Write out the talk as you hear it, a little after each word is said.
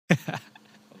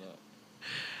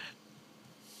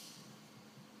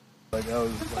Like, I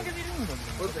was, what the fuck is he doing?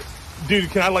 Dude,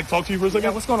 can I like talk to you for a second?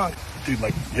 Yeah, what's going on? Dude,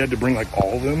 like, you had to bring like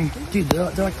all of them? Dude, they're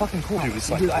like fucking cool. Dude, it's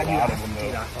like a lot of them though.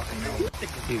 Dude, I fucking know.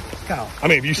 Dude, Kyle. I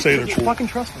mean, if you say they're cool. Fucking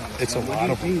trust me on this. It's a lot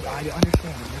of them. Dude, I understand.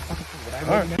 They're fucking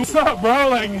cool. All right. What's up, bro?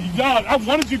 Like, y'all, I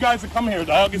wanted you guys to come here,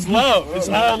 dog. It's love. It's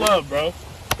all love, bro.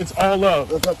 It's all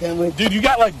love. What's up, family? Dude, you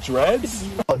got like dreads?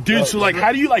 Dude, so like,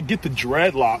 how do you like get the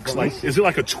dreadlocks? Like, is it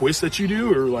like a twist that you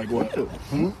do, or like what?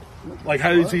 Like,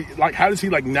 how does he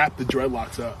like nap the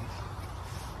dreadlocks up?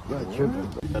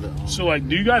 So like,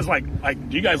 do you guys like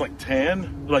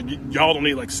tan? Like, y'all don't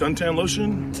need like suntan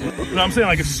lotion? You know what I'm saying?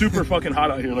 Like, it's super fucking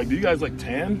hot out here. Like, do you guys like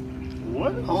tan?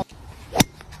 What?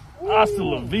 Hasta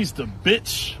la vista,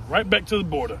 bitch. Right back to the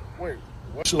border. Wait,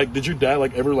 what? So, like, did your dad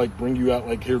like ever like bring you out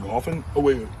like here golfing? Oh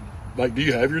wait, like, do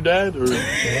you have your dad or?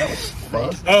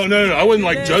 Oh no, I wasn't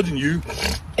like judging you.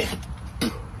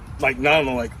 Like, not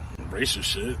on like racist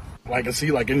shit. Like, is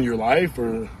he like in your life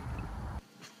or?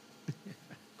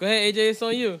 Go ahead, AJ. It's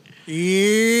on you.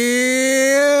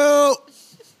 Yeah.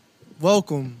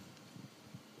 Welcome.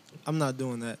 I'm not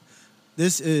doing that.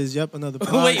 This is another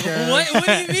podcast. Wait, what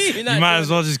do you mean? You might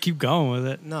as well just keep going with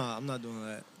it. No, I'm not doing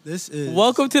that. This is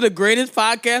Welcome to the greatest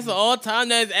podcast of all time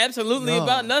that is absolutely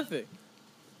about nothing.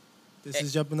 This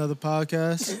is another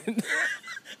podcast.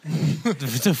 What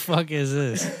the fuck is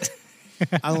this?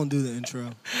 I don't do the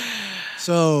intro.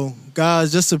 So,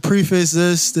 guys, just to preface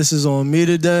this is on me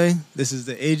today. This is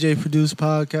the AJ Produced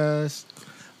Podcast.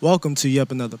 Welcome to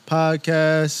another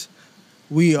podcast.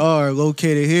 We are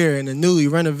located here in the newly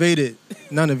renovated,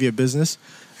 none of your business.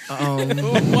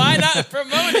 Why not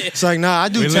promote it? It's like, nah, I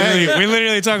do tag it. We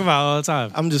literally talk about it all the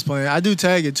time. I'm just playing. I do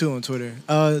tag it too on Twitter.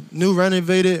 New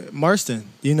renovated Marston,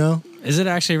 you know? Is it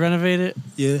actually renovated?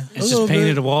 Yeah. It's just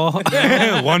painted a wall.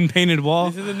 One painted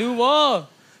wall. This is a new wall.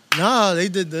 Nah, they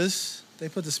did this. They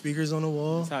put the speakers on the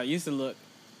wall. That's how it used to look.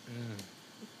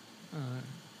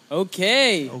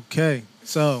 Okay. Okay.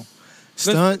 So,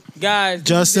 Stunt, guys,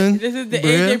 Justin, this is the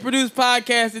Bria. AJ Produced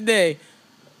Podcast today.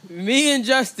 Me and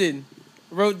Justin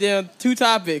wrote down 2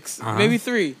 topics, maybe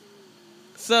 3.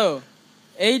 So,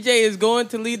 AJ is going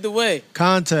to lead the way.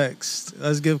 Context.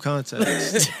 Let's give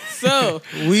context. So,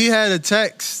 we had a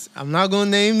text. I'm not going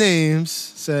to name names.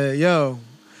 Said, yo,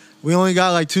 we only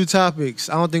got like 2 topics.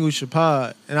 I don't think we should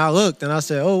pod. And I looked and I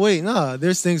said, oh, wait, nah,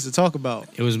 there's things to talk about.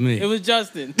 It was me. it was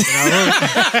Justin. And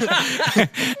I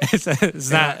looked.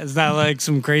 It's not like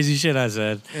some crazy shit I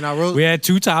said. And I wrote. We had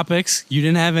 2 topics. You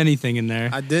didn't have anything in there.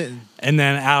 I didn't. And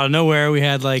then out of nowhere, we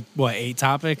had like, 8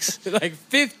 topics? Like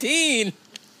 15.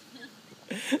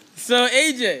 So,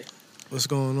 AJ. What's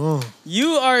going on? You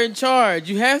are in charge.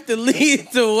 You have to lead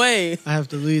the way. I have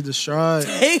to lead the stride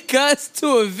Take us to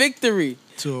a victory.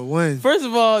 to a win. First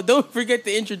of all, don't forget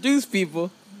to introduce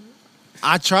people.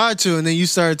 I tried to, and then you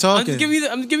started I'm talking. just giving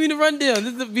you the rundown.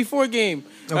 This is the before game.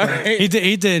 Okay. All right. He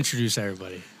did introduce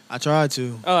everybody. I tried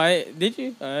to. Oh, did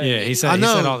you? All right. Yeah, he said I know.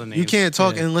 he said all the names. You can't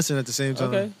talk Yeah. and listen at the same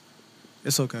time. Okay.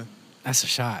 It's okay. That's a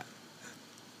shot.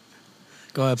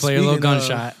 Go ahead, play your little Speaking of-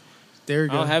 gunshot. There we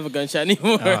I go. don't have a gunshot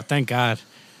anymore. Oh, thank God.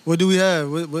 What do we have?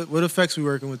 What effects we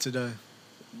working with today?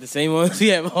 The same ones we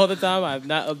have all the time. I have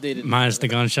not updated. Minus the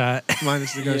gunshot.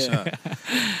 Minus the Yeah. gunshot.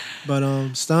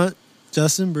 But Stunt,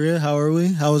 Justin, Bria, how are we?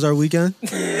 How was our weekend?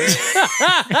 Here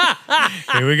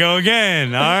we go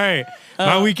again. All right.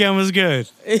 My weekend was good.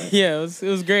 Yeah, it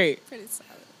was great. Pretty solid.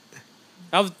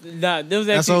 I was nah. It was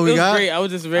That's actually all we it was got? great. I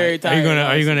was just very tired.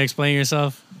 Are you gonna explain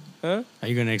yourself? Huh? Are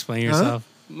you gonna explain yourself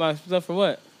My stuff for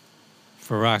what?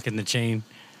 for rocking the chain?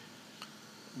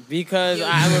 Because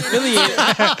I'm affiliated. You're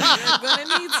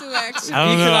gonna need to actually.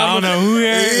 I don't know who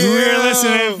here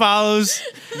listening follows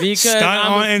Because Stunt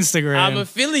I'm on Instagram. I'm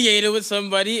affiliated with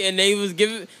somebody, and they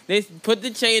put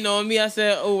the chain on me. I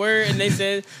said, "Oh, word," and they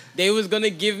said they was gonna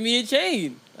give me a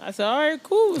chain. I said, "All right,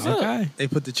 cool. What's up?" Okay. They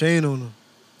put the chain on them.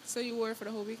 So you wore it for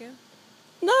the whole weekend?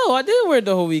 No, I didn't wear it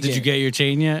the whole weekend. Did you get your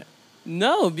chain yet?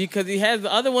 No, because he has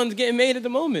the other ones getting made at the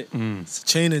moment. It's a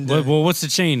chain in there. Well, what's the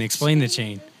chain? Explain the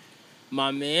chain.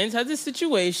 My man's has a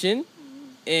situation,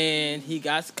 and he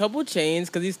got a couple chains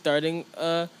because he's starting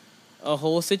a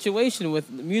whole situation with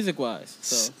music-wise.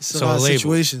 So, It's a So lot a of label.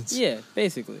 situations. yeah,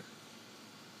 basically.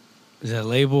 Is it a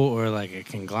label or like a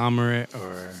conglomerate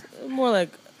or More like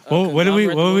what did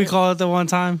we call it the one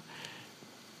time?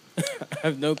 I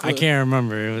have no clue. I can't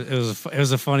remember. It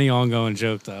was a funny ongoing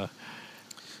joke though.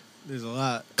 There's a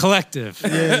lot. Collective.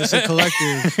 Yeah, it's a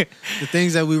collective. The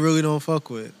things that we really don't fuck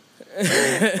with.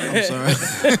 I'm sorry.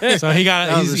 So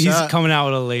That was a he's shot. coming out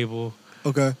with a label.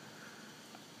 Okay.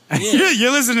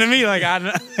 You're listening to me like I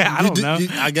don't know.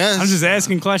 I guess. I'm just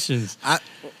asking questions. I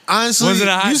Honestly, Was it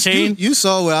a hot chain? You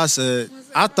saw what I said.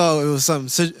 I thought it was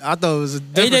something. I thought it was a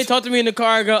different. AJ talked to me in the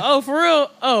car and go, "Oh, for real?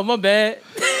 Oh, my bad."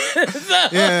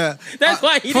 Yeah, That's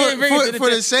why he didn't bring it to the for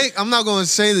the sake. I'm not going to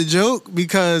say the joke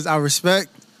because I respect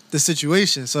the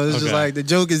situation. So it's just Okay. like the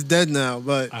joke is dead now.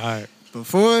 But All right.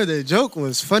 before, the joke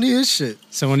was funny as shit.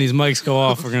 So when these mics go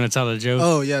off, we're gonna tell the joke.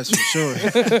 Oh yes, for sure.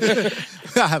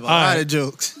 I have a lot right. of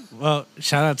jokes. Well,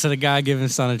 shout out to the guy giving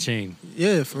son a chain.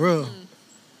 Yeah, for real.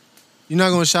 You're not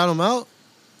going to shout him out?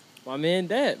 My man,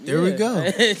 DAP. There we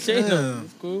go. Chain Damn. them.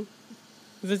 It's cool.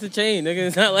 It's just a chain, nigga.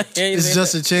 It's not like anything. It's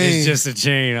just a chain. It's just a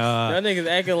chain. Y'all niggas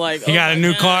acting like He got a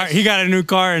new car. He got a new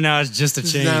car, and now it's just a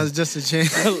chain. Now it's just a chain.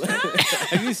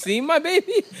 Have you seen my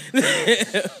baby?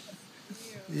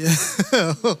 Yeah.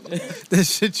 That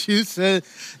shit you said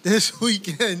this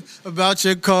weekend about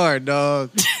your car, dog.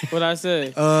 What I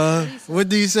say? What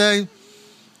did you say?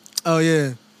 Oh,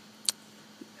 yeah.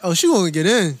 Oh, she won't get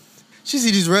in. She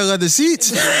see these red leather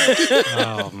seats.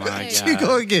 Oh my She god!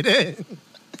 gonna get in.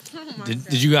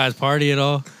 Did you guys party at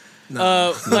all?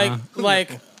 Like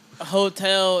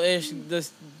hotel-ish,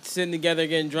 just sitting together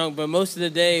getting drunk. But most of the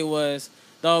day was,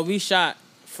 dog, we shot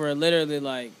for literally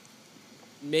like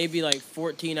maybe like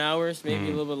 14 hours, maybe a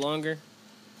little bit longer.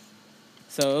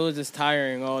 So it was just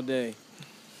tiring all day.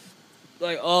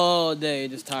 Like all day,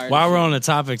 just tired. While we're on the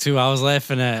topic too, I was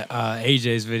laughing at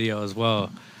AJ's video as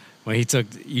well. When you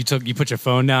put your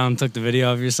phone down and took the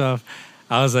video of yourself.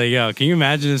 I was like, yo, can you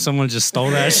imagine if someone just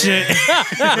stole that shit,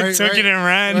 took it and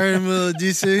ran? Right in the middle of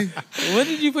DC. What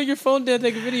did you put your phone down and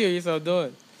take a video of yourself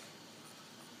doing?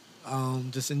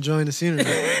 Just enjoying the scenery.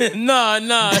 Nah.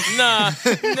 Just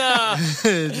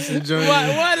enjoying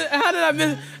it. How did I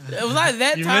miss? Was I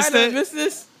that You tired missed that I it? missed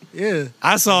this? Yeah.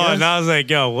 I saw it and I was like,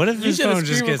 yo, what if You his should phone have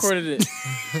just screen gets... recorded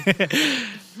it.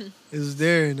 It was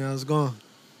there and now it's gone.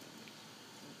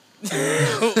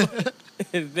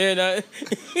 It's there now.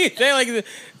 He say like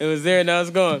it was there now. It's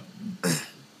gone.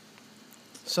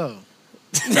 So,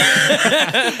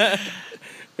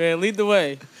 Man, lead the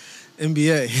way.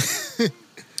 NBA.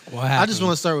 What I happened? just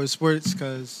want to start with sports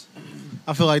because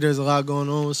I feel like there's a lot going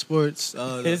on with sports.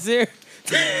 Is there?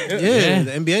 Yeah,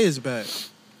 the NBA is back.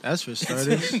 That's for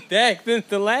starters. Back since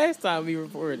the last time we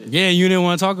reported. Yeah, you didn't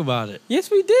want to talk about it. Yes,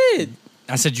 we did.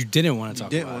 I said you didn't want to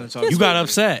talk didn't about wanna it. talk You got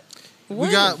upset. We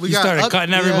got You started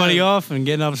cutting everybody off off and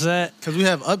getting upset. because we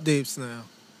have updates now.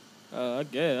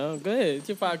 Okay. Go ahead. It's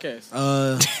your podcast.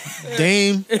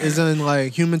 Dame is in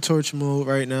like Human Torch mode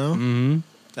right now. Mm-hmm.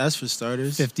 That's for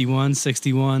starters. 51,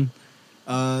 61.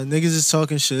 Niggas is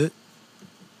talking shit.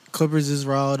 Clippers is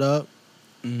riled up.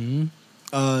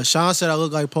 Mm-hmm. Sean said I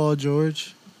look like Paul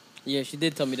George. Yeah, she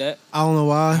did tell me that. I don't know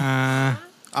why. I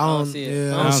I don't see it.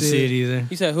 Yeah, don't see it either.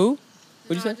 You said who?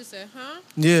 No, you say? I just said, huh?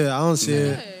 Yeah, I don't see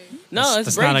it. Hey. No, it's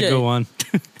That's Ray not a J. good one.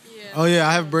 Yeah. Oh yeah,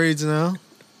 I have braids now.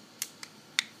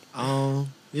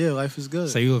 Yeah, life is good.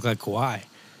 So you look like Kawhi.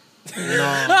 No,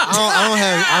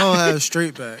 I don't have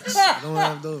straight backs. I don't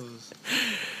have those.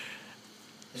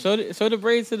 Show the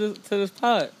braids to this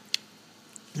pod.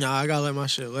 Nah, I gotta let my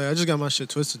shit lay. I just got my shit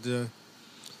twisted today.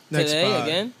 Next Today pod.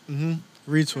 again?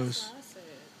 Retwist. I said,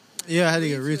 Yeah, I had to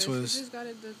get retwist. You retwist. just got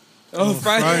it the Oh,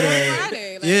 Friday.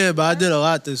 Friday. Like, Yeah, but I did a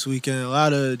lot this weekend. A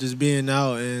lot of just being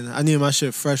out, and I need my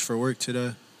shit fresh for work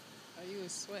today. Oh, you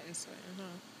was sweating, huh?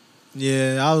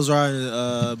 Yeah, I was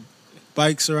riding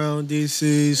bikes around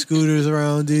DC, scooters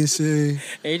around DC.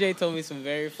 AJ told me some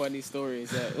very funny stories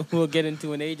that we'll get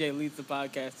into when AJ leads the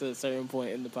podcast to a certain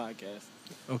point in the podcast.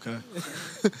 Okay.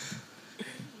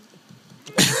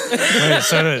 Wait,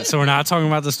 so we're not talking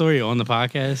about the story on the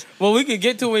podcast? Well, we could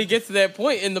get to when he gets to that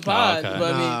point in the pod. okay.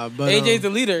 But I Nah, mean, but, AJ's the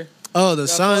leader. Oh, the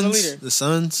Gotta follow the Suns. leader. The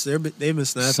Suns. They've been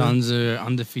snapping. Suns are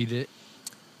undefeated.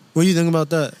 What do you think about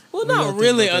that? Well, What do y'all not think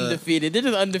really about that? undefeated. They're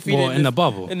just undefeated Well, in the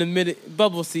bubble. in the mid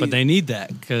bubble season. But they need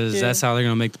that because Yeah. that's how they're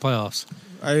going to make the playoffs.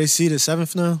 Are they seeded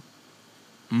 7th now?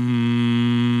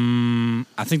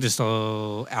 I think they're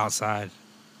still outside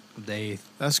of the 8th.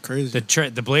 That's crazy.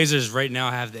 The Blazers right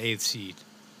now have the 8th seed.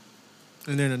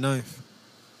 And they're the 9th.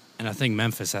 And I think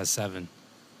Memphis has 7.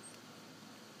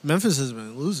 Memphis has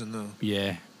been losing though.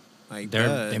 Yeah. Like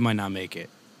They might not make it.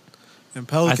 And I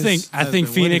Pelicans. think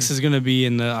Phoenix is going to be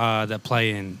in the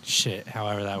play-in shit,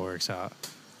 however that works out.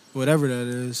 whatever that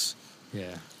is.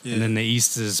 Yeah. Yeah. And then the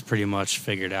East is pretty much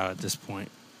figured out at this point.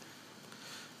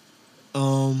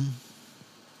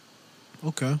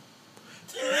 Okay.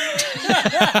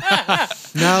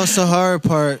 Now it's the hard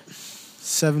part.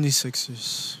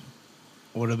 76ers.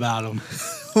 What about them?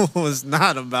 Was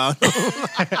not about them.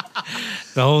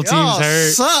 The whole team's Y'all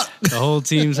hurt. suck. The whole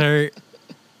team's hurt.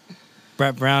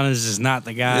 Brett Brown is just not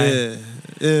the guy.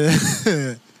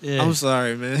 Yeah. Yeah. I'm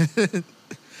sorry, man.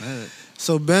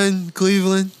 So Ben,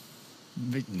 Cleveland,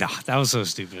 No, that was so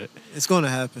stupid. it's going to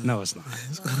happen. No, it's not.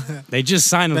 They just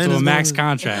signed him Ben to a is max gonna-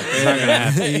 contract. It's not gonna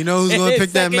happen. Hey, you know who's going to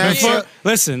pick that Second match year. up?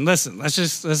 Listen.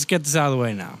 Let's get this out of the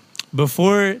way now.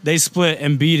 Before they split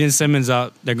Embiid and Simmons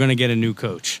up, they're gonna get a new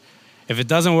coach. If it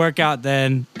doesn't work out,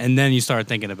 then you start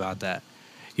thinking about that.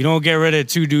 You don't get rid of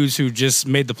two dudes who just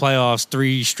made the playoffs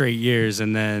 3 straight years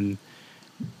and then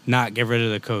not get rid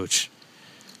of the coach.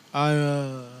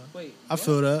 Wait, I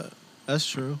feel that. That's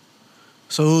true.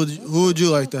 So who would you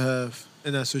like to have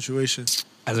in that situation?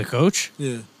 As a coach,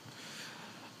 Yeah.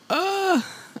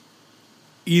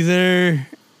 either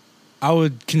I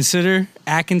would consider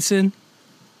Atkinson,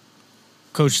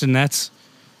 coach the Nets.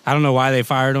 I don't know why they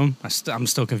fired him. I'm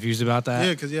still confused about that.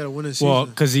 Yeah, because he had a winning season. Well,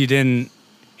 because he didn't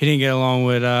get along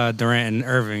with Durant and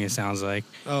Irving. It sounds like,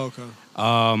 Oh,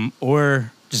 okay.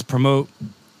 or just promote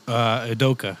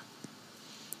Udoka.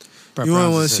 You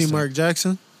want to see Mark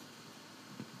Jackson?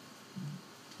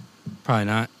 Probably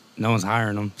not. No one's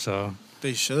hiring him, so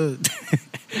They should.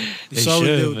 They saw what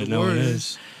he did should, with but the no one Warriors.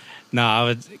 is. No, I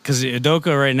would, because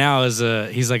Udoka right now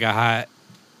he's like a hot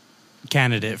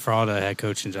candidate for all the head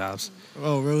coaching jobs.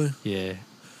 Oh, really? Yeah.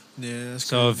 Yeah, that's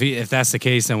So crazy. if that's the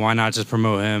case, then why not just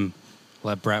promote him,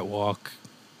 let Brett walk,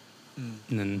 and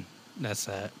then that's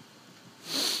that.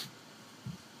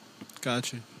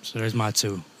 Got you. So there's my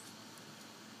 2.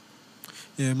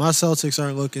 Yeah, my Celtics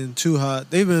aren't looking too hot.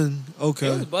 They've been They okay.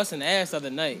 was busting ass the other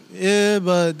night. Yeah,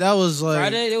 but that was like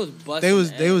Friday, they was busting they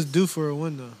was ass. due for a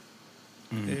win though.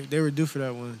 They were due for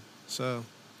that win. So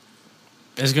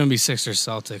It's gonna be Sixers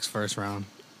Celtics first round.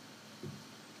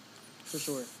 For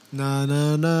sure. nah.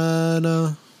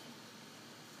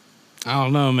 I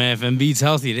don't know, man. If Embiid's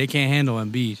healthy, they can't handle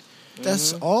Embiid.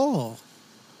 That's all.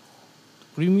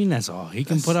 What do you mean that's all? He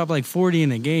can That's- put up like 40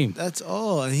 in a game. That's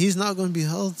all. And he's not going to be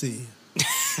healthy.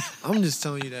 I'm just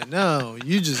telling you that now.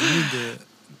 You just need to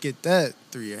get that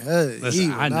through your head. He Listen,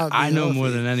 will not be I know more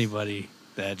healthy. than anybody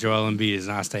that Joel Embiid is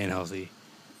not staying healthy.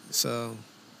 So,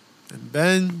 and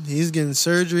Ben, he's getting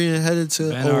surgery and headed to.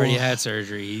 Ben already had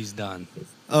surgery. He's done.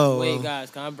 Oh, Wait, guys,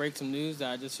 can I break some news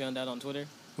that I just found out on Twitter?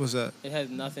 what's that? It has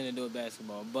nothing to do with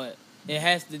basketball, but it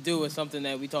has to do with something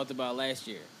that we talked about last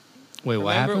year. Wait,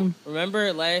 what happened?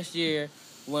 Remember last year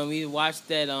when we watched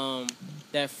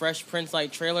that Fresh Prince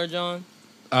like trailer, John?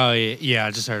 Oh yeah,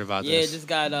 I just heard about Yeah, it this. just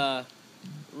got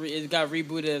it got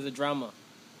rebooted as a drama.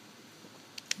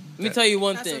 Let me tell you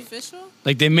one That's thing. official?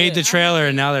 Like they made Yeah. the trailer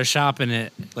and now they're shopping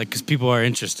it, like because people are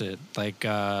interested, like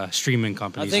streaming I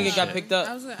companies. think and it got shit. picked up.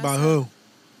 By who?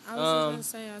 I was going to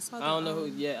say, I saw that. I don't know who.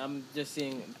 Yeah, I'm just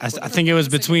seeing. I think it was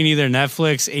between either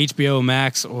Netflix, HBO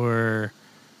Max, or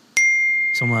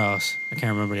somewhere else. I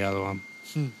can't remember the other one,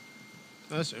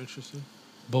 That's interesting.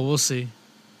 but we'll see.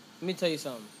 Let me tell you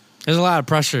something. There's a lot of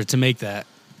pressure to make that.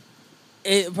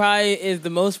 It probably is the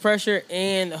most pressure,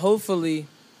 and hopefully,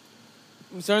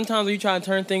 certain times when you try to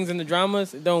turn things into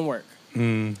dramas, it don't work.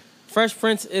 Fresh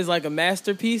Prince is like a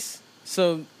masterpiece,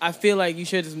 so I feel like you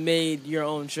should have just made your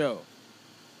own show.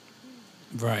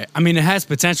 Right. I mean, it has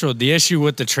potential. The issue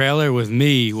with the trailer with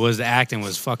me was the acting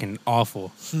was fucking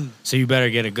awful. So you better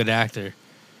get a good actor.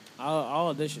 I'll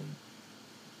audition.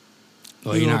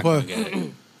 Well, Who you're you not gonna going to get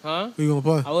it. Huh? Who you gonna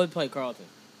play? I would play Carlton.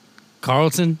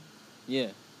 Carlton? Yeah.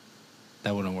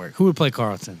 That wouldn't work. Who would play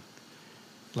Carlton?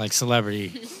 Like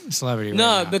celebrity right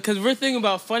No, now. because we're thinking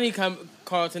about funny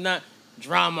Carlton, not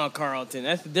drama Carlton.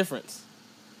 That's the difference.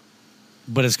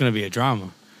 But it's going to be a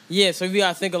drama. Yeah, so we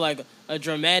gotta think of like a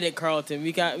dramatic Carlton.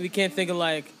 We can't think of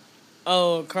like,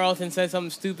 oh, Carlton said something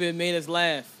stupid, made us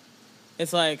laugh.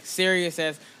 It's like serious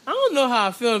as I don't know how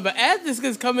I feel, but as this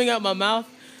is coming out my mouth,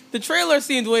 the trailer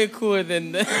seems way cooler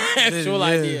than the actual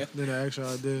idea. Than the actual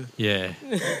idea. Yeah.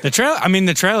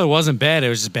 The trailer wasn't bad. It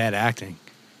was just bad acting.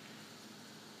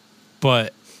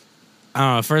 But, I don't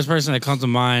know. The first person that comes to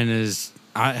mind is,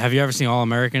 have you ever seen All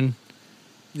American?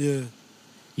 Yeah.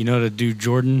 You know the dude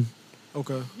Jordan?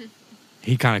 Okay.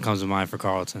 He kind of comes to mind for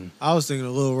Carlton. I was thinking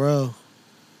of Lil Rel.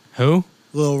 Who?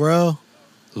 Lil Rel.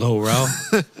 Lil Rel?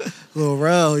 Lil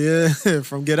Rel, yeah,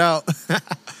 from Get Out.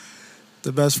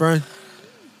 The best friend.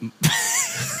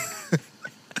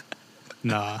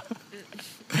 Nah.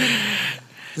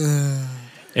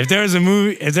 If there was a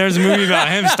movie about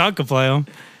him, Stunt could play him.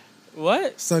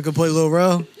 What? Son could play Lil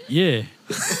Rel. Yeah.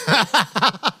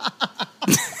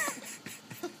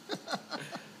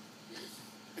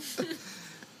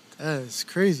 That's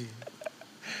crazy.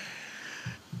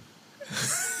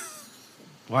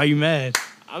 Why you mad?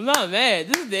 I'm not mad.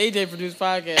 This is the AJ produced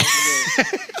podcast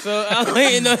today. So I'm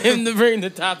waiting on him to bring the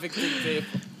topic to the table.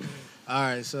 All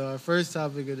right, so our first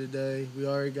topic of the day, we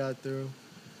already got through.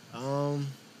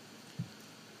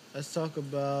 let's talk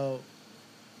about.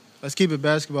 Let's keep it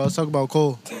basketball. Let's talk about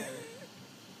Cole.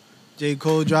 J.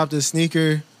 Cole dropped his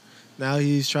sneaker. Now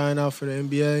he's trying out for the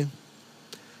NBA.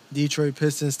 Detroit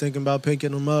Pistons thinking about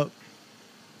picking him up,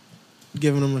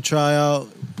 giving him a tryout.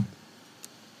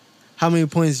 How many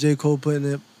points J. Cole put in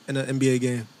an NBA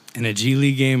game? In a G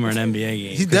League game or an NBA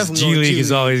game? He's definitely G going League G is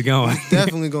League. always going.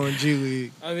 Definitely going G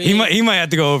League. I mean, He might have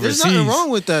to go There's overseas. nothing wrong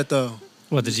with that though.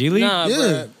 What, the G League? Nah, Yeah,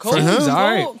 bruh. for him, it's all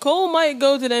right. Cole might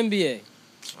go to the NBA.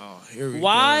 Oh, here we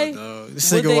Why go. Dog.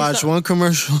 This would nigga they watched one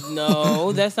commercial.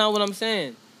 No, that's not what I'm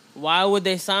saying. Why would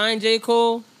they sign J.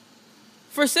 Cole?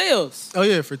 For sales. Oh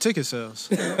yeah, for ticket sales.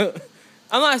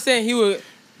 I'm not saying he would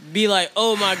be like,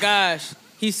 oh my gosh,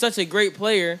 he's such a great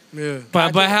player. Yeah.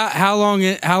 But how long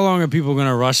are people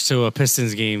gonna rush to a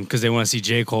Pistons game because they want to see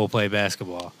J. Cole play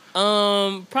basketball?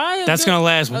 Probably That's gonna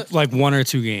last like 1 or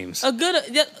 2 games.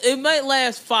 It might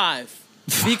last 5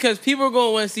 because people are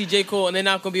gonna want to see J. Cole and they're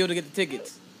not gonna be able to get the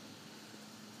tickets.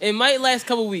 It might last a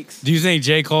couple weeks. Do you think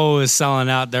J. Cole is selling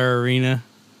out their arena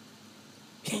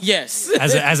Yes.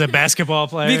 as a basketball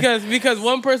player? because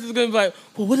one person's gonna be like,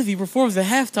 well, what if he performs at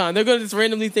halftime? They're gonna just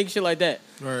randomly think shit like that.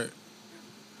 Right.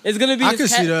 It's gonna be I can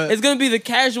see that. It's gonna be the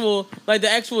casual, like the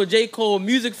actual J. Cole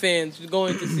music fans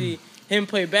going to see him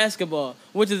play basketball,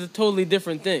 which is a totally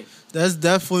different thing. That's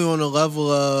definitely on the level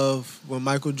of when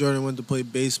Michael Jordan went to play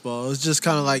baseball. It's just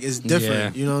kind of like it's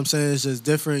different. Yeah. You know what I'm saying? It's just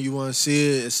different. You want to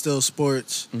see it. It's still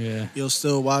sports. Yeah. You'll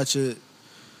still watch it,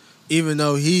 even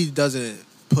though he doesn't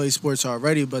play sports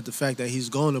already. But the fact that he's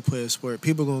going to play a sport,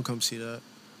 people gonna come see that.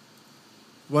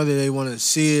 Whether they want to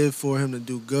see it for him to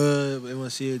do good, they want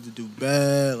to see it to do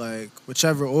bad, like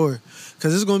whichever or,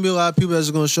 because there's gonna be a lot of people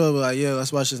that's gonna show up like, yeah,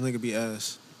 let's watch this nigga be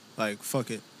ass. Like, fuck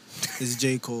it. It's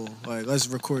J. Cole. Like, let's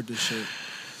record this shit.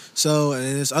 So, and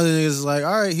this other niggas is like,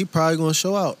 all right, he probably gonna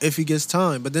show out if he gets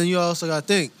time. But then you also gotta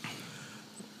think,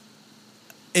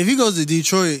 if he goes to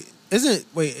Detroit,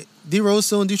 D-Rose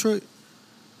still in Detroit?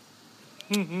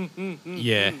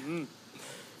 Yeah.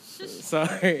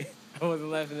 Sorry, I wasn't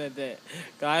laughing at that.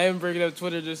 I am bringing up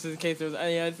Twitter just in case there was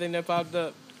any other thing that popped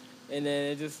up. And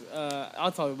then it just,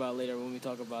 I'll talk about it later when we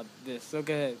talk about this. So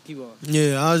go ahead, keep on.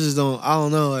 Yeah, I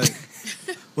don't know, like,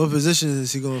 what position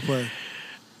is he gonna play?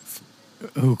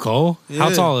 Who, Cole? How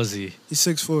Yeah. tall is he? He's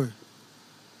 6'4".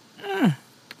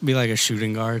 Be like a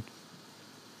shooting guard.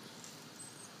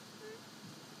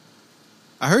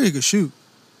 I heard he could shoot.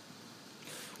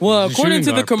 Well, He's a according to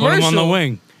shooting the guard. Put commercial, him on the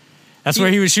wing. That's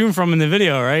where he was shooting from in the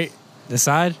video, right? The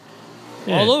side?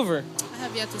 Yeah. all over. I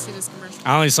have yet to see this commercial.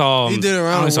 I only saw He did I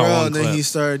around only the saw world, one and then clip. he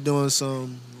started doing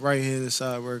some right-handed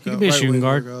side workout. He could be a shooting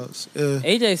guard. Workouts. Yeah.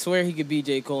 AJ swear he could beat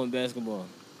J. Cole in basketball.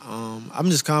 I'm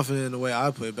just confident in the way I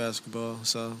play basketball,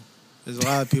 so there's a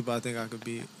lot of people I think I could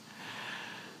beat.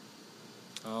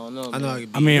 I don't know. I know I man.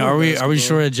 could beat I mean, you in are we basketball.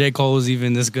 sure that J. Cole is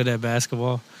even this good at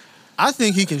basketball? I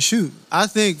think he can shoot. I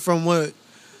think from what,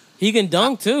 He can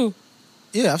dunk too.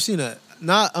 yeah, I've seen that.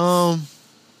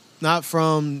 Not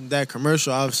from that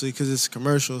commercial, obviously, because it's a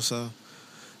commercial. So,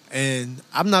 and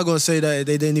I'm not gonna say that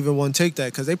they didn't even one take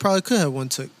that because they probably could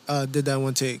have did that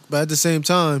one take. But at the same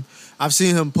time, I've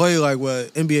seen him play like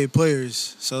what NBA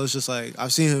players. So it's just like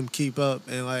I've seen him keep up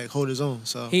and like hold his own.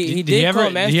 So He Did did he ever? call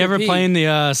Did Master he ever P. play in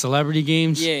the celebrity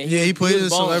games? Yeah, yeah, he played in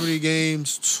was balling. celebrity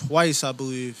games twice, I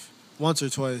believe, once or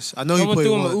twice. I know Someone he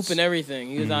threw played him a once. oop and everything.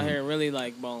 He was out here really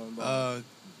like balling.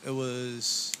 It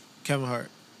was Kevin Hart.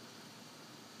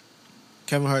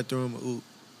 Kevin Hart threw him a oop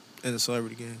in a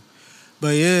celebrity game.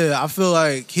 But yeah, I feel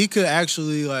like he could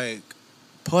actually like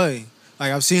play.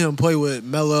 Like I've seen him play with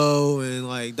Melo and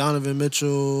like Donovan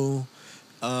Mitchell,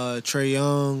 Trae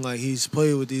Young. Like he's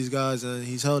played with these guys and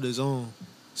he's held his own.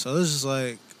 So it's just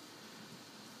like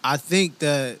I think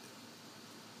that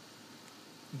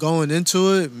going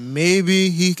into it, maybe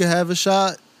he could have a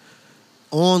shot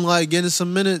on like getting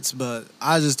some minutes, but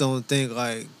I just don't think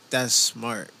like that's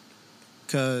smart.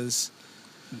 Cause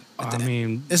I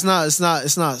mean, it's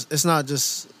not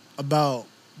just about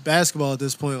basketball at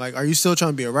this point. Like, are you still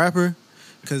trying to be a rapper?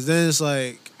 Cause then it's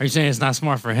like are you saying it's not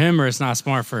smart for him or it's not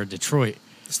smart for Detroit?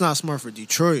 it's not smart for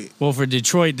Detroit. Well, for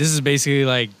Detroit, this is basically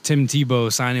like Tim Tebow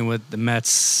signing with the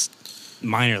Mets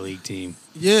minor league team.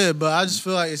 Yeah, but I just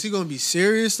feel like is he gonna be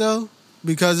serious though?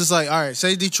 Because it's like, all right,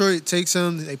 say Detroit takes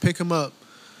him, they pick him up.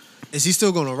 Is he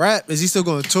still gonna rap? Is he still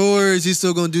gonna tour? Is he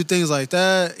still gonna do things like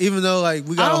that? Even though like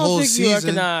we I got a don't whole think you season.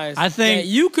 recognize I think- that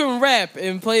you can rap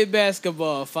and play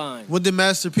basketball fine. What did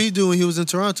Master P do when he was in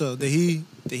Toronto? Did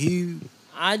he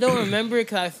I don't remember it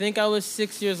because I think I was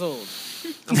 6 years old.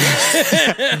 I'm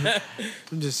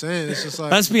just saying, it's just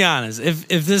like Let's be honest. If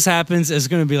this happens, it's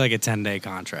going to be like a 10-day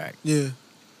contract. yeah.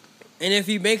 And if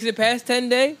he makes it past 10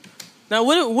 day, Now,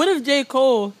 what if J.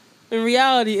 Cole, in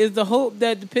reality, is the hope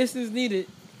that the Pistons needed,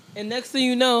 and next thing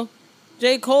you know,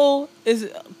 J. Cole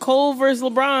is Cole versus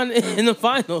LeBron in the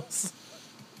finals.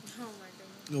 Oh my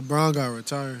goodness. LeBron got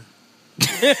retired.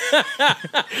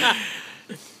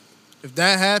 If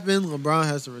that happened, LeBron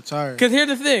has to retire. Because here's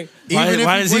the thing.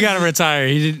 Why does he got to retire?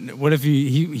 He didn't. What if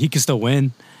he can still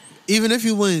win? Even if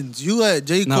he wins, you let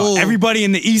J. No, Cole. everybody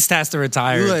in the East has to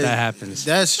retire if that happens.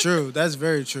 That's true. That's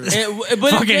very true. But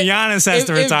Fucking Giannis has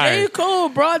to retire. If J. Cole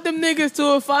brought them niggas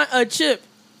to a chip,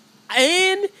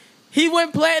 and he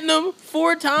went platinum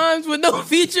 4 times with no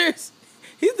features,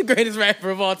 he's the greatest rapper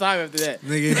of all time after that.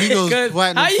 Nigga, if he goes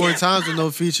platinum 4 times with no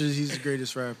features, he's the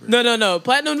greatest rapper. No.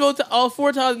 Platinum all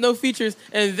 4 times with no features,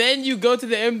 and then you go to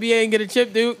the NBA and get a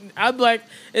chip, dude. I'm like,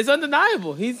 it's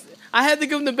undeniable. I had to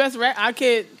give him the best rap. I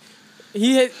can't.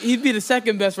 He'd be the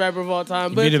second best rapper of all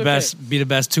time. But be the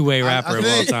best 2-way rapper of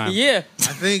all time. Yeah,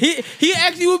 I think he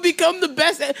actually will become the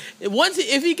best.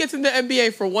 If he gets in the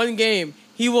NBA for one game,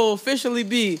 he will officially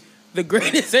be the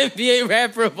greatest NBA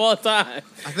rapper of all time.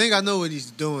 I think I know what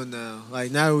he's doing now. Like,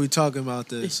 now that we're talking about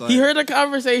this. Like, he heard a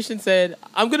conversation, said,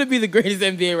 I'm going to be the greatest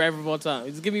NBA rapper of all time.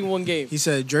 Just give me one game. He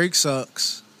said, Drake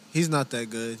sucks. He's not that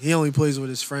good. He only plays with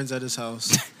his friends at his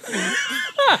house.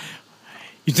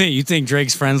 You think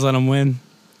Drake's friends let him win?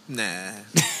 Nah.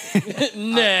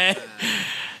 Nah.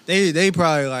 They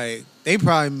probably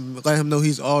let him know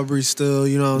he's Aubrey still,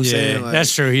 you know what I'm saying? Like,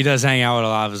 that's true. He does hang out with a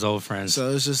lot of his old friends.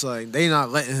 So it's just like they not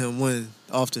letting him win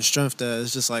off the strength that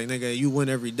it's just like, nigga, you win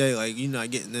every day. Like, you're not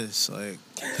getting this. Like,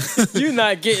 you're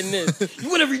not getting this.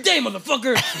 You win every day,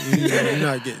 motherfucker. You're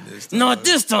not getting this. Not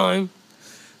this time.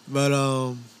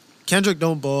 But Kendrick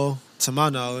don't ball, to my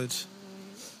knowledge.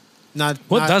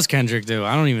 What does Kendrick do?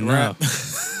 I don't even know.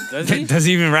 Does he? Does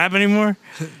he even rap anymore?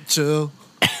 Chill.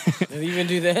 Does he even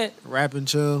do that? Rap and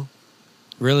chill.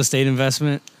 Real estate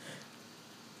investment.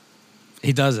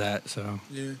 He does that, so.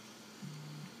 Yeah.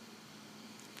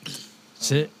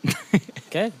 That's it.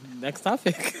 Okay, next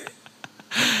topic.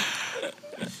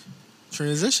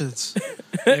 Transitions.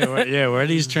 Where are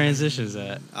these transitions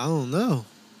at? I don't know.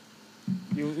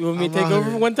 You want me to take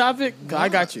over for one topic? No, I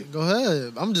got you. Go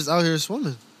ahead. I'm just out here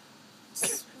swimming.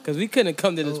 Because we couldn't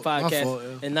come to this my podcast fault,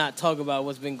 yeah. and not talk about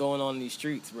what's been going on in these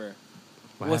streets, bro.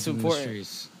 What's important?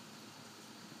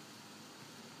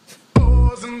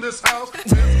 Whores in this house. There's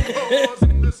some whores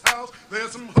in this house.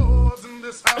 There's some whores in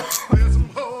this house. There's some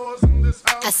whores in this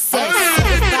house. I said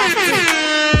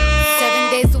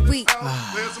 7 days a week.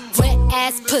 Wet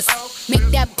ass pussy.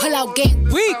 Make that pull out game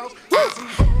weak.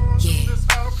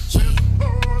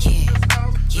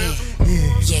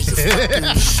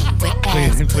 Yeah, you fucking wet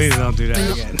ass Please don't do that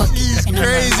again. She's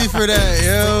crazy for that,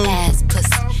 yo. Ass pussy.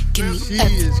 Give me She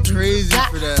is crazy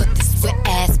for that. Put this wet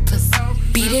ass pussy.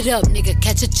 Beat it up, nigga.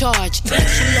 Catch a charge.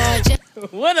 Extra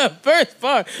large. What a first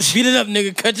part. Beat it up,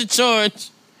 nigga. Cut your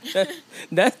charge.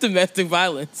 That's domestic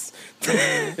violence.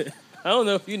 I don't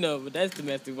know if you know, but that's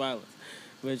domestic violence.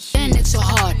 But Stand extra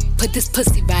hard. Put this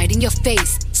pussy right in your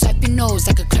face. Swipe your nose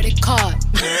like a credit card.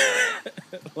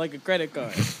 like a credit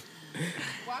card.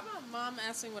 Why my mom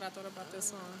asked me what I thought about this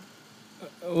song?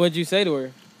 What'd you say to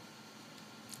her?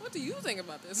 What do you think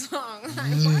about this song? Like,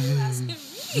 why are you asking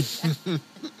me?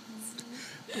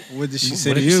 What did she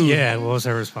say to you? Yeah, what was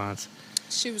her response?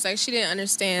 She was like, she didn't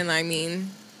understand. I mean,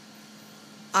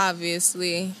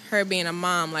 obviously, her being a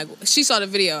mom, like, she saw the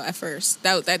video at first.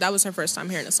 That was her first time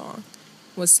hearing the song,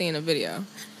 was seeing a video.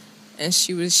 And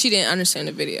she didn't understand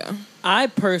the video. I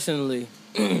personally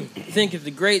think it's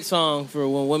a great song for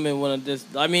when women want to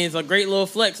just. I mean, it's a great little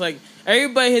flex. Like,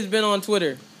 everybody has been on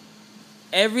Twitter.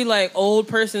 Every like old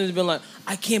person has been like,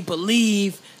 I can't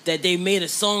believe that they made a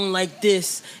song like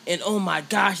this, and oh my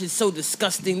gosh, it's so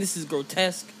disgusting. This is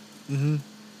grotesque. Mm-hmm.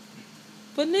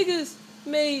 But niggas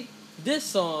made this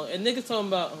song, and niggas talking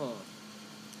about,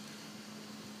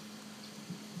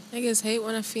 Niggas hate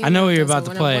when a female. I know what you're does it, about to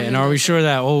when a play, woman and are we does it. sure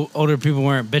that older people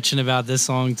weren't bitching about this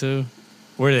song too?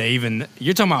 Were they even?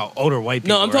 You're talking about older white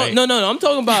people, No, I'm right? talking. No. I'm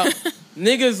talking about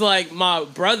niggas like my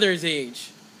brother's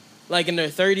age, like in their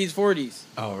 30s, 40s.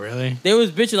 Oh, really? They was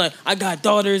bitching like, I got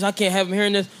daughters, I can't have them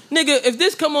hearing this. Nigga, if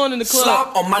this come on in the club,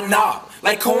 Slop on my knob,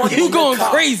 like corn you on going the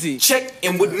cob. crazy. Check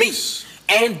in with me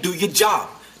and do your job.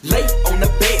 Lay on the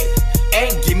bed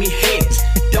and give me head.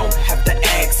 Don't have to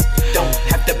ask, don't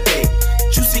have to beg.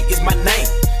 Juicy is my name,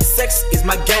 sex is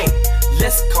my game.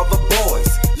 Let's call the boys,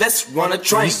 let's run a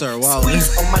train. start wilding.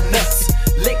 Squeeze on my nuts,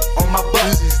 lick on my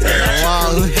butt. start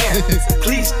wilding.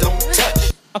 Please don't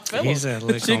touch. I felt He said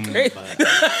lick shit on my crazy. butt.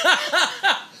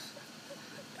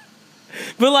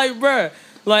 But like, bruh,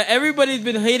 Like, everybody's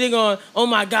been hating on, oh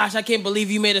my gosh, I can't believe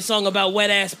you made a song about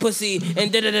wet ass pussy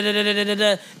and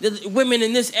da-da-da-da-da-da-da-da. Women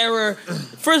in this era.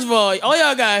 First of all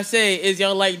y'all gotta say is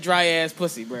y'all like dry ass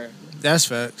pussy, bruh. That's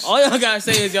facts. All y'all gotta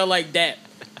say is y'all like DAP.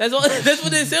 That's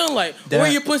what they sound like. DAP. Or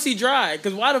your pussy dry.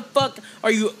 Because why the fuck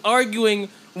are you arguing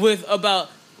about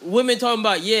women talking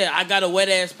about, yeah, I got a wet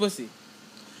ass pussy?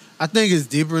 I think it's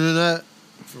deeper than that,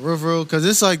 for real. Because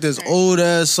it's like this old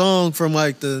ass song from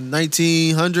like the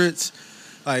 1900s,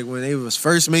 like when they was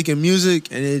first making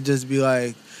music, and it'd just be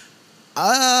like,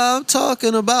 I'm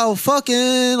talking about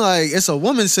fucking, like it's a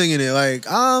woman singing it. Like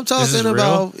I'm talking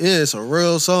about, yeah, it's a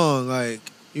real song. Like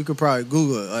you could probably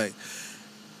Google it. Like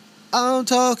I'm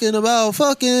talking about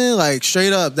fucking, like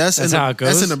straight up. That's how it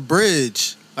goes? That's in the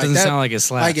bridge. Like Doesn't sound like it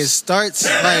slaps. Like it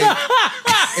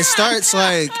starts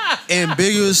like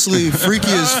ambiguously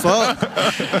freaky as fuck.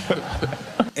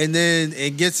 And then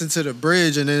it gets into the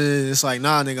bridge, and then it's like,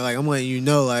 nah, nigga, like I'm letting you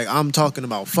know, like I'm talking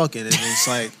about fucking, and it's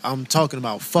like I'm talking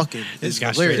about fucking. It's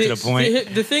got straight to the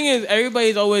point. The thing is,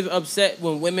 everybody's always upset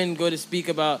when women go to speak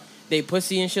about they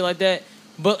pussy and shit like that.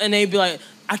 And they be like,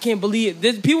 I can't believe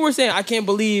this. People were saying, I can't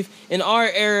believe in our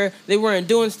era they weren't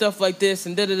doing stuff like this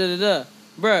and da da da da da.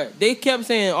 Bruh, they kept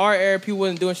saying in our era people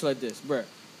wasn't doing shit like this. Bruh,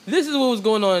 this is what was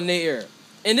going on in their era,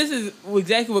 and this is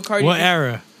exactly what Cardi. What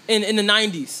era? In the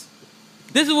 90s.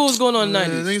 This is what was going on in the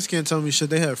 90s. Niggas can't tell me shit.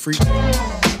 They had freak.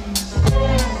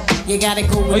 You gotta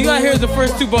go. All you gotta hear is the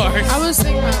first two bars. I was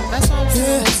thinking about that's what I'm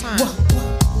saying the whole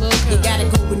time. Lil' Kim. You gotta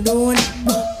go with no one.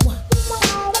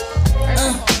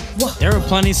 There were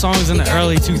plenty of songs in the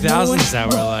early 2000s that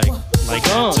were like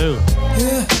that too.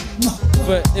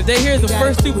 But if they hear the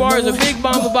first two bars of Big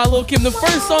Mama by Lil' Kim, the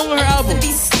first song on her album.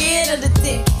 Be scared of the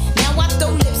dick. Now I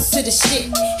throw lips to the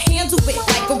shit. Handle it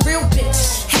like a real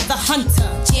bitch. Have the hunter.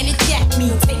 Janet Jack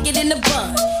me. Take it in the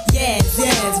bud. Yes,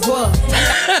 what?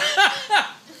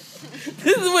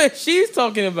 This is what she's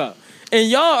talking about. And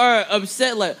y'all are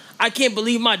upset like, I can't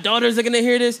believe my daughters are gonna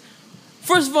hear this.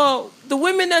 First of all, the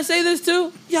women that say this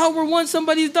too, y'all were once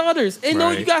somebody's daughters. And know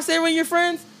what you gotta say around your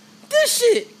friends? This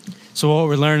shit. So what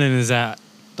we're learning is that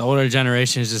the older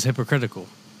generation is just hypocritical.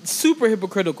 Super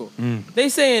hypocritical. They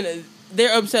saying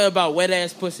they're upset about wet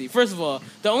ass pussy. First of all,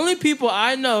 the only people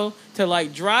I know to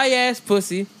like dry ass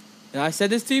pussy, and I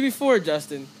said this to you before,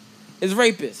 Justin, is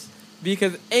rapists.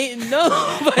 Because ain't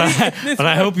nobody. But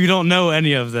I hope you don't know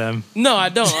any of them. No, I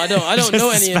don't know any of them. I don't know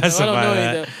any of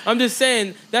that. them. I'm just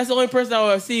saying that's the only person I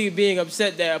would see being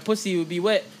upset that a pussy would be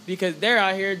wet because they're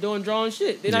out here doing drawing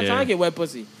shit. They're not trying to get wet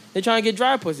pussy. They're trying to get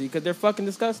dry pussy because they're fucking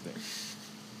disgusting.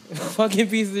 Fucking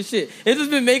pieces of shit. It's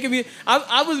just been making me.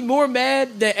 I was more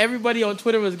mad that everybody on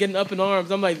Twitter was getting up in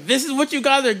arms. I'm like, this is what you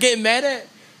guys are getting mad at?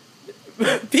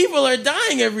 People are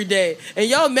dying every day, and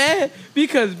y'all mad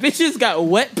because bitches got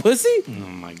wet pussy? Oh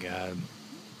my god.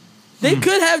 They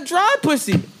could have dry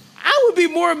pussy. I would be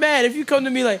more mad if you come to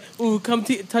me like, ooh, come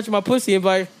touch my pussy and be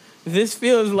like, this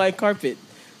feels like carpet.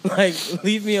 Like,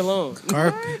 leave me alone.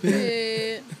 Carpet.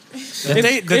 The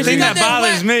thing that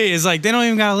bothers me is like they don't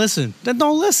even gotta listen. Then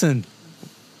don't listen.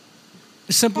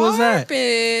 As simple as that.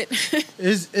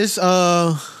 It's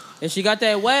If she got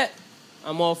that wet,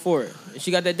 I'm all for it. If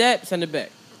she got that DAP, send it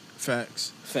back.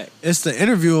 Facts. Fact. It's the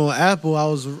interview on Apple. I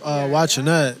was watching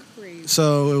that.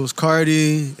 So it was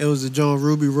Cardi. It was the Joan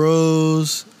Ruby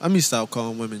Rose. I mean, stop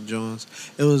calling women Jones.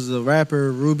 It was the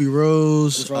rapper Ruby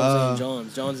Rose. What's wrong with saying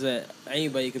Johns? Johns that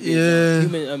anybody could be a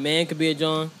John. A man could be a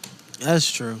John. That's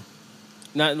true.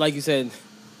 Not like you said,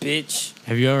 bitch.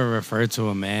 Have you ever referred to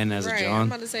a man as a John? I'm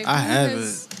about to say, I haven't.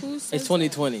 It's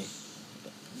 2020.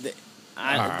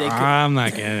 I'm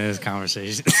not getting into this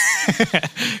conversation.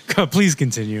 Please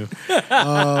continue.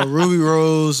 Ruby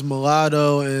Rose,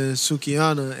 Mulatto, and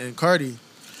Sukiana and Cardi.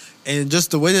 And just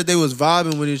the way that they was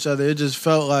vibing with each other, it just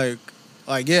felt like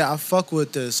yeah, I fuck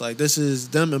with this. Like, this is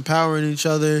them empowering each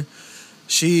other.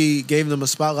 She gave them a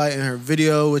spotlight in her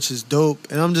video, which is dope.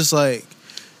 And I'm just like,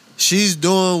 she's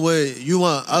doing what you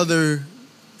want other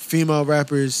female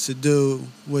rappers to do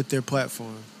with their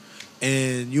platform.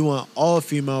 And you want all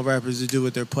female rappers to do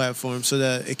with their platform so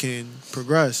that it can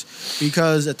progress.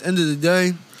 Because at the end of the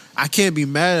day, I can't be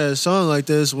mad at a song like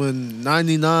this when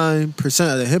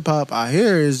 99% of the hip-hop I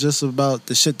hear is just about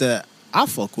the shit that I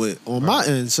fuck with on my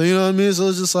end. So, you know what I mean? So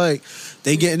it's just like,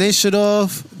 they getting their shit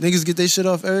off. Niggas get their shit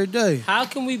off every day. How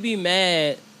can we be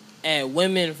mad at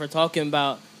women for talking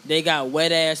about they got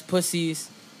wet-ass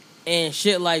pussies and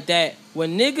shit like that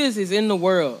when niggas is in the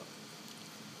world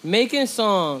making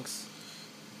songs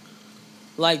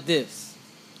like this?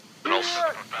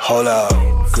 Hold up,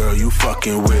 girl, you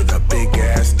fucking with a big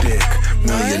ass dick. $1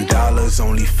 million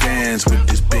only fans with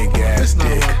this big ass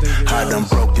dick. I done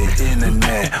broke the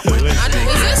internet with this big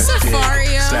ass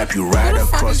dick. Slap you right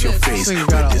across your face with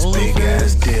this big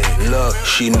ass dick. Look,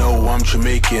 she know I'm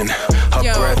Jamaican. Her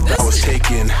breath I was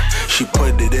taking. She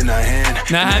put it in her hand.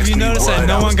 Now, have you noticed that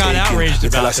no one got outraged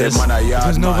about this?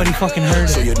 Because nobody fucking heard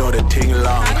it. So you know the thing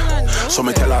long. So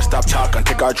me tell her stop talking,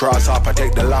 take her drawers off, I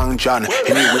take the long john.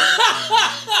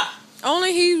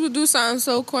 Only he would do something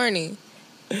so corny.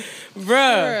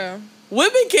 Bruh.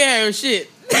 Women can't have shit.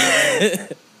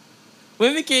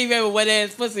 Women can't even have a wet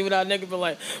ass pussy without niggas be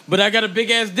like, but I got a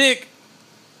big ass dick.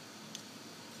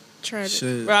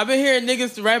 Shit. Bro, I've been hearing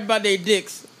niggas rap about their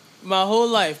dicks my whole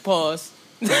life, pause.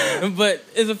 But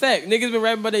it's a fact. Niggas been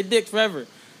rapping about their dicks forever.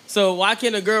 So why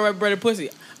can't a girl rap about her pussy?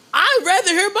 I'd rather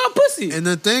hear about pussy. And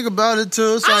the thing about it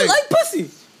too, it's I like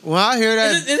pussy. When I hear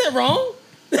that, is it wrong?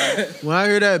 When I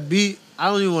hear that beat, I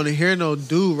don't even want to hear no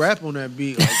dude rap on that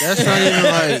beat. Like that's not even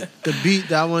like the beat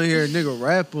that I want to hear a nigga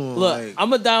rap on. Look, like, I'm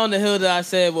gonna die on the hill that I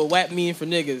said what WAP mean for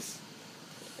niggas.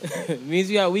 It means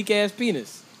you got weak ass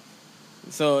penis.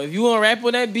 So if you want to rap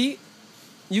on that beat,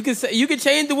 you can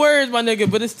change the words, my nigga,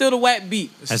 but it's still the WAP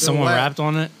beat. Has someone rapped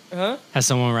on it? Huh? Has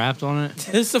someone rapped on it?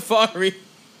 It's Safari.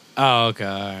 Oh, okay.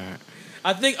 All right.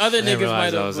 I think other niggas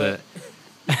might have.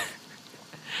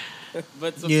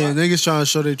 But yeah, niggas trying to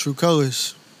show their true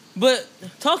colors. But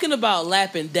talking about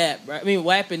WAP and DAP, right? I mean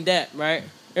WAP and DAP, right?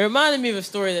 It reminded me of a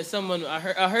story that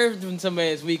I heard from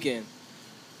somebody this weekend.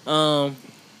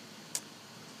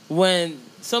 When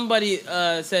somebody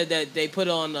said that they put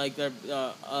on like their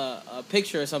a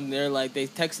picture or something, they're like they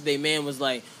texted their man was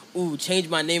like, "Ooh, change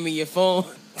my name in your phone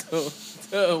to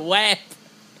WAP,"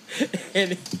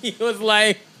 and he was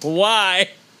like, "Why?"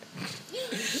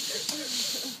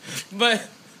 But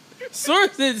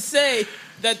sources say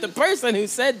that the person who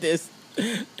said this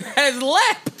has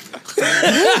LAP.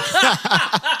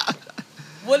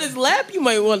 What is LAP, you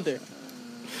might wonder?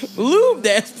 Lube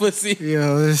ass pussy.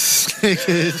 Yo, this nigga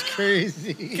is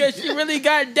crazy. Because she really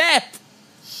got DAP.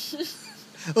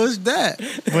 What's that?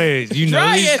 Wait, you know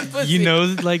Dry these, ass pussy. you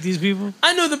know like these people?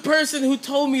 I know the person who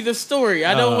told me the story.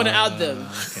 I don't want to out them.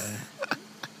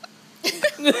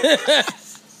 Okay.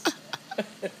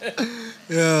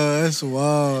 Yeah, that's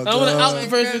wild. I want to out the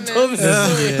person who told me the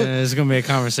story. Yeah, it's gonna be a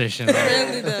conversation.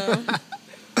 Really though.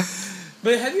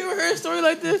 But have you ever heard a story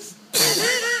like this?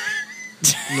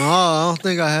 No, I don't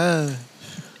think I have.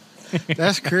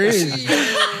 That's crazy.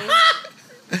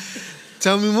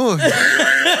 Tell me more.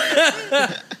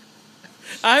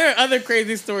 I heard other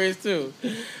crazy stories too.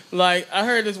 Like I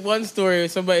heard this one story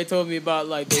somebody told me about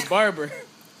like their barber.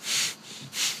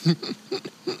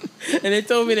 And they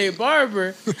told me their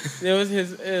barber, there was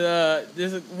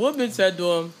this woman said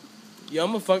to him, "Yo,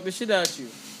 I'm gonna fuck the shit out you."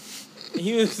 And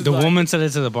he was the like, woman said it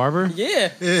to the barber?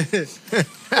 Yeah.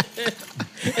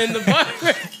 And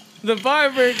the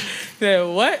barber said,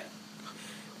 "What?"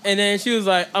 And then she was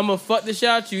like, "I'm gonna fuck the shit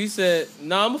out you." He said,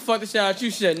 "No, I'm gonna fuck the shit out you."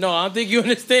 She said, "No, I don't think you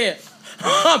understand.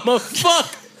 I'm gonna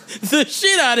fuck the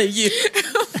shit out of you."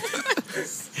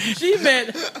 She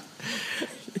meant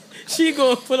she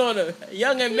gonna put on a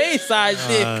Young and May size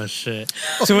dick. Oh shit!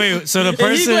 So wait, so the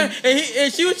person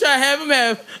and she was trying to have him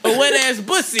have a wet ass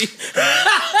pussy.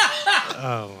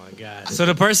 Oh my god! So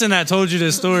the person that told you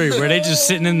this story, were they just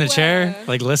sitting in the chair,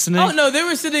 like listening? Oh no, they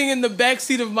were sitting in the back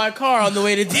seat of my car on the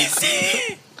way to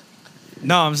DC.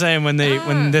 No, I'm saying when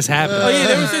this happened. Oh yeah,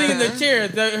 they were sitting in the chair.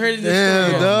 They heard this Damn,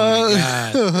 story.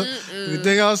 dog. You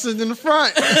think I was sitting in the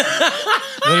front?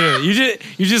 Literally,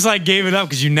 you just like gave it up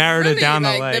because you narrowed it down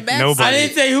to like nobody. I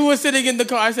didn't say who was sitting in the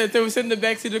car. I said they were sitting in the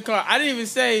back seat of the car. I didn't even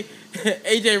say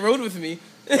AJ rode with me.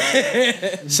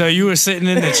 So you were sitting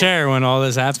in the chair when all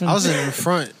this happened? I was in the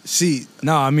front seat.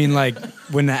 No, I mean like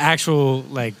when the actual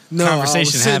like No, conversation I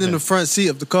was sitting happened. in the front seat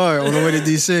of the car on the way to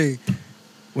DC.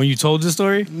 When you told the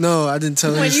story? No, I didn't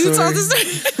tell When the you story. told the story.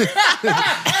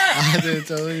 I didn't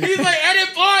tell you. He's like,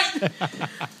 edit part.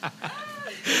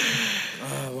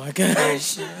 Oh my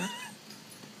gosh.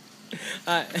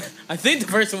 I think the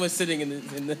person was sitting in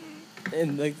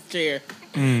the chair,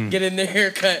 getting their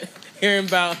haircut, hearing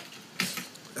about.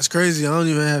 That's crazy. I don't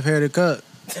even have hair to cut.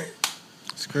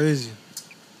 It's crazy.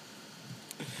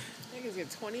 Niggas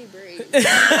get 20 braids.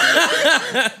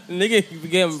 Nigga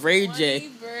became Ray 20 J.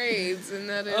 braids and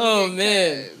that is Oh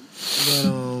man.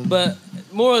 But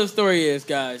moral of the story is,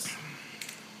 guys,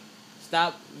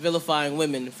 stop vilifying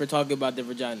women for talking about their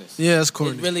vaginas. Yeah, that's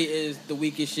corny. It really is the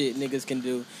weakest shit niggas can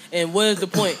do. And what is the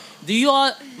point? Do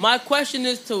y'all? My question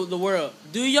is to the world: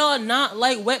 do y'all not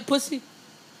like wet pussy?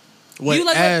 Wet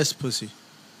like ass pussy.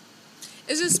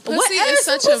 It's just What pussy ass is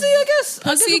such pussy, a I guess.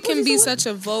 pussy can be pussy's a such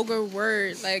a vulgar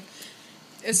word. Like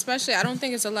especially, I don't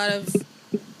think it's a lot of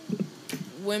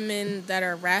women that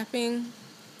are rapping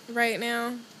right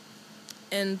now.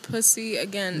 And pussy,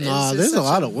 again, Nah, is there's a such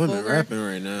lot of women vulgar- rapping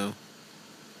right now.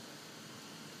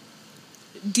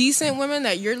 Decent women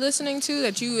that you're listening to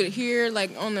that you would hear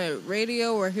like on the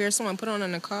radio or hear someone put on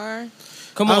in the car.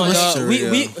 Come I on, listen dog. to We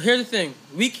radio. here's the thing.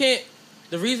 We can't.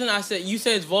 The reason I said you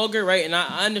said it's vulgar, right? And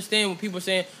I understand when people are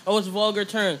saying, "Oh, it's a vulgar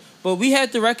term," but we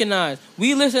have to recognize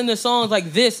we listen to songs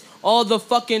like this all the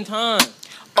fucking time.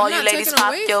 All I'm you not ladies taking pop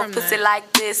away your from pussy that.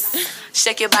 like this.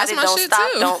 Shake your body, That's my don't shit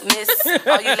stop, too. don't miss.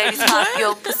 All you ladies pop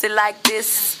your pussy like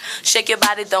this. Shake your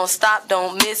body, don't stop,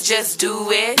 don't miss. Just do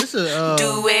it. This is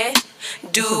Do it.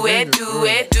 Do a it, banger, do bro.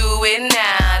 it, do it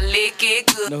now. Lick it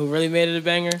good. You know who really made it a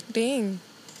banger? Dang.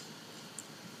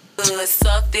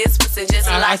 Suck this pussy just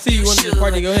I like see you wanted should. to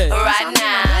party, go ahead. Right Something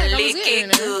now, like that, that lick was it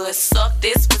it, good. Suck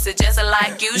this pussy just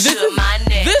like you should. My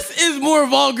neck, This is more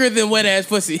vulgar than wet ass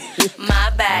pussy. my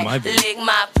back, might be. lick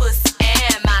my pussy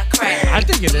and my crack. I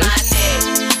think it My is.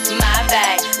 neck, my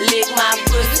back, lick my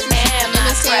pussy and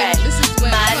my crack. This is wet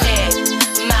My butt. neck,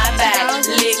 my back,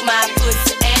 lick my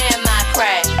pussy and my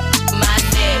crack. My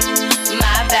neck,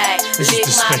 my back, This is lick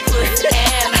my despicable. pussy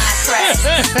and my crack.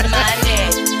 My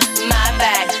neck, my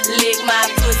back, lick my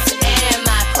pussy and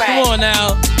my crack. Come on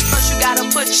now. First you gotta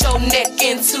put your neck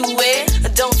into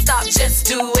it. Don't stop, just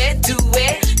do it, do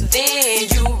it. Then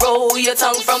you roll your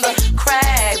tongue from the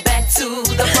crack back to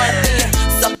the front. Then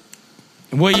suck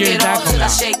What year it did that all come till I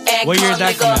out? shake and What year come, did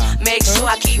that come nigga. out? Make sure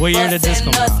I keep What year did this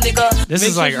busting come nuts, out? nigga. This Make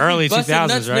is sure like you early busting 2000s,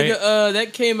 nuts, right? Nigga,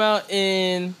 that came out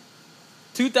in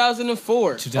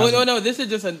 2004. 2000. Oh no, this is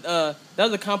just a that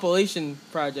was a compilation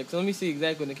project. So let me see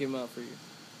exactly when it came out for you.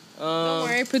 Don't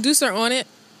worry, producer on it.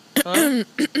 Huh?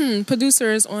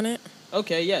 Producer is on it.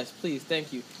 Okay, yes, please,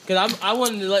 thank you. Cause I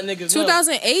wanted to let niggas know.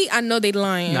 2008, I know they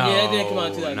lying. No, Yeah, it didn't come out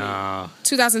in 2008. no.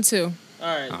 2002. All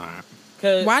right. Alright.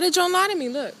 Cause Why did John lie to me?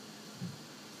 Look.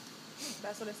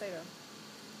 That's what they say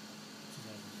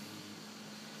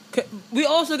though. we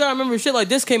also gotta remember shit like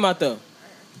this came out though.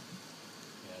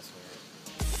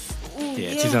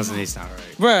 Yeah, 2008's not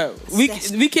right.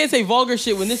 Bruh, we can't say vulgar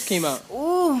shit when this came out.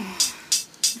 Ooh.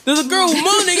 There's a girl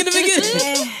moaning in the beginning.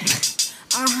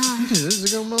 This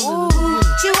is a good moment.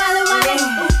 Chihuahua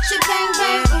wale, shebang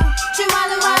bang,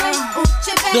 chihuahua wale,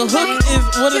 shebang The hook is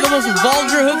one of the most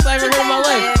vulgar hooks I ever heard in my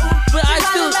life. But I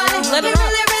still let it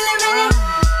rock.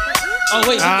 Oh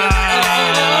wait.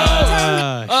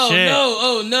 Oh Shit. no,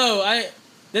 oh no.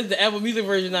 This is the Apple Music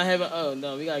version I haven't. Oh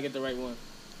no, we gotta get the right one.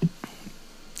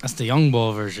 That's the Young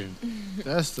Boy version.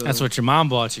 That's what your mom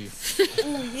bought you.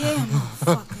 Yeah,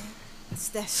 motherfucker. It's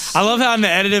that shit. I love how in the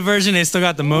edited version they still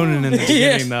got the moaning in the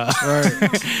beginning though.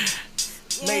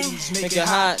 Ladies, Make it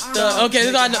hot. Okay, this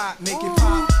is all I know. Make it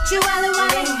pop. Chihuahua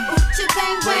wale,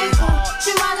 shebang bang,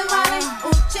 chihuahua wale,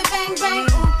 shebang bang,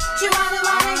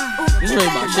 chihuahua wale, This is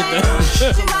really my shit though.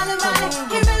 chihuahua wale.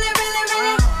 He really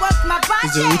work my body.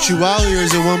 Is it Uchiwali or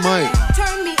is it One Mic?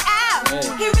 Turn me out.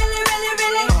 He really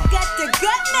got the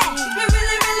gut me. He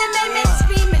really made me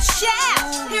scream and shout.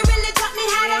 He really taught me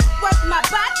how to work my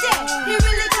body. He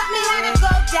really taught me how to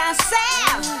go down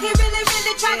south. He really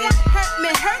tried to hurt me.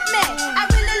 I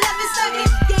really love his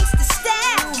fucking gangsta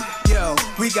style. Yo,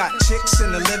 we got chicks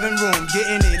in the living room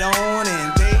getting it on,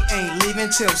 and they ain't leaving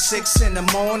till 6 in the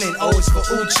morning. Oh, it's for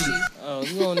Uchi. Oh,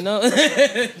 you don't know.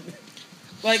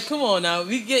 Like, come on now.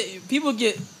 People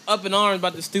get up in arms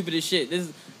about the stupidest shit. This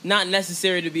is not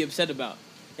necessary to be upset about.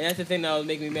 And that's the thing that was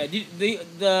making me mad.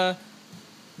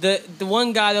 The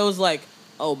one guy that was like,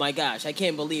 oh my gosh, I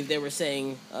can't believe they were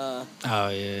saying Oh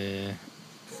yeah.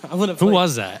 I wanna Who play-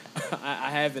 was that? I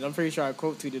have it. I'm pretty sure I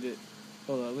quote tweeted it.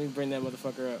 Hold on, let me bring that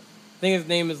motherfucker up. I think his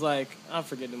name is like, I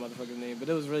forget the motherfucker's name, but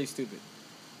it was really stupid.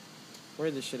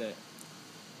 Where's this shit at?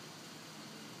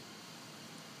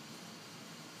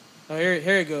 Oh, here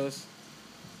it goes.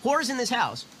 Whores in this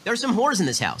house. There's some whores in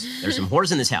this house. There's some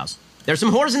whores in this house. There's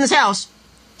some whores in this house.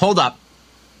 Hold up.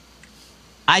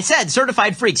 I said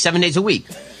certified freak 7 days a week.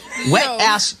 Wet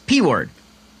ass P word.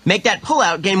 Make that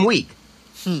pullout game weak.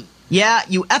 Yeah,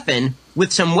 you effin'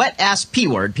 with some wet ass P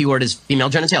word. P word is female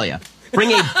genitalia.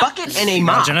 Bring a bucket and a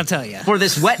mop Genitalia. for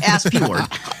this wet ass P word.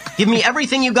 Give me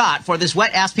everything you got for this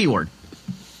wet ass P word.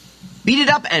 Beat it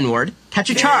up, N word. Catch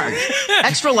a charge.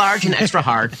 Extra large and extra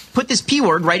hard. Put this P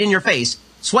word right in your face.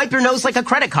 Swipe your nose like a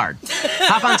credit card.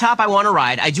 Hop on top, I want to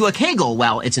ride. I do a kegel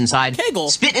while it's inside. Kegel?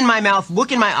 Spit in my mouth,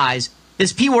 look in my eyes.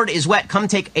 This P word is wet, come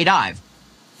take a dive.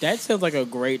 That sounds like a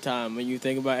great time when you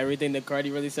think about everything that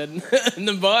Cardi really said in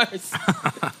the bars.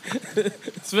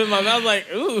 Spit in my mouth like,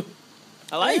 ooh,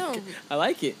 I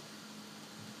like it.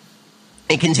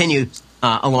 It continues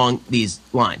along these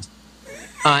lines.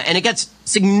 And it gets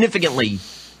significantly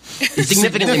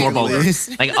more vulgar.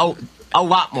 Like, a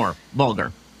lot more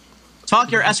vulgar.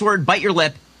 Talk your S word, bite your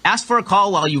lip, ask for a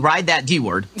call while you ride that D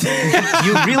word.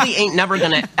 You really ain't never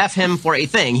gonna F him for a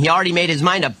thing. He already made his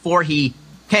mind up before he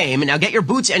came. Now get your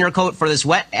boots and your coat for this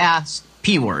wet ass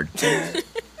P word.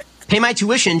 Pay my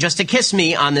tuition just to kiss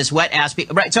me on this wet ass P.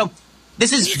 Right, so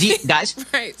this is, guys,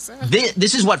 Right. So.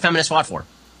 this is what feminists fought for.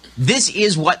 This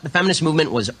is what the feminist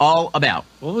movement was all about.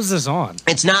 What was this on?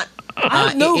 It's not.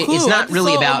 no clue. It's I not just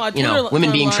really saw it on about my Twitter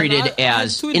women being timeline. treated I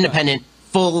as tweeted independent,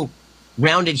 full,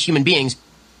 rounded human beings.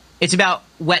 It's about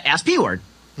wet ass P word.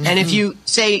 And if you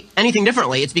say anything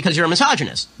differently, it's because you're a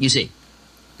misogynist. You see.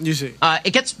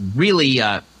 It gets really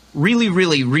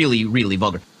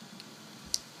vulgar.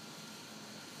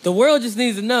 The world just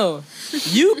needs to know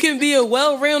you can be a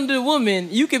well-rounded woman.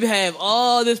 You can have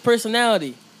all this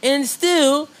personality and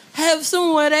still have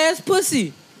some wet-ass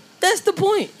pussy. That's the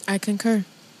point. I concur.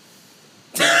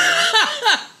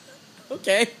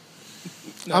 Okay.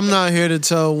 I'm not here to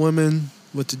tell women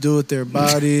what to do with their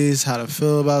bodies, how to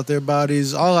feel about their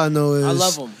bodies. All I know is I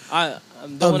love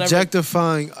them.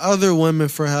 Objectifying other women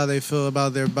for how they feel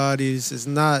about their bodies is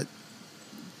not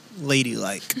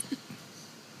ladylike.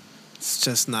 It's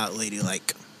just not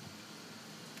ladylike.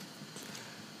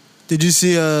 Did you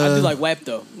see? I do like WAP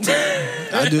though.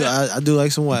 I do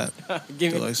like some WAP.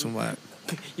 Give me like some WAP.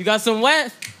 You got some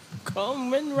WAP?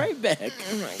 Coming right back.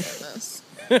 Oh my goodness.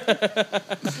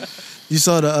 You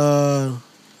saw the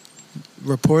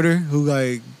reporter who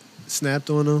like snapped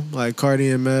on him, like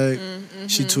Cardi and Meg.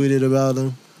 She tweeted about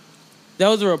him. That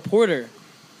was a reporter.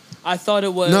 I thought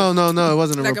it was. No, it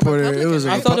wasn't a Like a reporter. Republican? It was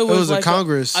I thought it was a like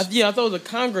Congress. I thought it was a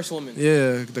congresswoman.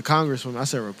 Yeah, the congresswoman. I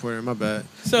said reporter. My bad.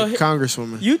 So the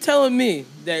congresswoman. You telling me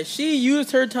that she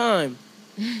used her time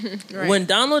Right. when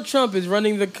Donald Trump is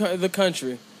running the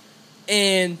country,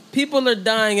 and people are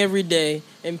dying every day,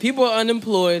 and people are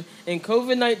unemployed, and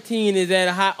COVID-19 is at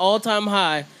a all-time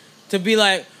high, to be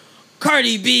like,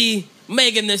 Cardi B,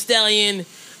 Megan Thee Stallion,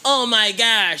 oh my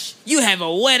gosh, you have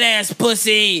a wet ass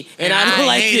pussy, and I don't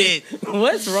like hate it.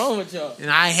 What's wrong with y'all?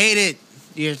 And I hate it.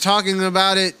 You're talking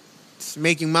about it. It's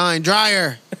making mine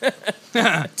drier.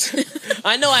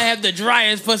 I know I have the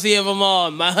driest pussy of them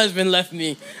all. My husband left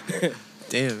me.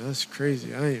 Damn, that's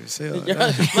crazy. I didn't even say all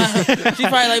that. She's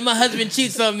probably like, my husband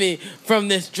cheats on me from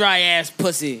this dry ass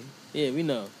pussy. Yeah, we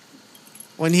know.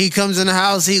 When he comes in the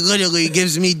house, he literally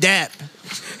gives me DAP.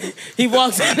 He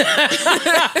walks in.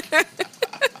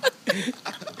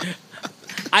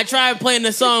 I tried playing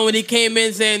the song when he came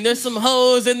in saying, there's some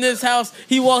hoes in this house.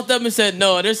 He walked up and said,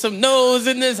 no, there's some no's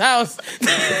in this house.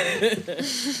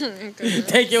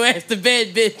 Take your ass to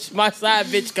bed, bitch. My side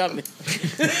bitch coming.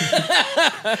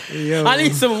 Yo. I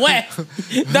need some whack.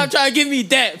 Stop trying to give me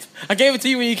that. I gave it to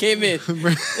you when you came in.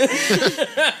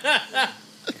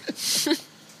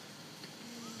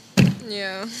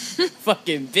 Yeah.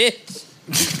 Fucking bitch.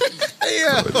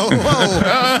 Yeah. Whoa.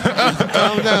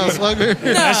 Calm down, slugger.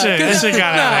 That shit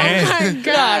got out of hand. Oh my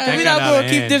God. We're not going to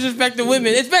keep disrespecting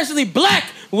women, especially black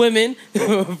women,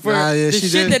 for the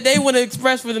shit that they want to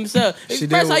express for themselves.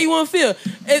 Express how you want to feel.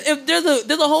 If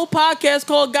there's a whole podcast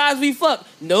called Guys We Fuck,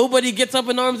 nobody gets up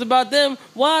in arms about them.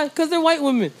 Why? Because they're white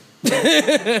women.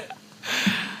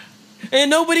 And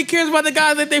nobody cares about the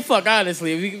guys that they fuck,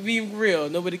 honestly. If we can be real,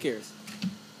 nobody cares.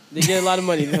 They get a lot of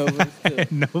money, though.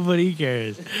 Nobody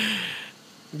cares.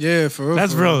 Yeah, for real.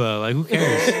 That's real, though. Like, who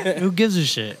cares? Who gives a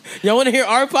shit? Y'all want to hear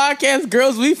our podcast,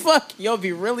 Girls We Fuck? Y'all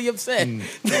be really upset. I'm not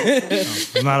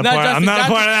a part of that one.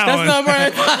 That's not part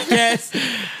of the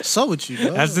podcast. So with you,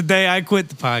 dog. That's the day I quit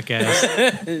the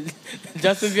podcast.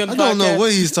 Justin be on the I podcast. don't know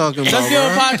what he's talking about. Justin be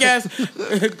on the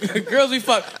podcast. Girls We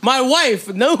Fuck. My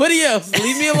wife, nobody else.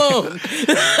 Leave me alone.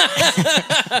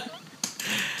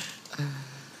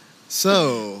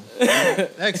 So,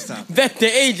 next time. Back to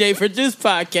AJ for Juice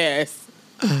Podcast.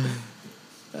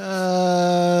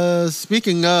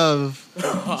 Speaking of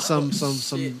some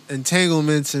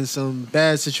entanglements and some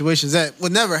bad situations that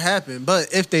would never happen,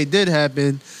 but if they did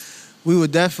happen, we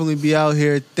would definitely be out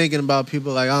here thinking about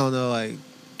people like, I don't know, like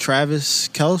Travis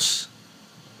Kelce.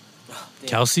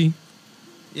 Kelsey?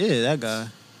 Yeah, that guy.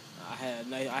 I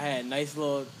had a nice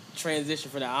little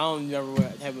transition for that. I don't remember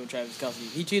what happened with Travis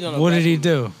Kelce. He cheated on a What black did he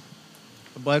woman. do?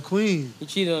 A black queen. He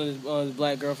cheated on his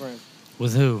black girlfriend.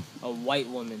 With who? A white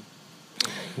woman.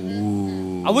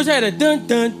 Ooh. I wish I had a dun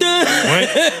dun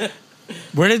dun.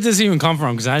 Where did this even come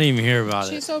from? Because I didn't even hear about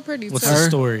it. She's so pretty. What's too. the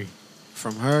story?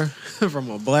 From her? From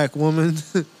a black woman?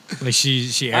 Like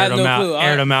she I aired have him no out, clue.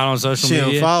 aired him out on social She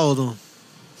media. unfollowed him.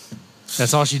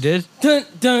 That's all she did? Dun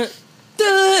dun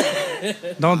dun.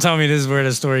 Don't tell me this is where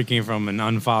the story came from and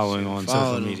unfollowing on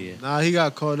social media. Nah, he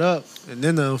got caught up, and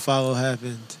then the unfollow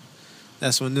happened.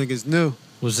 That's when niggas knew.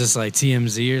 Was this like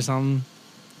TMZ or something?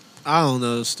 I don't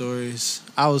know the stories.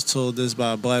 I was told this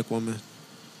by a black woman,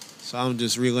 so I'm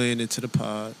just relaying it to the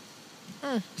pod.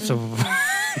 So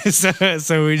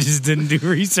we just didn't do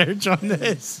research on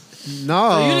this. No,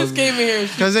 So you just came in here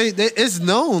because it's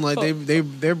known. Like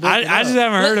they're. I just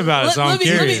haven't heard about it, so I'm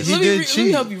curious. He did let me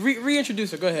cheat. help you.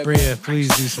 Reintroduce her. Go ahead. Bria, please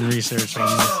do some research on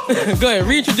this. Go ahead.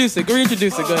 Reintroduce it. Go ahead.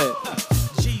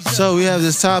 So we have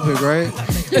this topic, right?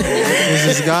 There's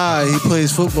this guy. He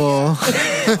plays football.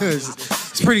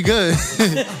 It's pretty good.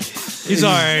 He's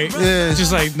all right. Yeah,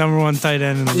 just like #1 tight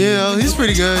end in the league. Yeah, he's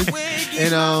pretty good.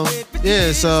 And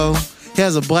yeah, so he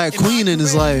has a black queen in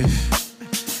his life.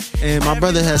 And my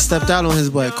brother has stepped out on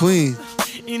his black queen.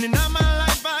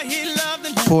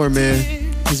 Poor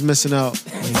man. He's missing out.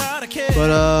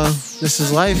 But this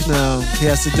is life now. He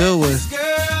has to deal with.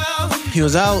 He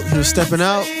was out. He was stepping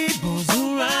out.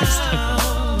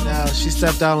 Now she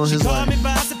stepped out on his life.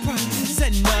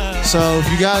 So if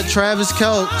you got Travis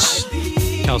Kelsey.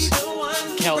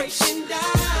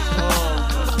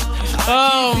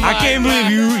 Oh my I can't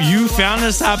believe you found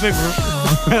this topic,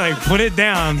 like put it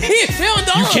down.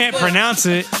 You can't pronounce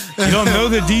it. You don't know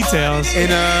the details.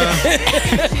 And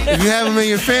if you have him in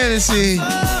your fantasy,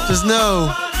 just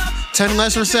know 10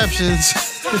 less receptions,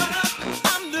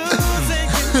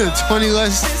 30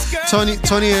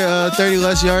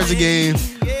 less yards a game.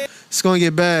 It's gonna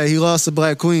get bad. He lost the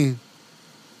black queen,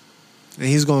 and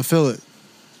he's gonna feel it.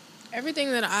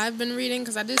 Everything that I've been reading,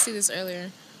 because I did see this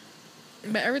earlier,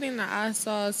 but everything that I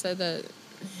saw said that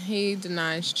he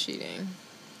denies cheating,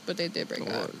 but they did break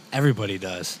up. Everybody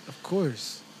does. Of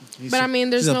course. But I mean,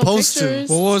 there's he's no supposed pictures.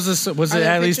 Well, what was this? Was it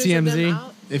at least TMZ?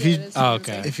 If he,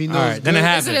 okay. If he knows, all right, then it Is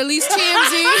happened. it at least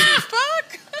TMZ?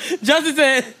 Fuck.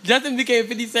 Justin became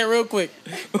 50 Cent real quick.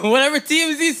 Whatever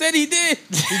TMZ said he did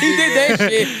that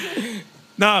shit.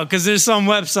 No, because there's some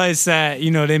websites that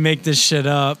they make this shit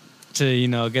up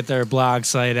to get their blog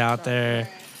site out there.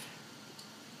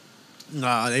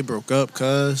 Nah, they broke up,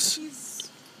 cuz.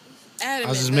 I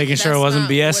was just making sure it wasn't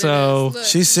BSO.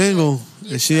 She's single,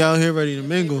 and she out here ready to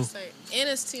mingle. And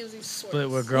it's TMZ Sports. Split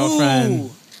with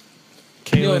girlfriend.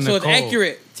 Caitlin So it's Nicole.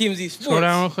 accurate. TMZ Sports. Scroll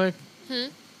down real quick.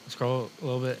 Scroll a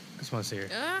little bit. I just want to see her.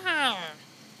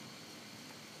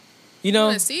 You know,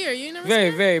 wanna see her? You never very,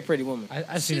 seen her? very pretty woman.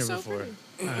 I've seen her so before. pretty.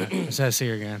 All right, let's see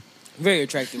her again. Very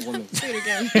attractive woman. See it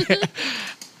again.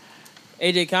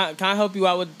 AJ, can I help you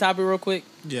out with the topic real quick?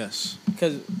 Yes.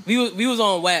 Because we was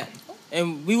on WAP,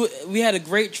 and we had a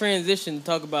great transition to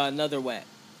talk about another WAP.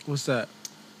 What's that?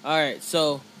 All right,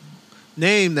 so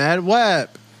Name that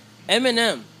WAP.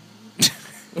 Eminem.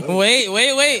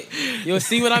 Wait. You'll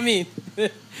see what I mean.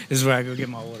 This is where I go get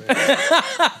my water.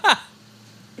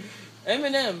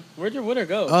 Eminem, where'd your winner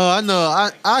go? Oh, I know.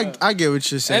 I get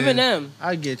what you're saying. Eminem.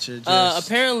 I get you. Just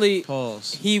Apparently,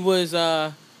 pause. he was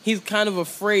he's kind of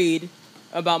afraid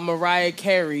about Mariah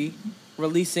Carey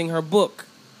releasing her book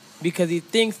because he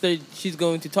thinks that she's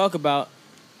going to talk about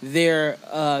their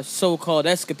so-called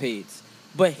escapades.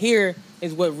 But here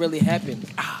is what really happened.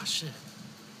 Ah, shit.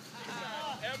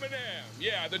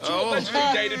 Yeah, the two allegedly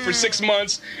dated for 6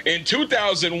 months in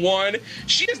 2001.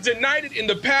 She has denied it in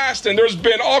the past, and there's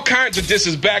been all kinds of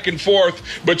disses back and forth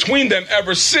between them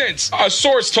ever since. A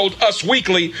source told Us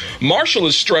Weekly, Marshall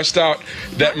is stressed out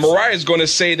that Mariah is going to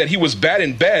say that he was bad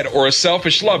in bed or a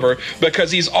selfish lover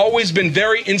because he's always been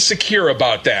very insecure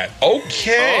about that.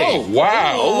 Okay.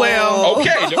 Wow. Oh, well. Okay.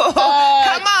 Come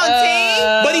on,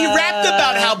 team. But he rapped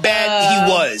about how bad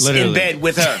he was in bed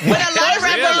with her. But a lot of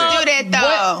rappers do that,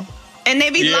 though. And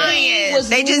they be lying.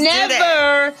 They just do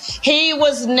that. He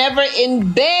was never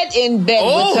in bed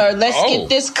with her. Let's get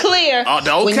this clear.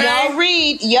 When y'all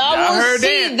read, y'all will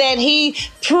see that he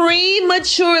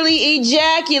prematurely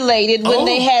ejaculated when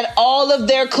they had all of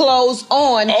their clothes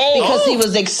on because he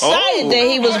was excited that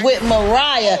he was with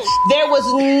Mariah. There was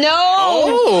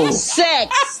no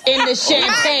sex in the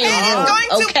champagne room.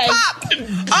 Okay.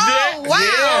 Oh,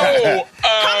 wow.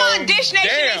 Come on, Dish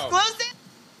Nation exclusive.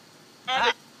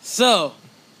 So,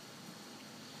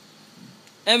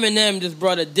 Eminem just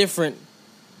brought a different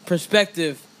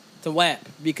perspective to WAP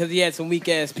because he had some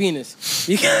weak-ass penis.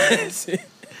 Because,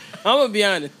 I'm going to be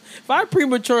honest, if I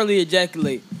prematurely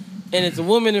ejaculate and it's a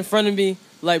woman in front of me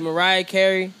like Mariah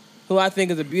Carey, who I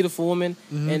think is a beautiful woman,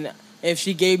 and if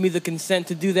she gave me the consent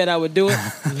to do that, I would do it.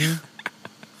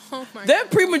 That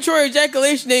premature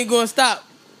ejaculation ain't going to stop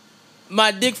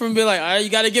my dick from being like, all right, you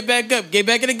got to get back up. Get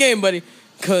back in the game, buddy.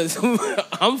 Because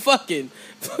I'm fucking.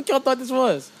 Fuck y'all thought this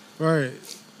was? Right.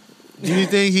 Do you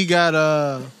think he got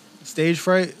Stage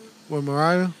fright with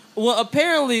Mariah? Well,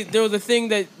 apparently there was a thing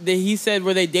that he said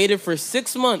where they dated for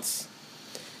 6 months.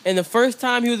 And the first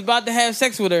time he was about to have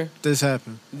sex with her, this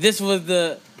happened. This was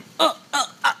the that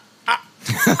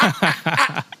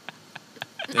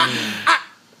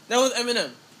was Eminem.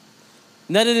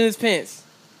 Nutted in his pants.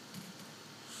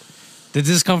 Did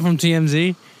this come from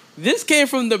TMZ? This came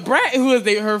from the brat who was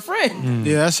her friend.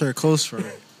 Yeah, that's her close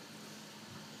friend.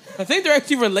 I think they're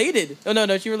actually related. Oh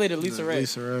no, she related to Lisa Ray.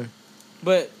 Lisa Ray.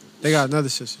 But they got another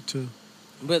sister too.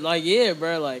 But like, yeah,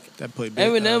 bro, like that played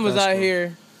Eminem was out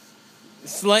here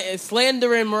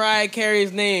slandering Mariah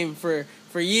Carey's name for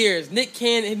years.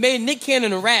 He made Nick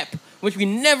Cannon rap, which we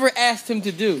never asked him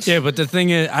to do. Yeah, but the thing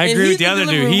is, I agree with the other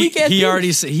dude.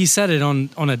 He said it on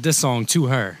a diss song to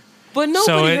her. But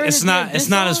nobody heard it's not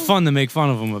as fun to make fun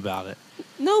of him about it.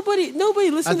 Nobody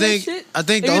listened to that shit. I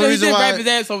think the only reason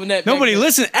why nobody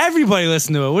listened. Everybody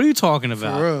listened to it. What are you talking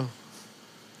about? For real.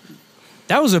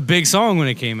 That was a big song when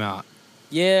it came out.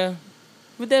 Yeah.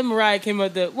 But then Mariah came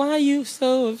out with "Why are you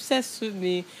so obsessed with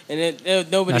me?" And then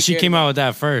nobody. Now she cared came about out with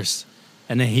that first,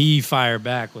 and then he fired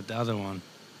back with the other one.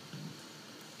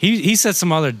 He said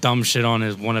some other dumb shit on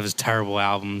one of his terrible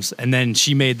albums, and then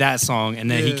she made that song, and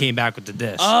then he came back with the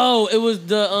diss. Oh, it was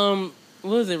the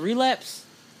what was it? Relapse?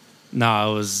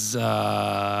 No, it was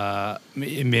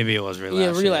maybe it was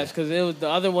Relapse. Yeah, Relapse, because it was the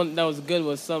other one that was good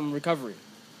was some Recovery.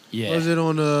 Yeah. Was it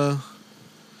on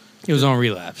It was on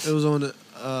Relapse. It was on the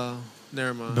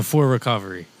never mind. Before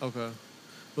Recovery. Okay.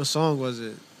 What song was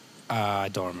it? I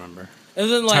don't remember. It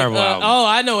wasn't like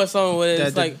I know what song it is.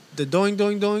 It's like the doing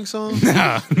doing doing song.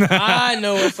 I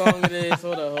know what song it is.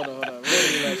 Hold on.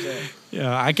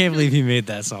 Yeah, I can't believe he made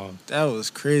that song. That was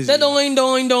crazy. That doing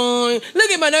doing doing. Look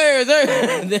at my nerves.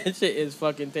 That shit is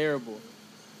fucking terrible.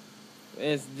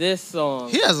 It's this song.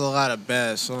 He has a lot of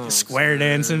bad songs. Square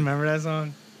Dancing, remember that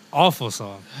song? Awful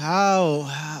song. How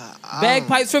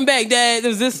Bagpipes from Baghdad. It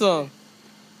was this song.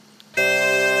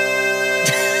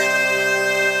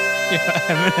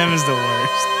 Eminem is the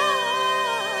worst.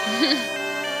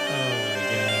 Oh my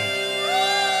god.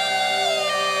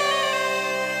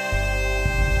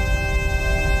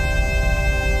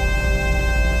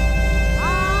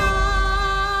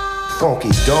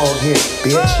 Funky dog hit,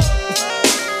 bitch.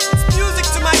 It's music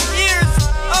to my ears.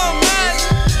 Oh man,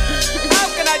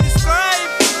 how can I describe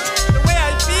the way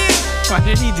I feel? Why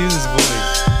did he do this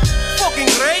voice? Fucking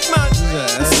great, man.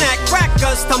 Snack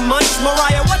crackers to munch.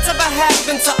 Mariah, what's ever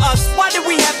happened to us? Why did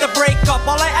we have to break up?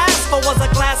 All I asked for was a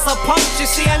glass of punch. You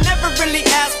see, I never really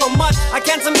asked for much. I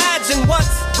can't imagine what's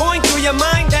going through your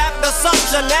mind after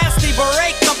such a nasty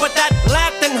breakup with that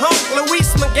Latin hunk.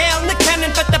 Luis Miguel, Nick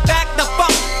Cannon, better back the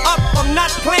fuck up. I'm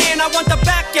not playing, I want to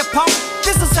back your punk.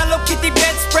 This is Hello Kitty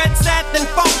bedspread, satin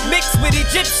funk mixed with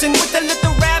Egyptian with a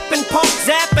little rapping punk.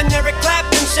 Zapping Eric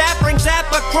Clapton, shattering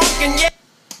Zappa crunk, and yeah.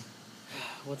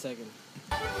 1 second.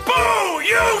 Boo!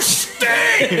 You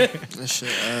stink! That shit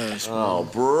ass. Oh,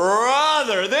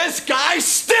 brother, this guy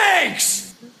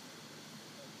stinks!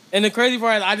 And the crazy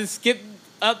part is I just skipped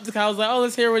up because I was like, oh,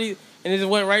 let's hear what he... And it just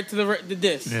went right to the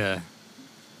diss. Yeah.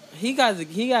 He got to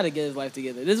get his life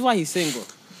together. This is why he's single.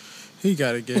 He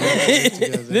got to get his life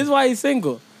together. This is why he's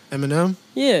single. Eminem?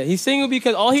 Yeah, he's single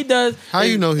because all he does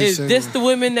is diss the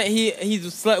women that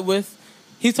he's slept with.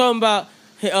 He's talking about...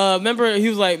 remember, he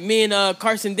was like, me and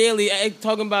Carson Daly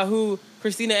talking about who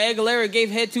Christina Aguilera gave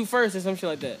head to first or some shit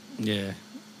like that. Yeah.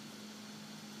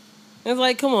 It's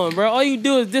like, come on, bro. All you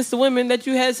do is diss the women that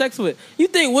you had sex with. You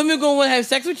think women gonna want to have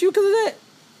sex with you because of that?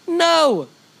 No.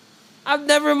 I've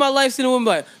never in my life seen a woman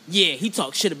like, yeah, he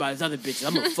talks shit about his other bitches.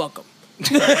 I'm gonna fuck him.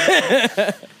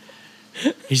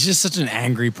 He's just such an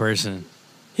angry person.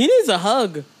 He needs a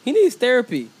hug. He needs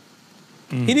therapy.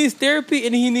 He needs therapy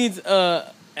and he needs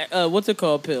what's it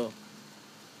called pill?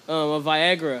 A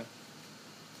Viagra.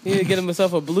 He need to get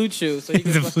himself a Blue Chew so he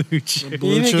can Blue Chew. He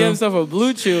need to get himself a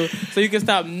Blue Chew so he can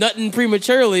stop nutting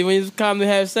prematurely when he's come to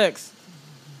have sex.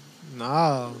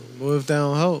 Nah, what if that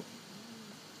don't help?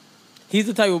 He's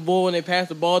the type of boy when they pass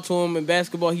the ball to him in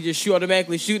basketball, he just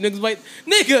automatically shoot niggas like,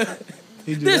 nigga,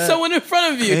 there's someone in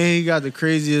front of you. And he got the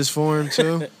craziest form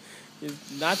too.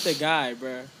 He's not the guy,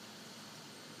 bro.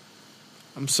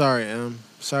 I'm sorry, Em.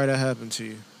 Sorry that happened to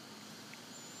you.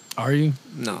 Are you?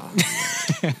 No.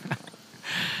 Really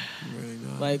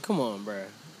not. Like, come on, bro.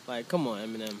 Like, come on,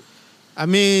 Eminem. I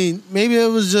mean, maybe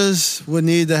it was just what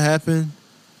needed to happen.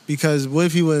 Because what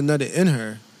if he would have nutted in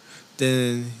her?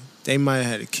 Then they might have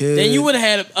had a kid. Then you would have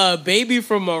had a baby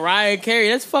from Mariah Carey.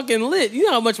 That's fucking lit. You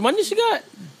know how much money she got?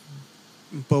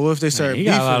 But what if they started he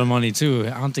beefing? got a lot of money too.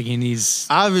 I don't think he needs.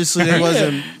 Obviously, they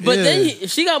wasn't. But yeah. then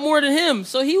she got more than him,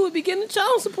 so he would be getting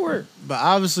child support. But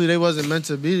obviously, they wasn't meant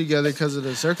to be together because of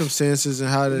the circumstances and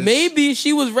how this. Maybe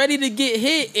she was ready to get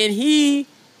hit, and he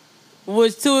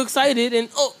was too excited, and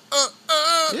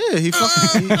yeah, he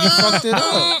fucked it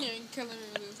up.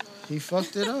 He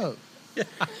fucked it up.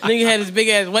 Nigga had his big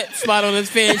ass wet spot on his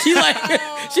face. She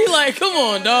like, come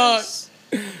on, dog.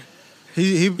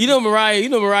 You know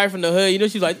Mariah from the hood. You know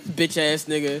she's like, bitch ass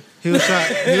nigga. He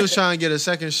was trying to get a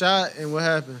second shot, and what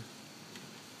happened?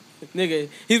 Nigga,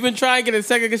 he's been trying to get a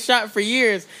second shot for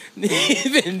years.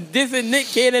 He's been dissing Nick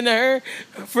Cannon to her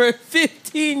for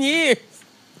 15 years.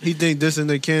 He think this and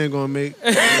Nick Cannon gonna make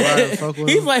Mariah fuck with him?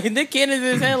 He's like, Nick Cannon's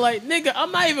in his head like, nigga,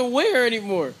 I'm not even with her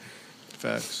anymore.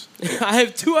 Facts. I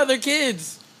have 2 other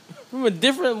kids from a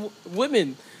different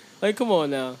women. Like, come on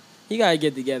now. You gotta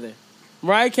get together.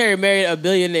 Mariah Carey married a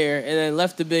billionaire and then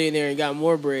left the billionaire and got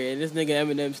more bread, and this nigga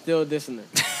Eminem still dissing her.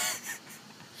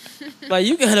 Like,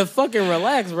 you gotta fucking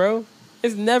relax, bro.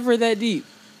 It's never that deep.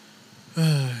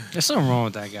 There's something wrong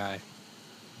with that guy.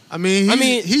 I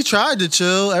mean, he tried to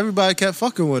chill. Everybody kept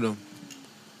fucking with him.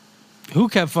 Who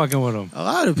kept fucking with him? A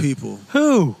lot of people.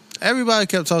 Who? Everybody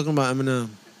kept talking about Eminem.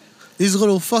 These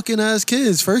little fucking ass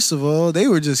kids, first of all, they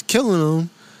were just killing him.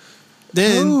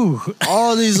 Then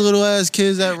all these little ass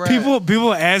kids that rap.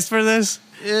 People asked for this?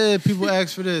 Yeah, people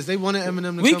asked for this. They wanted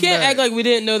Eminem to We come can't back. act like we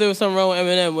didn't know there was something wrong with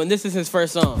Eminem when this is his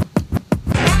first song.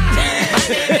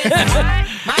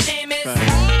 My name is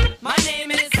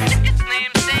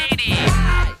Slim Shady.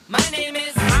 My name is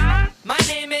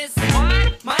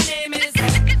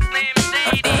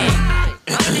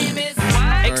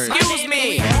excuse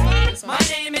me. My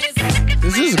name is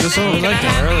This is a good song. I like the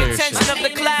earlier shit. attention of the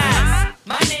class.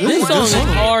 This song is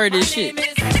hard as shit.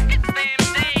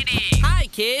 Hi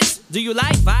kids, do you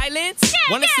like violence?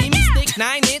 Wanna see me stick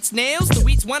 9-inch nails to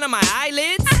each one of my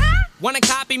eyelids? Wanna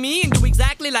copy me and do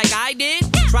exactly like I did?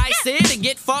 Try sit and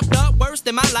get fucked up worse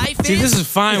than my life is? See, this is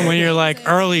fine when you're like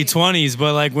early 20s,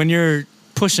 but like when you're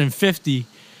pushing 50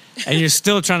 and you're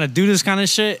still trying to do this kind of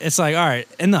shit, it's like, all right,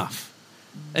 enough.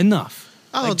 I don't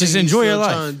Like, just think enjoy he's your still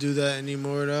life. trying to do that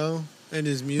anymore though. In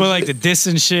his music. But like the diss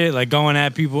and shit, like going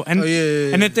at people, and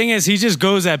and the thing is, he just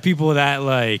goes at people that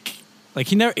like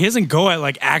he doesn't go at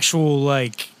like actual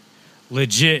like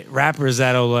legit rappers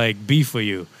that'll like beef with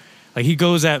you. Like he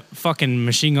goes at fucking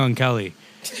Machine Gun Kelly.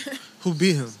 Who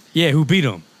beat him? Yeah, who beat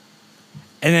him?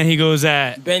 And then he goes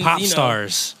at Benzino. pop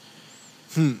stars.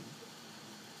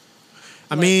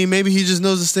 I mean, maybe he just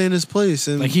knows to stay in his place.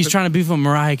 And Like he's trying to beef with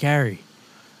Mariah Carey.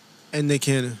 And Nick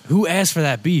Cannon. Who asked for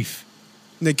that beef?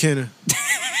 Nick Cannon.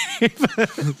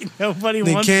 Nobody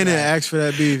Nick wants Cannon that. asked for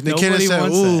that beef. Nick Cannon Nobody said,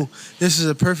 wants "Ooh, that. this is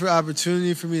a perfect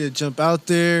opportunity for me to jump out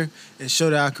there and show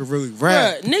that I could really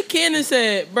rap." Bruh, Nick Cannon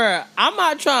said, bruh, I'm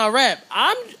not trying to rap.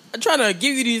 I'm trying to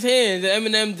give you these hands. And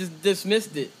Eminem just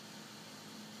dismissed it.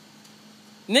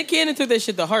 Nick Cannon took that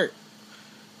shit to heart.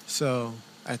 So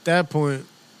at that point,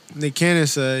 Nick Cannon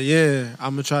said, "Yeah,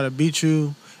 I'm gonna try to beat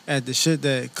you at the shit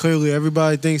that clearly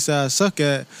everybody thinks that I suck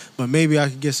at, but maybe I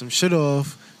could get some shit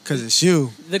off because it's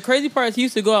you." The crazy part is he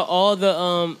used to go at all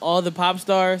the pop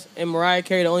stars, and Mariah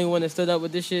Carey the only one that stood up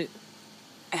with this shit.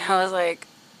 And I was like,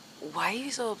 why are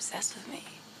you so obsessed with me?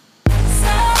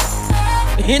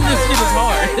 And this shit is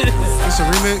hard. It's a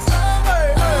remix.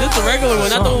 This is the regular one,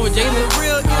 not the one with Jalen.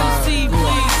 Real MC,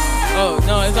 please. Oh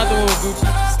no, it's not the one with Gucci.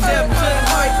 Step to the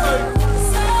right.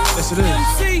 Yes, it is.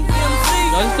 MC.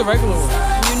 No, this is the regular one.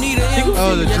 You need an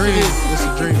Oh, the Yes, it dream. is. It's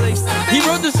a dream. He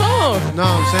wrote the song. No,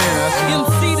 I'm saying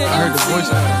I heard the voice.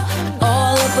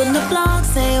 All up in the blog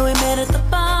saying we met at the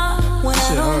bar. When This I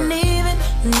shit don't hard. even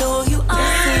know you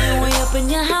are. Saying we up in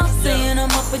your house, saying I'm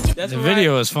up in your That's The Mariah-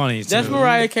 video is funny too. That's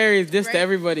Mariah Carey's diss to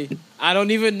everybody. I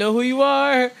don't even know who you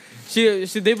are. They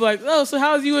be like, oh, so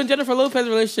how's you and Jennifer Lopez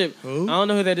relationship? Who? I don't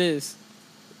know who that is.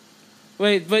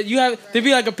 Wait, but you have there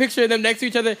be like a picture of them next to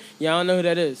each other. Yeah, I don't know who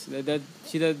that is.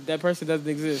 That person doesn't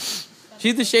exist.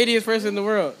 She's the shadiest person in the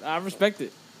world. I respect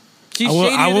it. She's I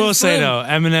shadier will than say Slim.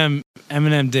 though,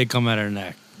 Eminem did come at her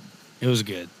neck. It was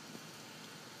good.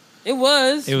 It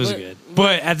was. It was good.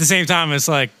 But at the same time, it's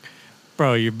like,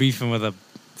 bro, you're beefing with a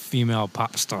female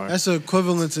pop star. That's the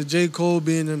equivalent to J. Cole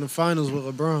being in the finals with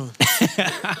LeBron.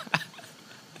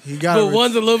 He got But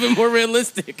one's a little bit more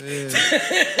realistic. Yeah.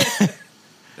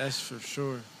 That's for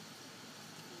sure.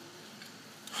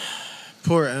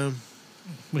 Poor M.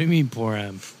 What do you mean, poor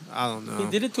M? I don't know.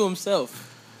 He did it to himself.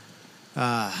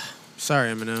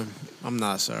 Sorry, Eminem. I'm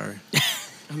not sorry.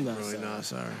 I'm not really sorry. not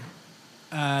sorry.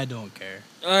 I don't care.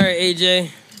 All right, AJ.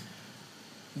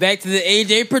 Back to the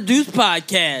AJ Produced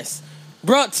Podcast.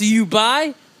 Brought to you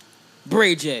by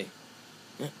Braid J.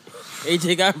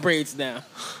 AJ got braids now.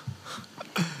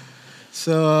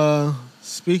 So,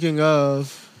 speaking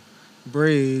of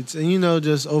braids, and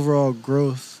just overall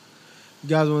growth, you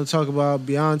guys want to talk about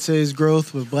Beyonce's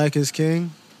growth with Black is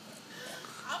King?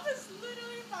 I was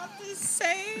literally about to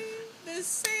say the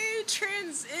same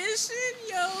transition,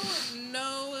 yo.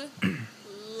 No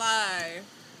lie.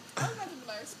 I was about to be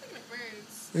like, speaking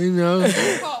of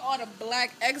braids, call all the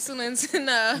black excellence in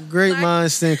great black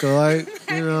minds think alike,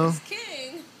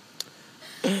 King.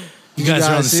 You guys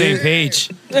are on the same page.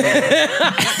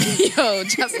 Yo,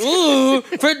 just ooh,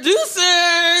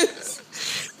 producers.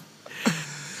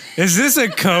 Is this a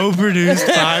co-produced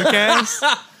podcast?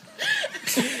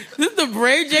 This is the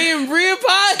Bray J and Bria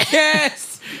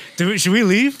podcast. Should we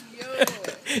leave? Yo.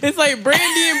 It's like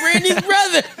Brandy and Brandy's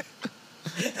brother.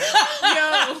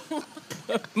 Yo.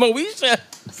 Moesha.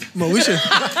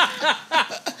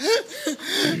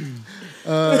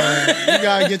 You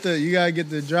gotta get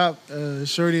the drop,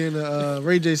 Shorty and the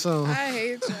Ray J song. I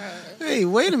hate y'all. Hey,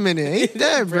 wait a minute, ain't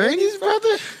that Brandy's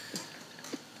brother?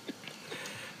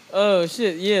 Oh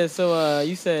shit, yeah. So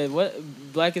you said what?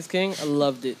 Black is King. I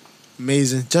loved it.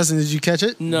 Amazing. Justin, did you catch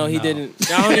it? No, he didn't.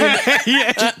 I don't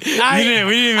even,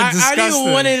 we didn't even discuss I didn't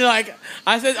this. want it. Like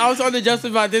I said, I was talking to Justin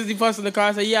about Disney Plus in the car.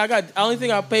 I said, "Yeah, I got. Only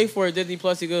thing I pay for is Disney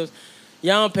Plus." He goes,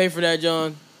 "Yeah, I don't pay for that,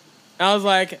 John." I was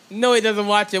like, "No, he doesn't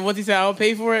watch it." Once he said, "I don't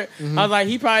pay for it," I was like,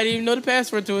 "He probably didn't even know the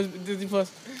password to his Disney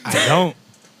Plus."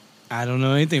 I don't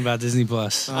know anything about Disney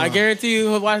Plus. I guarantee you,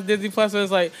 he'll watch Disney Plus and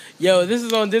it's like, "Yo, this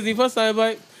is on Disney Plus." I'm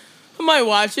like, I might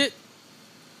watch it,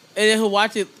 and then he'll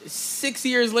watch it 6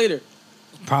 years later.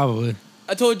 Probably.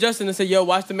 I told Justin to say, "Yo,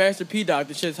 watch the Master P Doc.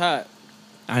 The shit's hot."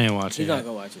 I didn't watch it. He's not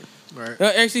gonna watch it. Right.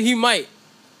 Actually, he might.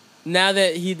 Now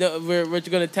that we're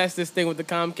gonna test this thing with the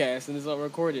Comcast and it's all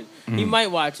recorded, he might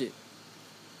watch it.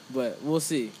 But we'll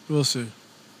see. We'll see.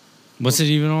 What's it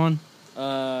even on?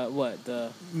 What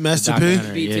the Master P?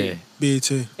 BT. Yeah.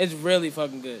 BT. It's really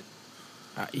fucking good.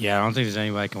 Yeah, I don't think there's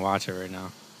anybody can watch it right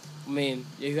now. I mean,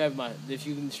 if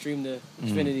you can stream the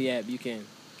Xfinity app, you can.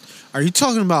 Are you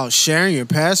talking about sharing your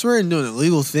password and doing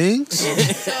illegal things?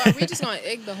 So are we just gonna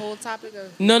egg the whole topic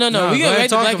of No. We gonna make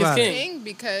the Black is King.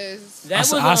 Because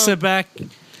I'll sit back.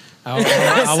 I'll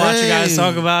watch you guys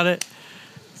talk about it.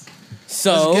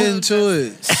 So let's get into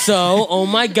it. So, oh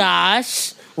my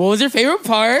gosh, what was your favorite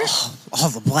part? All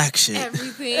the black shit.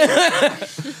 Everything.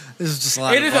 This is just a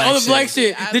lot It of is black all the shit. black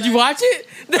shit. Did you watch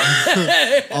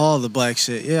it? All the black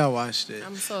shit. Yeah, I watched it.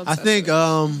 I'm so I think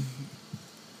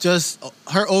just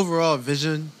her overall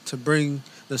vision to bring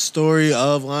the story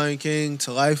of Lion King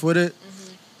to life with it.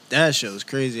 That show's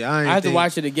crazy. I have to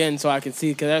watch it again so I can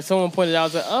see, because someone pointed out, I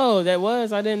was like, oh,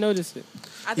 I didn't notice it.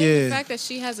 I think the fact that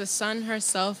she has a son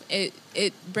herself, it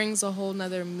brings a whole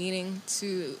nother meaning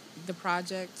to the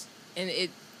project, and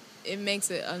it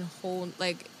makes it a whole,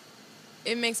 like,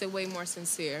 it makes it way more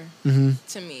sincere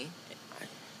to me.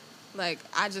 Like,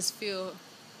 I just feel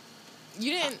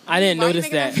I didn't notice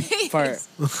that part.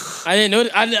 I didn't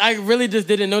notice. I really just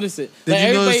didn't notice it. Did like,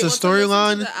 you notice the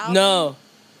storyline? No.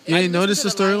 You didn't notice the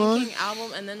storyline? King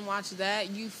album and then watch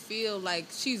that, you feel like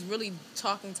she's really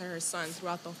talking to her son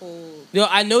throughout the whole. Yo,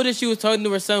 I noticed she was talking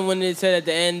to her son when it said at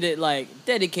the end it like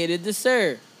dedicated to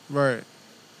Sir. Right.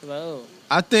 Oh.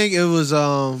 I think it was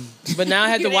But now I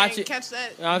had to watch it. Catch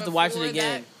that. I have to watch it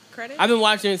again. Credit? I've been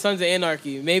watching Sons of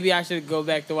Anarchy. Maybe I should go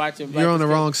back to watching. You're on the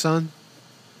wrong son.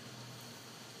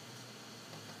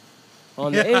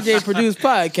 On the AJ Produced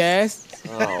podcast.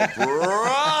 Oh,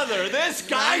 brother, this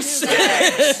guy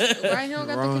stinks. Right, he don't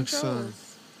got Wrong the controls. son.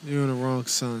 You're on the wrong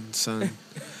son.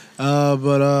 oh,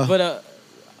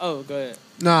 go ahead.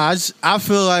 Nah, I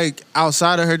feel like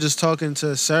outside of her just talking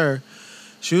to Sarah,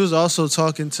 she was also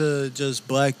talking to just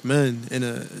black men in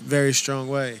a very strong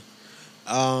way.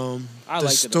 The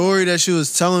story that she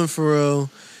was telling for real,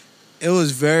 it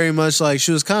was very much like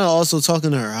she was kind of also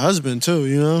talking to her husband too,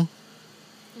 you know?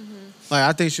 Like,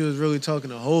 I think she was really talking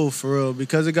to Hov for real,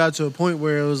 because it got to a point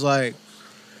where it was like,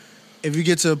 if you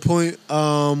get to a point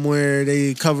where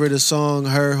they covered a song,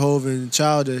 her, Hov, and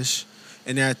Childish,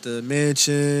 and they're at the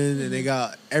mansion, and they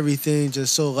got everything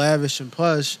just so lavish and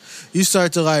plush, you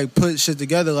start to, like, put shit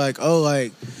together, like, oh,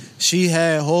 like, she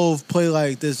had Hov play,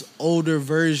 like, this older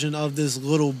version of this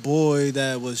little boy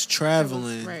that was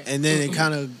traveling, Right. and then it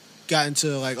kind of got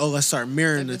into, like, oh, let's start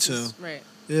mirroring the two. Right.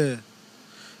 Yeah.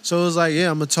 So it was like,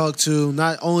 yeah, I'm going to talk to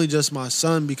not only just my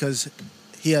son because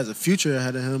he has a future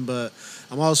ahead of him, but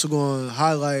I'm also going to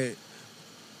highlight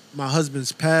my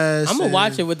husband's past. I'm gonna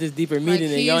watch it with this deeper meaning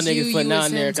than y'all niggas putting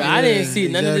out there. Cause I didn't see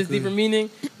none of this deeper meaning.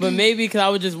 But maybe because I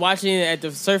was just watching it at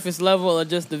the surface level of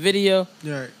just the video.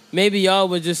 Right. Maybe y'all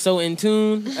was just so in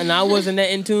tune, and I wasn't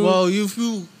that in tune. Well,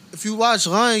 if you watch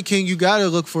Lion King, you gotta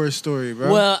look for a story,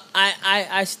 bro. Well,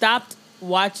 I stopped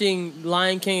watching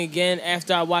Lion King again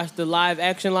after I watched the live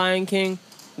action Lion King,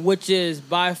 which is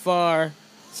by far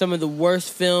some of the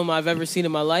worst film I've ever seen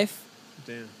in my life.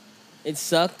 Damn. It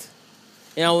sucked.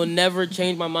 And I will never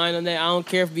change my mind on that. I don't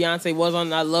care if Beyonce was on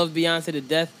it. I love Beyonce to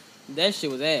death. That shit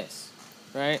was ass.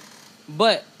 Right?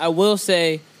 But I will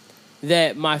say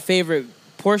that my favorite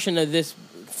portion of this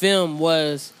film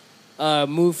was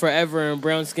Move Forever and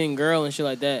Brown Skin Girl and shit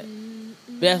like that.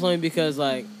 But that's only because,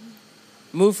 like,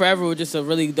 Move Forever was just a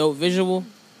really dope visual.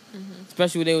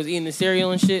 Especially when they was eating the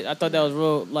cereal and shit. I thought that was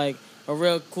real, like, a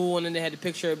real cool. And then they had the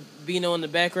picture of Beano in the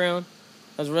background.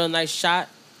 That was a real nice shot.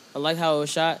 I like how it was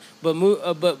shot, but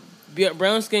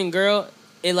Brown Skin Girl,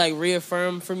 it like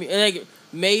reaffirmed for me. It like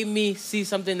made me see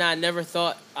something that I never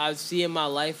thought I'd see in my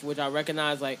life, which I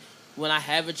recognize. Like when I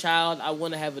have a child, I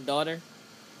want to have a daughter,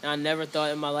 and I never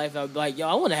thought in my life I'd be like, yo,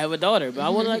 I want to have a daughter, but I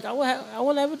want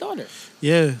to have a daughter.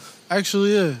 Yeah,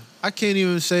 actually, yeah. I can't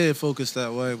even say it focused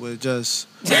that way with just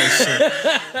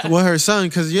with her son,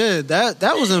 because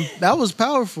that was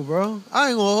powerful, bro.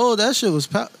 I ain't gonna hold that shit was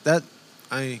that.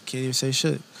 I can't even say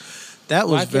shit. That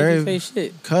was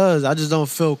because I just don't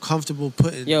feel comfortable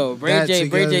putting. Yo, Bray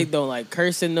J don't like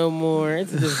cursing no more.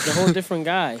 It's just a whole different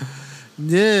guy.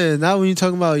 Yeah, now when you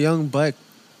talking about young black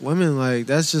women, like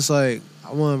that's just like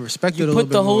I want to respect it a little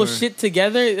bit more. Put the whole shit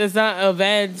together. It's not a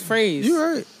bad phrase.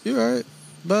 You're right.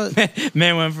 But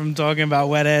man went from talking about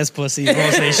wet ass pussy to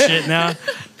gonna say shit now.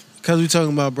 Because we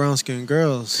talking about brown skinned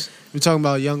girls. We talking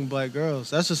about young black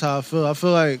girls. That's just how I feel. I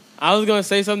feel like I was gonna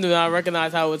say something, but I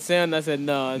recognized how it would sound. I said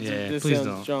no, this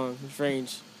sounds strong,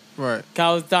 strange. Right.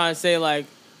 I was trying to say like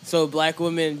so black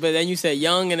women, but then you said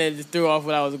young, and it just threw off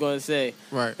what I was going to say.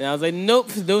 Right. And I was like,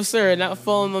 nope, no sir, not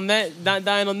falling on that, not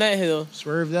dying on that hill.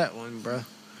 Swerve that one, bro.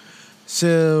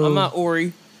 So I'm not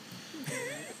Ori.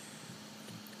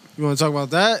 You want to talk about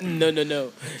that?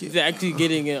 No. He's actually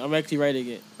getting it. I'm actually writing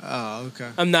it. Oh, okay.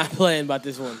 I'm not playing about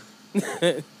this one.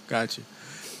 Got you.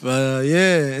 But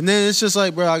yeah, and then it's just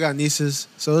like, bro, I got nieces.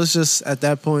 So it's just at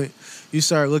that point, you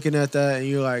start looking at that and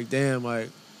you're like, damn, like,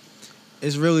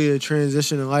 it's really a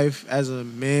transition in life as a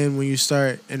man when you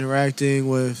start interacting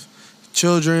with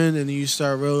children and you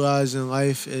start realizing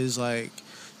life is like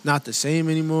not the same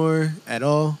anymore at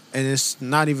all. And it's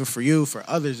not even for you, for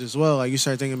others as well. Like you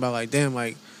start thinking about like, damn,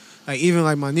 like even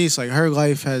like my niece, like her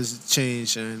life has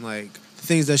changed and like the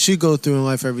things that she go through in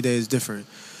life every day is different.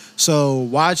 So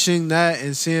watching that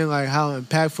and seeing like how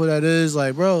impactful that is,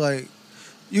 like, bro, like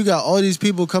you got all these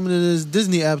people coming to this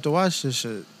Disney app to watch this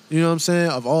shit. You know what I'm saying?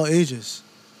 Of all ages.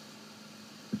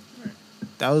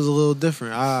 That was a little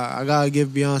different. I gotta give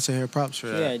Beyonce her props for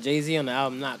that. Yeah, Jay-Z on the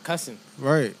album not cussing.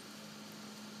 Right.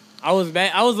 I was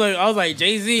like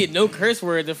Jay-Z, no curse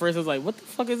words at first. I was like, what the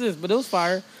fuck is this? But it was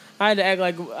fire. I had to act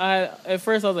like at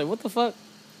first I was like, what the fuck?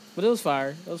 But it was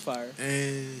fire. It was fire.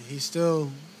 And he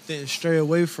still didn't stray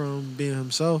away from being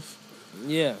himself.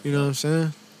 Yeah. You know what I'm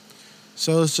saying?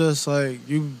 So it's just like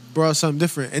you brought something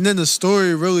different. And then the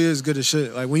story really is good as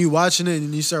shit. Like when you watching it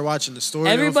and you start watching the story.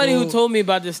 Everybody who told me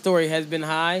about this story has been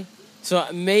high. So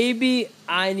maybe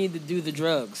I need to do the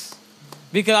drugs.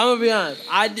 Because I'm going to be honest,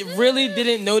 I really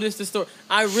didn't notice the story.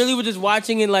 I really was just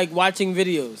watching it like watching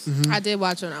videos. I did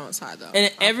watch it when I was high though.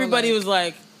 And everybody was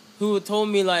like, who told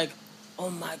me like, oh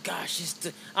my gosh.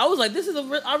 I was like,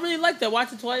 I really like that.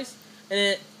 Watch it twice. And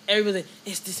then everybody was like,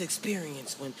 it's this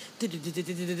experience when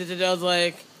I was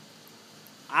like,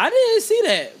 I didn't see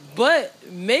that. But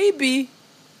maybe,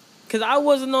 because I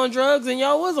wasn't on drugs and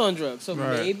y'all was on drugs. So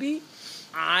maybe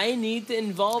I need to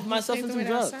involve myself in some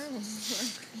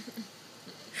drugs.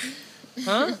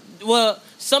 Huh? Well,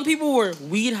 some people were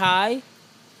weed high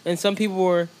and some people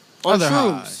were on shrooms.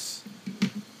 Highs.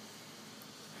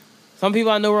 Some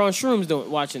people I know were on shrooms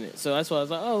watching it. So that's why I was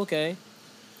like, oh, okay.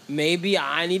 Maybe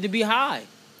I need to be high.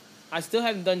 I still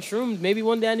haven't done shrooms. Maybe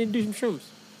one day I need to do some shrooms.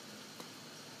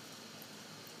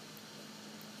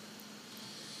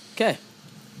 Okay.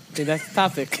 I think that's the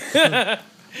topic.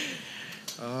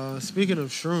 Speaking of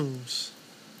shrooms.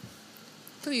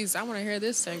 Please, I want to hear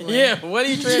this segue. Yeah, what are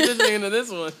you transitioning into this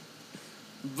one,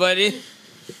 buddy?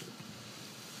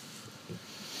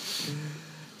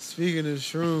 Speaking of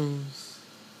shrooms,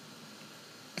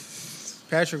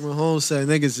 Patrick Mahomes said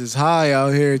niggas is high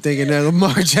out here thinking that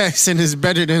Lamar Jackson is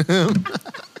better than him.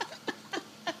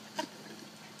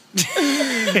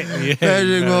 Patrick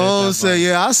Mahomes said,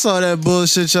 "Yeah, I saw that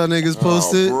bullshit y'all niggas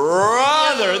posted."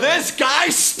 Brother, this guy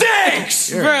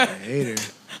stinks. You're a hater.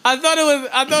 I thought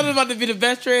it was about to be the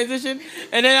best transition,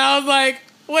 and then I was like,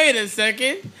 wait a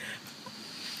second.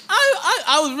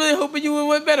 I was really hoping you would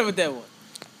went better with that one.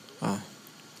 Oh,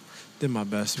 did my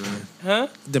best, man. Huh?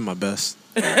 Did my best.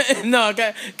 No,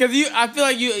 okay, because I feel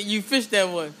like you fished that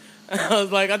one. I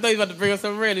was like, I thought you was about to bring up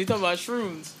something random. You talking about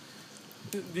shrooms?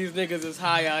 These niggas is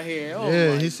high out here. Oh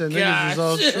yeah, my he said gosh. niggas is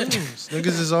off shrooms.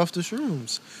 Niggas is off the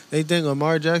shrooms. They think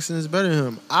Lamar Jackson is better than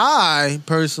him. I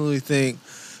personally think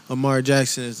Lamar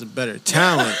Jackson is a better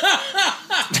talent.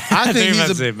 I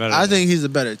think he's a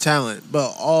better talent,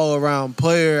 but all around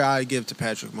player I give to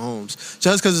Patrick Mahomes.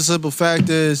 Just because the simple fact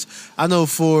is, I know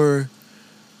for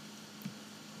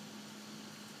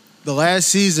the last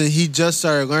season he just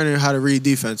started learning how to read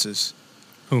defenses.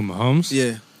 Who, Mahomes?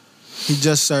 Yeah. He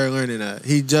just started learning that.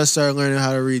 He just started learning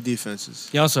how to read defenses.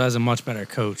 He also has a much better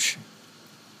coach.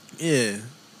 Yeah,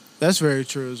 that's very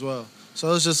true as well.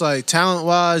 So it's just like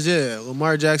talent-wise, yeah,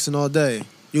 Lamar Jackson all day.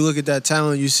 You look at that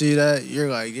talent, you see that, you're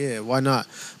like, yeah, why not?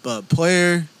 But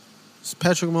player, it's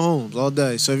Patrick Mahomes all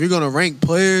day. So if you're going to rank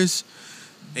players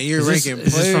and you're ranking players.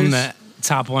 Is this from the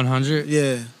top 100?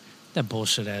 Yeah. That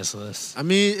bullshit ass list. I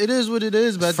mean, it is what it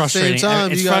is, but at the same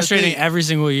time, it's frustrating every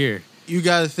single year. You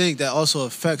got to think that also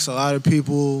affects a lot of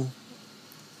people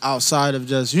outside of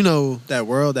just, that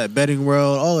world, that betting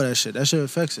world, all of that shit. That shit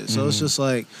affects it. So it's just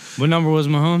like. What number was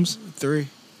Mahomes? 3.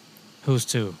 Who's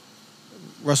 2?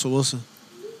 Russell Wilson.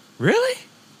 Really?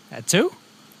 At 2?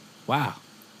 Wow.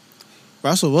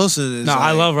 Russell Wilson is. No,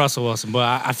 I love Russell Wilson,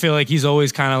 but I feel like he's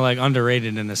always kind of like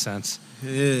underrated in a sense.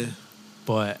 Yeah.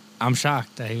 But I'm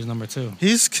shocked that he was number 2.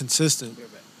 He's consistent.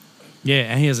 Yeah,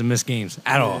 and he hasn't missed games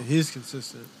at all. He's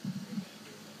consistent.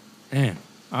 Damn.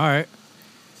 All right.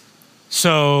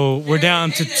 So we're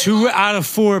down to 2 out of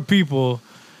 4 people.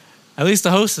 At least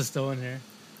the host is still in here.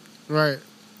 Right.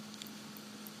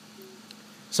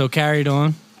 So carried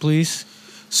on, please.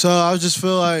 So I just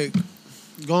feel like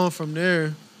going from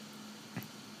there,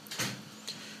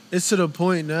 it's to the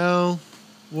point now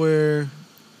where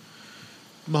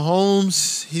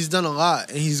Mahomes, he's done a lot,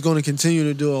 and he's going to continue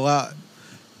to do a lot.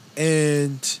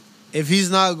 And if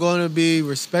he's not going to be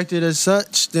respected as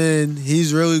such, then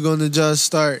he's really going to just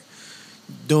start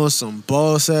doing some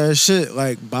boss-ass shit,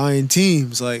 like buying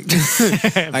teams, like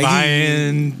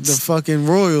buying the fucking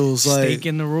Royals.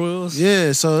 Staking the Royals?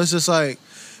 Yeah, so it's just like,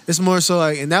 it's more so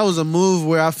like, and that was a move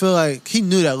where I feel like he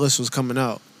knew that list was coming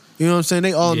out. You know what I'm saying?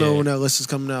 They all know when that list is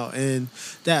coming out. And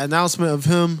that announcement of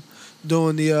him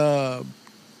doing the,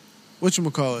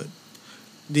 whatchamacallit,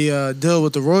 the deal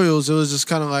with the Royals, it was just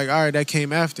kind of like, all right, that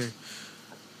came after.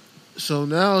 So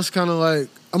now it's kind of like,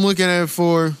 I'm looking at it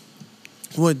for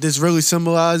what this really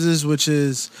symbolizes, which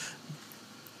is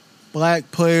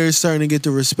black players starting to get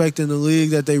the respect in the league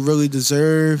that they really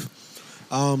deserve.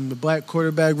 The black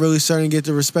quarterback really starting to get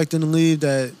the respect in the league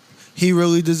that he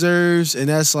really deserves. And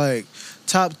that's like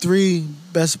top 3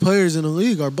 best players in the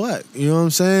league are black. You know what I'm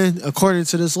saying? According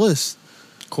to this list.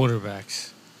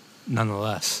 Quarterbacks,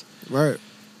 nonetheless. Right.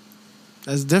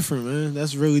 That's different, man.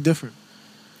 That's really different.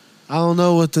 I don't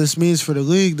know what this means for the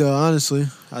league, though, honestly.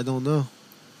 I don't know.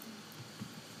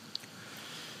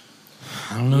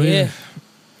 I don't know either.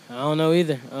 I don't know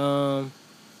either.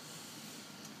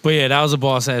 But yeah, that was a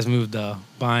boss-ass move, though.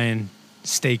 Buying,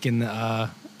 staking the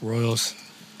Royals.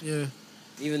 Yeah.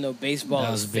 Even though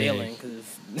baseball is failing.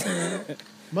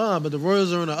 Nah, but the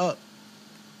Royals are on the up.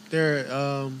 They're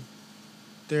an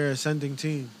ascending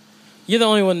team. You're the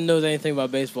only one that knows anything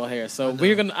about baseball here. So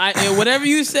we're gonna whatever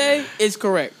you say is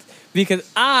correct.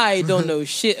 Because I don't know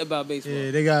shit about baseball.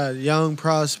 Yeah, they got young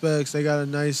prospects. They got a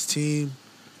nice team.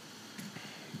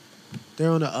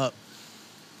 They're on the up.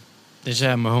 They should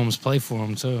have Mahomes play for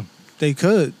them, too. They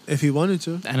could, if he wanted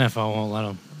to. The NFL won't let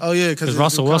him. Oh, yeah, because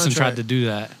Russell Wilson tried to do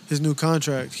that. His new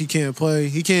contract. He can't play.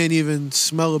 He can't even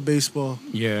smell a baseball.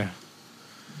 Yeah.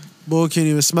 Boy can't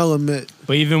even smell a mitt.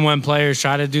 But even when players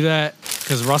try to do that,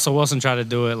 because Russell Wilson tried to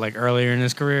do it like earlier in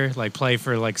his career, like play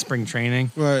for like spring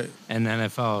training. Right. And the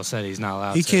NFL said he's not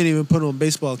allowed to. He can't even put on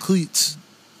baseball cleats.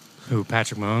 Who,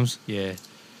 Patrick Mahomes? Yeah.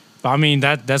 But I mean,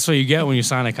 that's what you get when you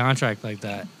sign a contract like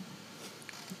that.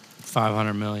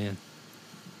 $500 million.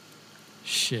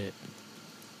 Shit.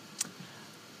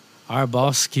 All right,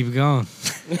 boss. Keep it going.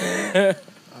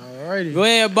 Alrighty. Go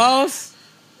ahead, boss.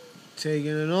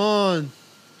 Taking it on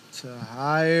to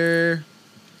higher,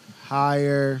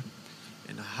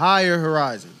 and higher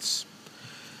horizons.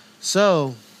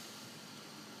 So,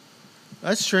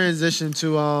 let's transition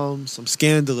to some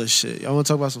scandalous shit. Y'all want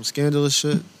to talk about some scandalous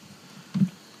shit?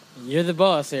 You're the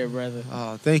boss here, brother.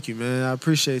 Oh, thank you, man. I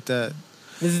appreciate that.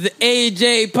 This is the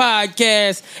AJ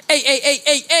podcast.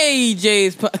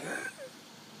 AJ's podcast.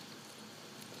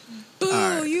 Boo,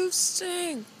 right. you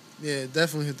stink. Yeah,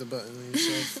 definitely hit the button on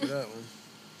yourself for that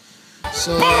one.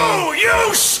 So, Boo,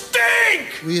 you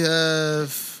stink! We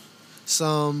have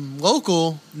some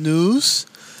local news.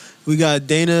 We got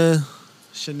Dana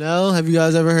Chanel. Have you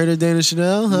guys ever heard of Dana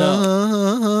Chanel?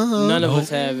 No. None of us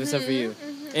have, except for you.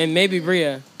 And maybe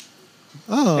Bria.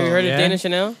 Oh, have you heard of Dana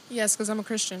Chanel? Yes, because I'm a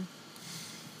Christian.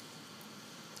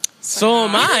 So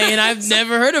am I, and I've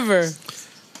never heard of her.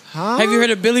 Huh? Have you heard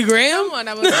of Billy Graham? Come on,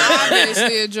 that was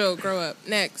obviously a joke. Grow up.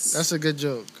 Next. That's a good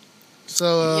joke.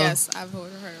 So yes, I've heard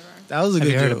of her. That was a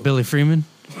good joke. Have you heard of Billy Freeman?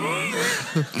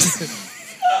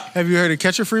 Have you heard of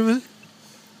Catcher Freeman?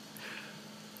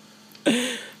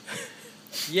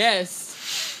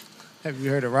 Yes. Have you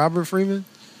heard of Robert Freeman?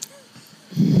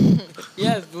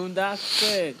 Yes, Boondocks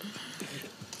good.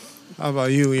 How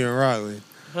about you, Ian Riley?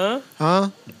 Huh? Huh?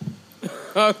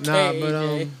 Okay. Nah,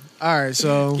 but all right,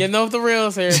 so getting off the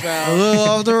rails here, pal. a little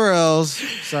off the rails.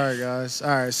 Sorry, guys. All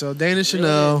right, so Dana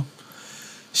Chanel,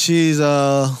 she's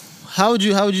how would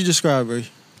you describe her?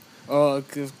 Oh,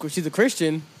 cause she's a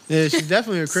Christian. Yeah, she's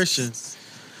definitely a Christian.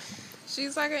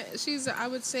 She's I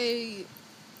would say,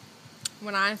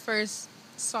 when I first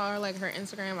saw her, like her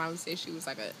Instagram, I would say she was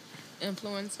like a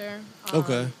influencer.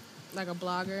 Okay. Like a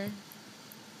blogger.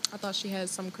 I thought she had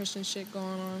some Christian shit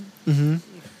going on. Mm-hmm.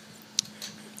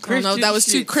 I don't know if that was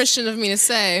too Christian of me to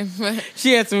say. But,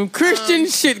 she had some Christian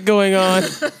shit going on.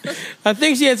 I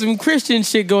think she had some Christian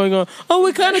shit going on. Oh,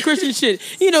 what kind of Christian shit?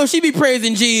 You know, she be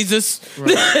praising Jesus. Right.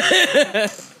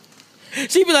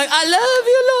 She be like, I love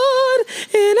you, Lord,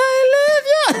 and I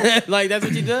love you. Like, that's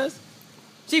what she does?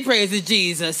 She praises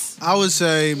Jesus. I would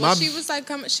say she was like,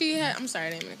 I'm sorry, I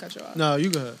didn't mean to cut you off. No, you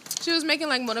go ahead. She was making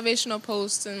like motivational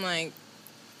posts and like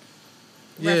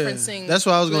referencing. That's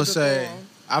what I was gonna say.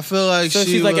 I feel like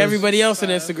she's like everybody else on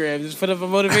Instagram. Just put up a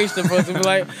motivational post and be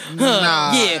like,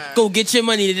 yeah, go get your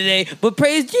money today, but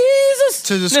praise Jesus.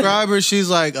 To describe her, she's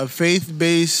like a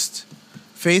faith-based,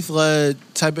 faith-led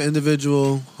type of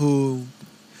individual who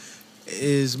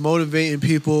is motivating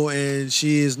people, and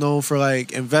she is known for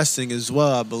like investing as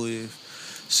well, I believe.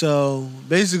 So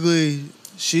basically,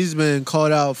 she's been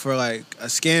called out for like a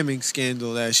scamming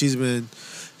scandal that she's been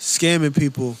scamming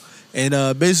people,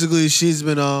 and basically she's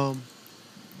been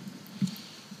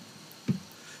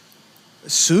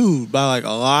sued by like a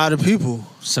lot of people.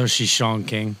 So she's Sean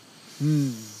King.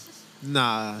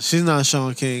 Nah, she's not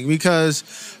Sean King,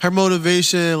 because her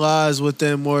motivation lies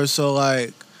within more so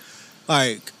like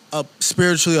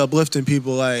spiritually uplifting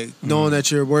people, like knowing that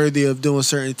you're worthy of doing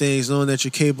certain things, knowing that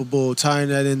you're capable, tying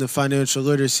that into financial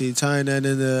literacy, tying that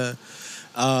into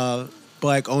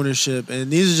black ownership.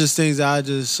 And these are just things that I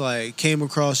just like came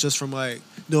across just from like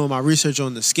doing my research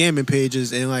on the scamming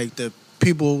pages and like the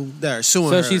people that are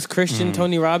suing her. So she's Christian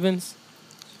Tony Robbins?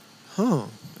 Huh.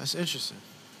 That's interesting.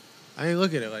 I ain't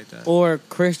look at it like that. Or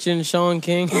Christian Sean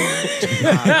King?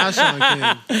 Nah, not Sean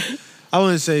King. I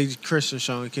wouldn't say Christian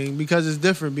Sean King, because it's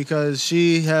different, because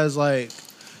she has like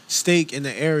stake in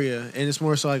the area, and it's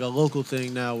more so like a local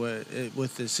thing now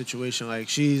with this situation. Like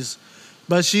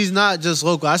but she's not just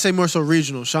local. I say more so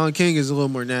regional. Sean King is a little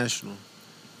more national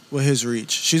with his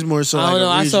reach. She's more so. I don't know.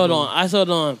 I saw it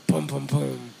on. Boom, boom,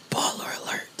 boom. Baller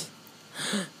alert.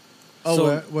 Oh,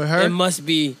 so with her, it must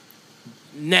be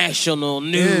national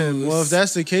news. Yeah, well, if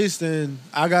that's the case, then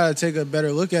I gotta take a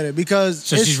better look at it, because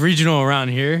so she's regional around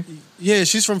here. Yeah,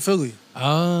 she's from Philly.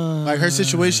 Oh, like her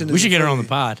situation. We should get her on the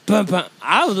pod.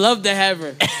 I would love to have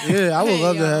her. Yeah, I would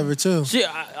love to have her too.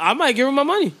 I might give her my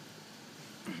money.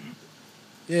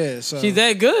 Yeah, so she's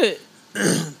that good.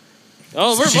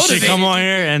 Oh, we're she motivated. should come on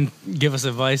here and give us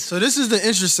advice. So this is the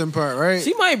interesting part, right?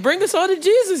 She might bring us all to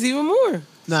Jesus even more.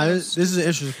 Nah, this is the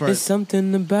interesting part. There's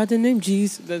something about the name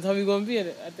Jesus. That's how we gonna be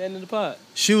at the end of the pod.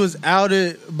 She was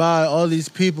outed by all these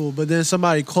people, but then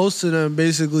somebody close to them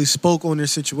basically spoke on their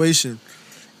situation.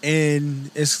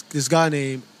 And it's this guy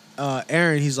named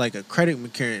Aaron. He's like a credit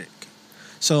mechanic.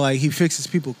 So like he fixes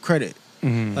people credit.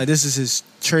 Mm-hmm. Like this is his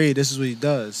trade. This is what he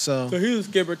does. So he's a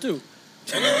skipper too.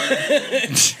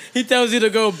 He tells you to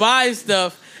go buy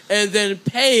stuff and then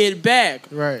pay it back.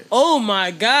 Right. Oh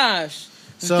my gosh.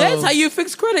 So that's how you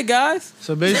fix credit, guys.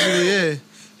 So basically, yeah,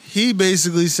 he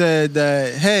basically said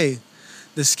that, hey,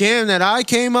 the scam that I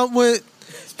came up with,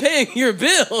 it's paying your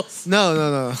bills.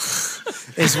 No.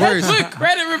 It's worse. With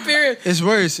credit repair. It's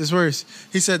worse.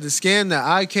 He said the scam that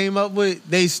I came up with,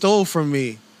 they stole from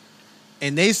me.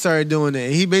 And they started doing it.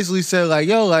 And he basically said, like,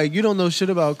 yo, like, you don't know shit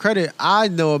about credit. I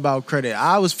know about credit.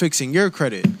 I was fixing your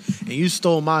credit. And you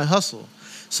stole my hustle.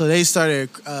 So they started.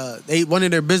 One of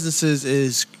their businesses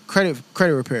is credit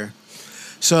repair.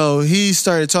 So he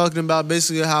started talking about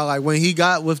basically how like when he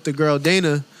got with the girl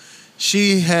Dana,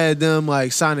 she had them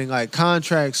like signing like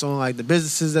contracts on like the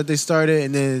businesses that they started,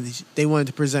 and then they wanted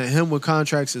to present him with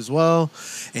contracts as well,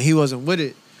 and he wasn't with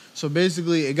it. So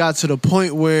basically, it got to the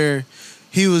point where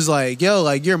he was like, yo,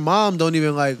 like, your mom don't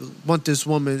even, like, want this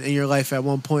woman in your life at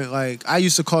one point. Like, I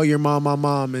used to call your mom my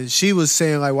mom, and she was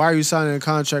saying, like, why are you signing a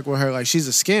contract with her? Like, she's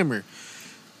a scammer.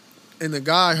 And the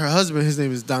guy, her husband, his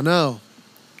name is Donnell.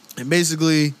 And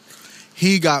basically,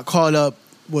 he got caught up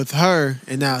with her,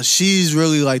 and now she's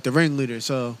really, like, the ringleader.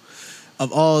 So,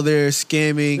 of all their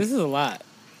scamming. This is a lot.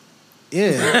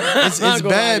 Yeah. It's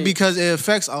bad because it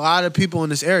affects a lot of people in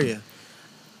this area.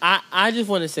 I just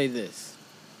want to say this.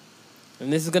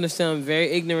 And this is going to sound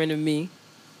very ignorant of me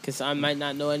because I might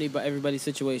not know everybody's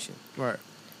situation. Right.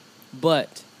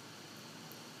 But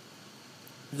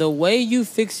the way you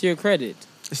fix your credit.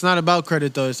 It's not about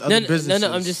credit, though. It's other businesses.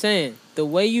 No, I'm just saying. The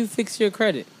way you fix your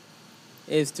credit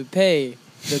is to pay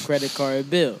the credit card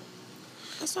bill.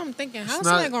 That's what I'm thinking. How's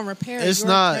that going to repair It's your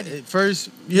not. credit? First,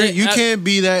 you can't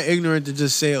be that ignorant to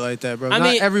just say it like that, bro. I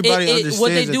mean, not everybody understands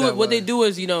what they do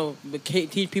is,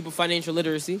 teach people financial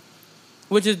literacy,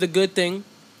 which is the good thing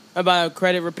about a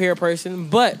credit repair person.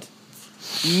 But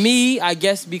me, I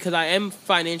guess because I am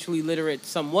financially literate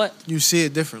somewhat. You see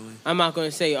it differently. I'm not going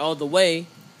to say all the way,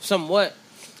 somewhat.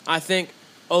 I think,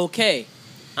 okay,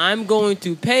 I'm going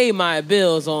to pay my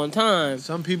bills on time.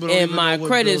 Some people don't and even my know what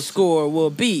credit bills score will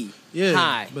be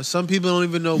high. But some people don't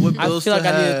even know what bills to have. I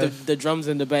feel like I need the drums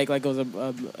in the back like it was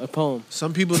a poem.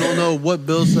 Some people don't know what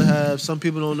bills to have. Some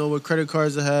people don't know what credit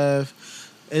cards to have.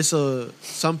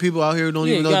 Some people out here don't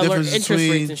even know the difference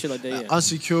between like that,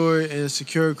 unsecured and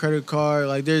secured credit card.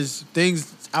 Like, there's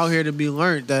things out here to be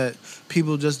learned that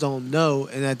people just don't know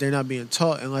and that they're not being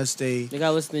taught unless they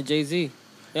gotta listen to Jay-Z.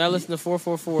 They gotta listen to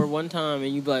 444 one time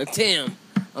and you be like, damn.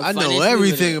 I know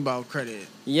everything about credit.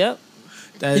 Yep.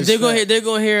 They're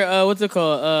gonna hear what's it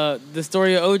called? The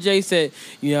story of OJ said,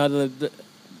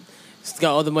 it's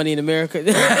got all the money in America.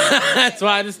 That's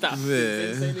why I just stopped.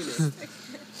 Yeah.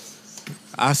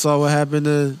 I saw what happened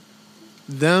to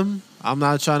them. I'm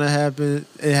not trying to happen.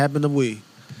 It happened to we.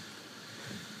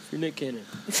 Free Nick Cannon.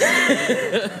 You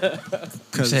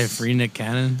say free Nick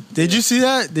Cannon? Did you see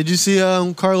that? Did you see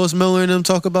Carlos Miller and them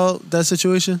talk about that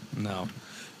situation? No.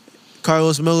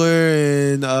 Carlos Miller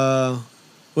and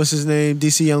what's his name?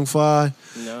 DC Young Fly.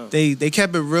 No. They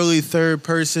kept it really third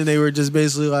person. They were just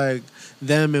basically like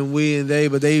them and we and they,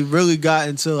 but they really got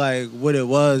into like what it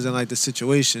was and like the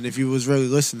situation if you was really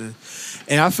listening.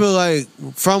 And I feel like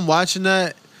from watching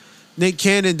that, Nick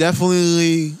Cannon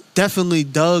definitely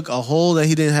dug a hole that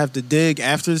he didn't have to dig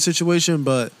after the situation,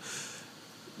 but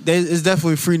it's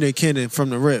definitely free Nick Cannon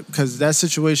from the rip because that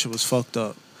situation was fucked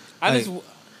up.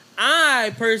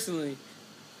 I personally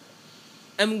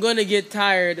am gonna get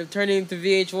tired of turning into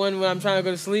VH1 when I'm trying to go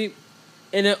to sleep,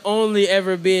 and it only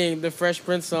ever being the Fresh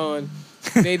Prince on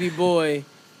Baby Boy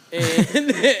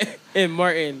and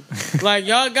Martin. Like,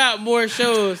 y'all got more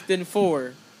shows than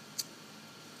 4.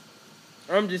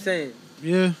 I'm just saying.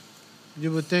 Yeah,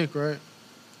 you would think, right?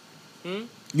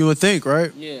 You would think,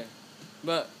 right? Yeah,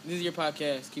 but this is your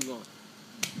podcast. Keep going.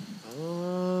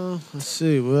 Let's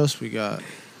see what else we got.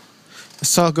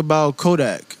 Let's talk about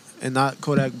Kodak and not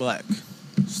Kodak Black.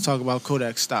 Let's talk about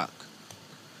Kodak stock.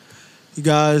 You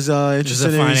guys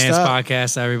interested in finance stock?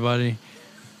 podcast, everybody.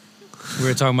 We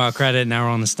were talking about credit, now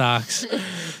we're on the stocks.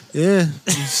 Yeah,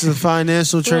 it's a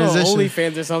financial transition.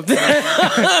 OnlyFans or something.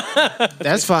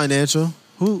 That's financial.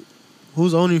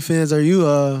 Whose OnlyFans are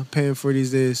you paying for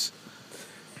these days?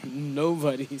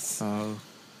 Nobody's. Oh,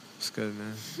 it's good,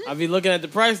 man. I be looking at the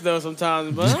price though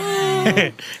sometimes,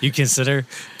 but you consider?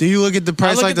 Do you look at the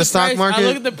price like the stock market? I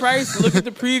look at the price, look at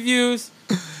the previews,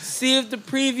 see if the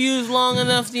preview's long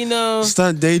enough,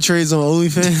 Stunt day trades on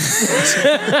OnlyFans.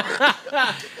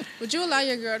 Would you allow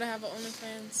your girl to have an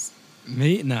OnlyFans?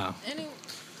 Me? No. Anyone?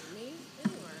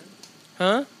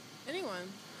 Huh? Anyone?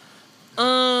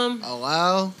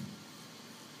 Allow?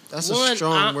 That's a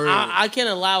strong word. I can't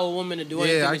allow a woman to do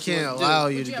anything. Yeah, I can't allow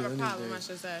you to do anything. Would you have a problem, I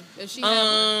should say? If she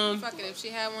had one, fuck it. If she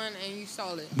had one and you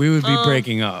stole it. We would be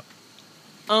breaking up.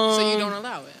 So you don't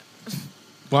allow it?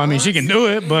 Well, I mean, she can do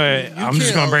it, but I'm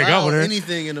just going to break up with her.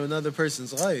 Anything in another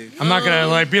person's life. I'm not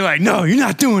going to be like, no, you're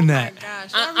not doing that.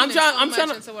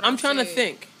 I'm trying to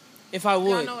think if I would.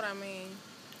 Y'all know what I mean.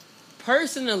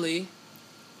 Personally,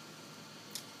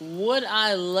 would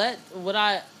I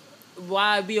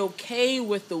be okay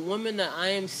with the woman that I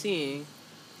am seeing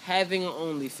having an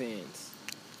OnlyFans?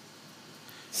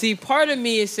 See, part of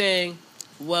me is saying,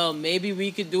 well, maybe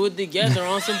we could do it together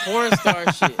on some porn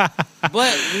star shit.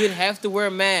 But we would have to wear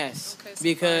masks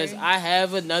because I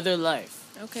have another life.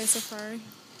 Okay, Safari.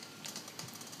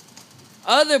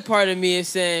 Other part of me is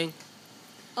saying,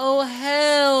 oh,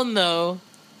 hell no.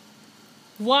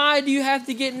 Why do you have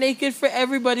to get naked for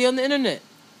everybody on the internet?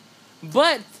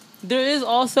 But there is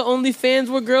also OnlyFans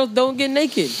where girls don't get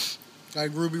naked.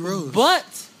 Like Ruby Rose.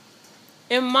 But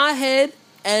in my head,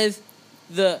 I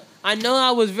know I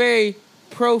was very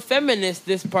pro-feminist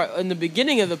this part in the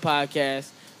beginning of the podcast,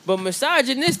 but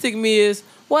misogynistic me is,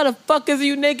 why the fuck is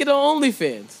you naked on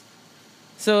OnlyFans?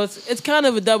 So it's kind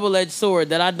of a double-edged sword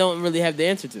that I don't really have the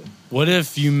answer to. What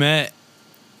if you met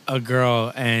a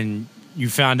girl and you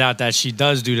found out that she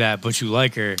does do that, but you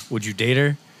like her? Would you date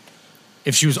her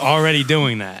if she was already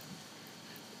doing that?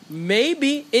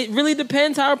 Maybe. It really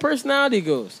depends how her personality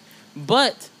goes.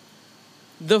 But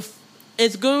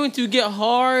it's going to get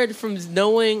hard from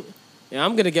knowing... Yeah,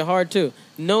 I'm going to get hard too.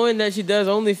 Knowing that she does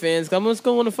OnlyFans, because I'm just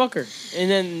going to want to fuck her.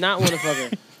 And then not want to fuck her.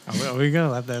 Are we going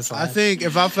to let that slide? I think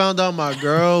if I found out my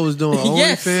girl was doing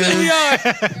OnlyFans...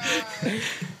 Yes, we are.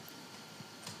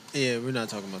 Yeah, we're not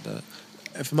talking about that.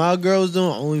 If my girl was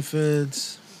doing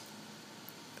OnlyFans,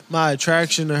 my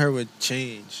attraction to her would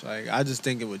change. Like, I just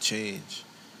think it would change.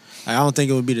 Like, I don't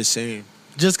think it would be the same.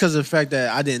 Just because of the fact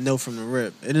that I didn't know from the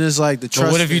rip. And it's like the trust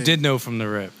But what if you thing. did know from the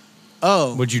rip?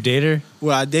 Oh. Would you date her?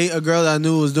 Would I date a girl that I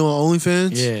knew was doing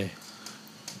OnlyFans? Yeah.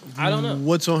 I don't know.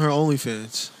 What's on her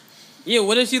OnlyFans? Yeah,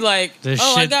 what if she like, The I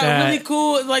shit got that- really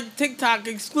cool like TikTok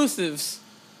exclusives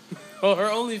on her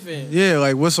OnlyFans. Yeah,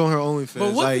 like what's on her OnlyFans?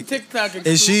 But what's like, the TikTok exclusive?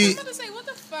 is she? I was about to say, what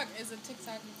the fuck is a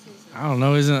TikTok exclusive? I don't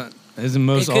know. Isn't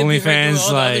most It could be her doing OnlyFans all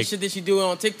the other like... shit that she doing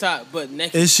on TikTok, but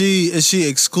naked. Is she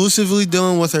exclusively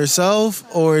dealing with herself,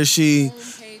 or is she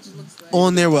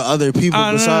on there with other people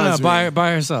Oh, besides me?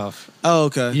 by herself. Oh,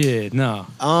 okay. Yeah, no.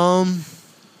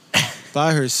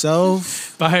 By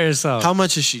herself. By herself. How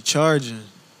much is she charging?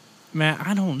 Man,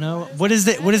 I don't know. What is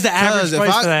the average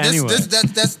price for that anyway?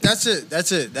 That's it. That's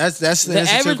the the answer to your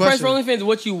average price for question. OnlyFans is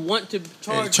what you want to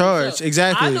charge. Charge, yourself.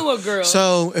 exactly. I know a girl.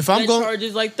 So if I'm that going,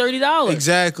 charges like $30.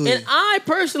 Exactly. And I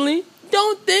personally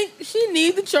don't think she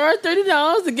needs to charge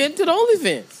 $30 to get into the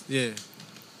OnlyFans. Yeah.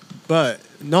 But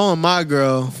knowing my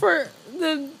girl,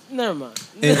 Never mind.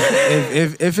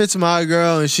 if it's my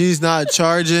girl and she's not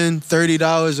charging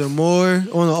 $30 or more on the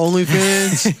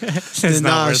OnlyFans, then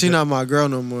nah, she's not my girl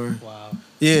no more. Wow.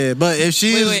 Yeah, but if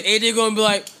she's Wait, AJ gonna be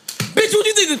like, bitch, what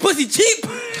you think this pussy cheap?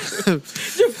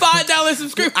 Your $5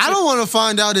 subscription. I don't want to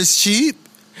find out it's cheap.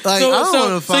 Like, I don't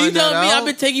want to find So you telling that me out. I've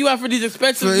been taking you out for these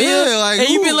expensive For- meals, yeah, like, and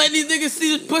you who- been letting these niggas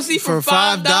see the pussy for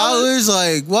 $5?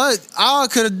 Like, what? All I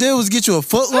could have did was get you a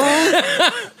foot long.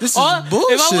 This is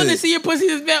bullshit. If I wanted to see your pussy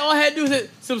this bad, all I had to do was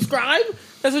hit subscribe.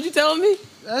 That's what you telling me?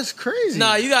 That's crazy.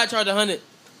 Nah, you gotta charge $100.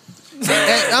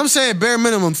 I'm saying bare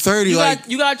minimum 30.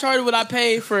 You gotta charge what I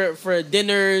pay for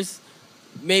dinners,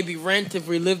 maybe rent if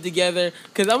we live together.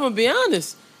 Cause I'm gonna be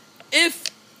honest,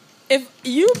 if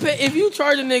you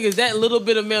charge a niggas that little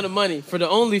bit amount of money for the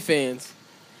OnlyFans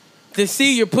to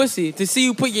see your pussy, to see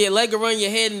you put your leg around your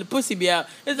head and the pussy be out,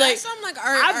 it's like,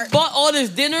 I bought all this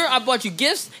dinner, I bought you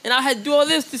gifts, and I had to do all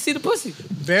this to see the pussy.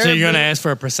 So you're gonna ask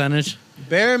for a percentage?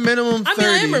 Bare minimum 30. I mean,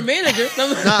 I am her manager.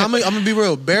 Nah, I'm gonna be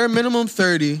real. Bare minimum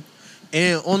 30,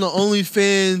 and on the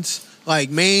OnlyFans, like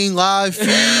main live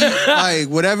feed, like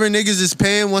whatever niggas is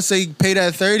paying once they pay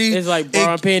that 30, it's like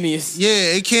borrowing panties. Yeah,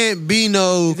 it can't be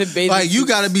no like you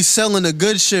gotta be selling the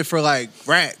good shit for like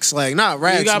racks, like not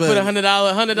racks. You gotta but, put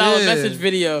 $100 message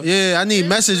video. Yeah, I need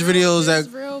message videos There's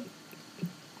that. real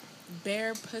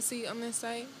bare pussy on this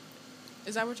site.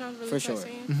 Is that what y'all really For sure.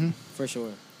 saying? Mm-hmm. For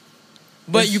sure.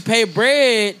 But you pay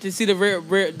bread to see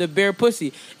the bare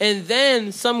pussy, and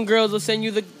then some girls will send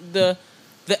you the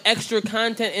extra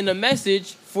content in a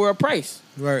message for a price.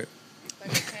 Right.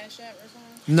 Like a Cash App or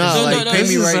something? No, pay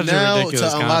me right now to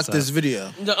ridiculous unlock concept. this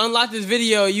video. To unlock this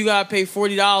video, you gotta pay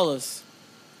 $40.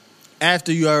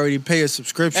 After you already pay a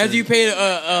subscription. After you pay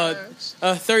a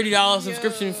 $30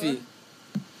 subscription fee.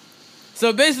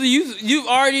 So basically, you've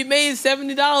already made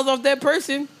 $70 off that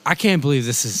person. I can't believe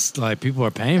this is like people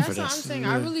are paying for That's what I'm this. saying.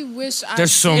 I really wish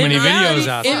There's so many videos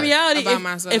out there. In reality, about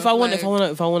myself, if I want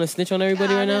to snitch on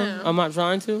everybody right now, Goddamn. I'm not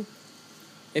trying to.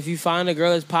 If you find a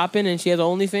girl that's popping and she has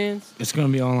OnlyFans, It's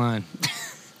gonna be online.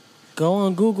 go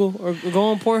on Google or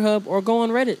go on Pornhub or go on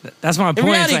Reddit. That's my In point.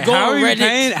 It's reality, like, go how on are you Reddit.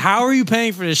 paying? How are you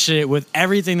paying for this shit with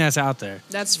everything that's out there?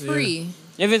 That's free.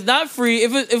 If it's not free,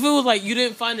 if it was like you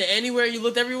didn't find it anywhere, you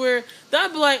looked everywhere, then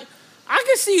I'd be like, I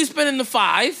can see you spending the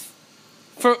 $5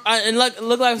 for and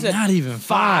look like I said, Not even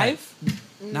 $5.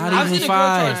 Not I've even seen a girl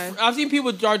charge- 5. I've seen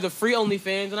people charge the free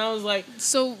OnlyFans, and I was like,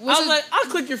 I'll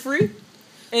click your free,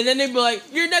 and then they'd be like,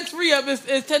 your next free up is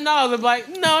 $10. I'm like,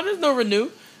 no, there's no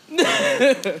renew.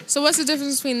 So what's the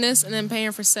difference between this and then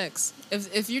paying for sex?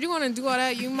 If you do want to do all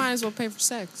that, you might as well pay for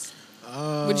sex.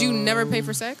 Would you never pay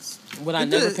for sex? Would I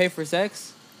never pay for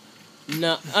sex?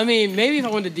 No, I mean maybe if I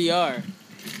went to DR.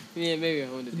 Yeah, maybe I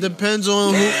went to DR.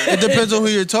 It depends on who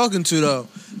you're talking to though,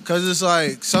 because it's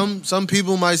like some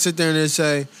people might sit there and they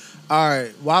say, "All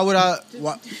right, why would I?"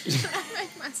 Why?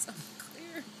 Make myself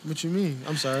clear. What you mean?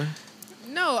 I'm sorry.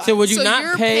 No. So would you not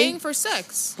you're pay- paying for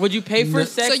sex? Would you pay for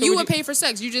sex? So or you would pay for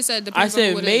sex? You just said I depends on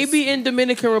said who it maybe is. in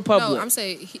Dominican Republic. No, I'm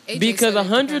saying AJ because said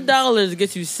it $100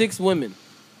 gets you 6 women.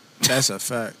 That's a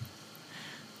fact.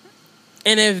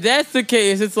 And if that's the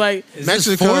case, it's like Is this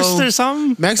forced or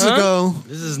something? Mexico. Huh?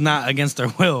 This is not against their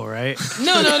will, right?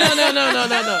 No.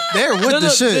 They're with the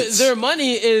shits. Their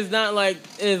money is not like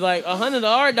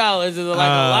 $100 is like a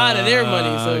lot of their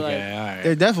money. So okay, like, all right.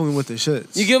 They're definitely with the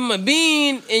shits. you give them a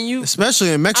bean and you,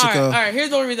 Especially in Mexico. All right. Here's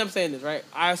the only reason I'm saying this. Right,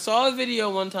 I saw a video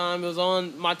one time. It was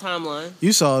on my timeline.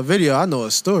 You saw a video. I know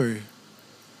a story.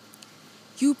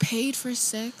 You paid for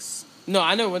sex? No,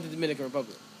 I never went to Dominican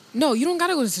Republic. No, you don't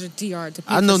gotta go to the DR to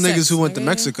pay I know for niggas sex, who went to nigga.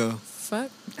 Mexico.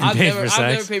 Fuck. I've paid never for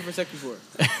sex. paid for sex before.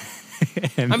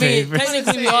 And I paid mean, for sex.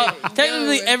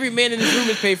 technically, every man in this room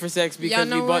is paid for sex because Y'all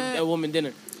we know bought what? a woman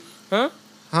dinner. Huh?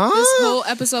 This whole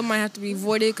episode might have to be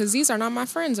voided because these are not my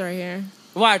friends right here.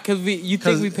 Why? Because you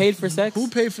think we paid for sex? Who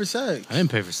paid for sex? I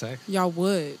didn't pay for sex. Y'all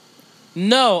would.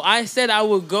 No, I said I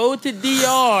would go to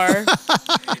DR.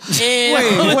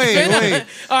 and Wait.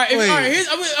 All right, here's,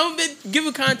 I'm gonna give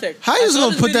a context. How you just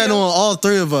gonna put that on all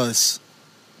three of us?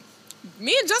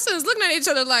 Me and Justin is looking at each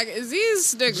other like, is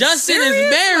these niggas Justin serious?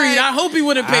 is married. Like, I hope he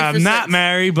wouldn't pay for I'm sex. not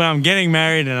married, but I'm getting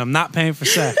married, and I'm not paying for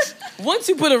sex. Once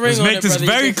you put a ring Let's on make it, this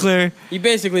brother, very clear. You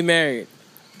basically married.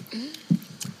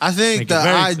 I think Make it the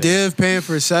very idea of paying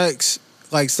for sex,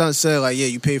 like Stunt said, like, yeah,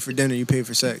 you pay for dinner, you pay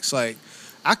for sex. Like,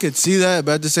 I could see that,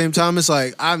 but at the same time, it's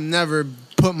like, I've never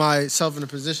put myself in a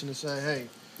position to say, hey,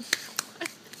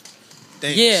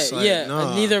 thanks. Like,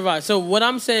 neither have I. So what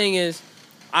I'm saying is,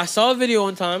 I saw a video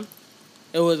one time.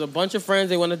 It was a bunch of friends.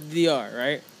 They went to the DR,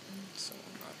 right?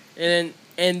 And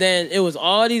then it was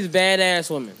all these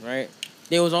badass women, right?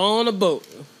 They was all on a boat.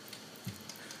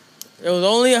 It was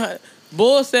only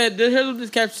Bull said. Here's what this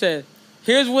caption said.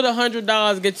 Here's what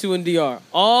 $100 gets you in DR.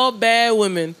 All bad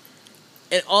women,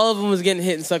 and all of them was getting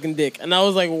hit and sucking dick. And I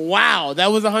was like, wow,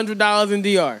 that was $100 in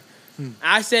DR.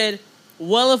 I said,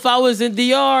 well, if I was in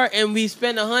DR and we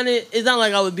spent $100, it's not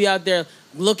like I would be out there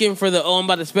looking for I'm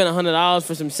about to spend $100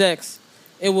 for some sex.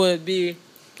 It would be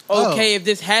okay if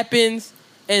this happens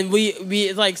and we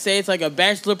it's like, say it's like a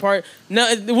bachelor party. No,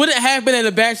 it wouldn't happen at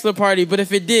a bachelor party, but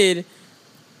if it did,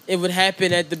 it would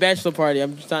happen at the bachelor party.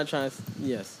 I'm just not trying to,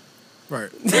 yes. Right.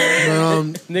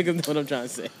 Niggas know what I'm trying to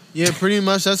say. Yeah, pretty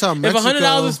much. That's how Mexico. If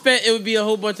 $100 was spent, it would be a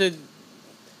whole bunch of.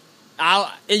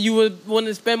 And you would want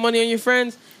to spend money on your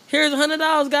friends. Here's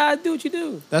 $100, guys. Do what you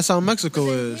do. That's how Mexico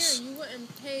is. Here, you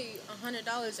wouldn't pay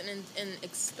 $100 and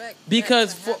expect.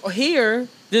 Because here,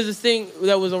 there's this thing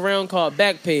that was around called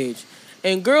Backpage,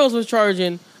 and girls was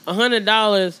charging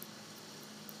 $100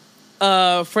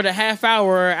 for the half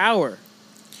hour or hour.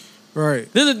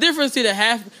 Right. There's a difference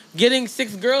to getting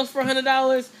 6 girls for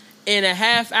 $100 and a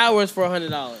half hours for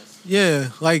 $100. Yeah,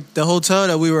 like the hotel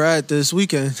that we were at this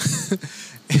weekend.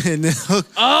 And the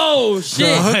shit!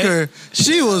 The hooker,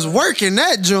 she was working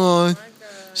that joint.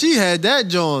 She had that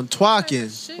joint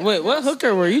twacking. Wait, what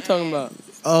hooker were you talking about?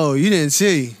 Oh, you didn't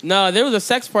see? No, there was a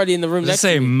sex party in the room. Did it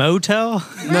say motel?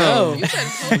 No,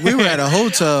 we were at a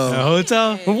hotel. A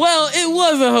hotel? Well, it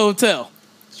was a hotel.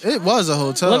 It was a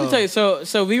hotel. Let me tell you.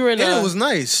 So we were in. And it was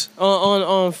nice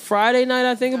on Friday night.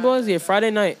 I think it was. Yeah,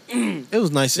 Friday night. It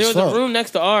was nice There as was fuck. a room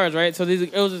next to ours, right? So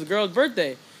it was this girl's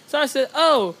birthday. So I said,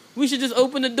 "Oh, we should just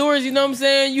open the doors." You know what I'm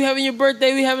saying? You having your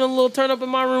birthday? We having a little turn up in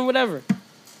my room, whatever.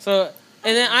 So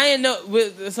and then I didn't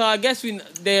know. So I guess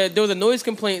there was a noise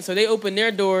complaint. So they opened their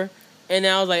door, and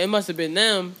I was like, it must have been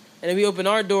them. And then we opened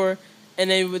our door, and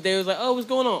they was like, "Oh, what's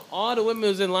going on?" All the women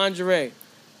was in lingerie,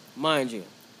 mind you.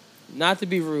 Not to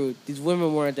be rude, these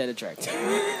women weren't that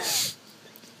attractive.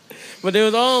 But they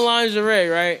was all in lingerie,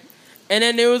 right? And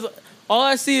then there was, all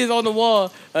I see is on the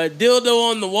wall, a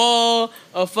dildo on the wall,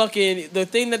 the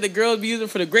thing that the girls be using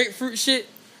for the grapefruit shit.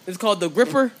 It's called the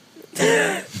gripper.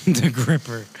 The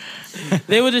gripper.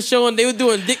 They were just showing, they were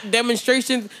doing dick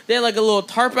demonstrations. They had like a little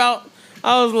tarp out.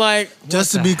 I was like,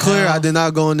 just to be clear, I did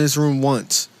not go in this room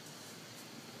once.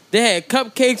 They had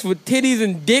cupcakes with titties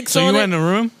and dicks on it. So you went in the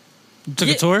room? You took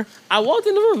a tour? I walked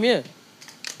in the room, yeah.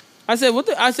 I said, what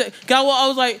the? I said, God, well, I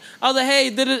was like, hey,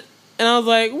 did it? And I was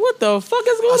like, what the fuck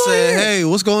is going on here? I said, hey,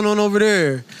 what's going on over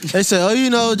there? They said,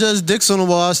 oh, just dicks on the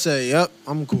wall. I said, yep,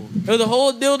 I'm cool. There was a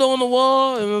whole dildo on the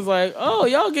wall, and it was like, oh,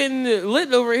 y'all getting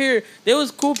lit over here. There was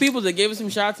cool people that gave us some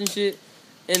shots and shit.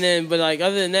 And then, but like,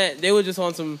 other than that, they were just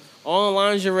on some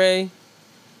lingerie.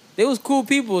 They was cool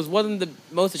people. It wasn't the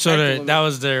most attractive. So that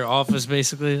was their office,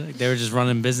 basically? Like they were just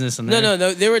running business in there?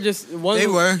 No. They were just... They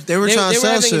were trying to sell shit. They were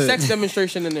having a sex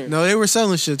demonstration in there. No, they were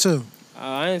selling shit, too.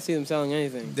 I didn't see them selling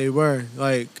anything. They were.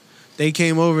 Like, they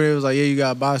came over, it was like, yeah, you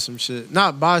gotta buy some shit.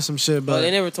 Not buy some shit, but... they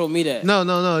never told me that.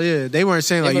 No, yeah. They weren't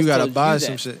saying, like, you gotta buy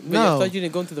some shit. But No. I thought you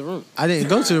didn't go into the room. I didn't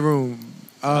go to the room.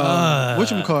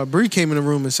 Whatchamacallit? Bree came in the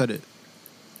room and said it.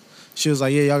 She was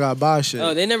like, yeah, y'all gotta buy shit.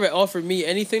 Oh, they never offered me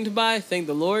anything to buy, thank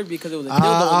the Lord, because it was a dildo.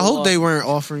 I hope they weren't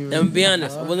offering you. I'm gonna be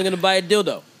honest, I wasn't gonna buy a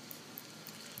dildo.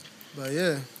 But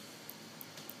yeah.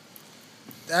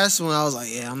 That's when I was like,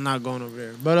 yeah, I'm not going over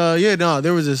there. But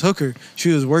there was this hooker.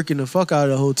 She was working the fuck out of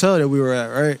the hotel that we were at,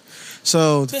 right?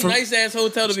 So it's a nice ass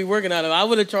hotel to be working out of. I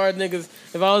would have charged niggas,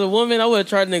 if I was a woman, I would have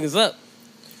charged niggas up.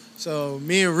 So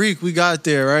me and Reek, we got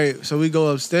there, right? So we go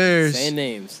upstairs. Saying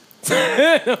names.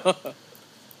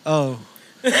 Oh.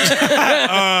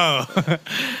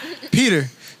 Peter.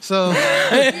 So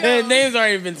names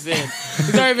already been said.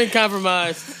 It's already been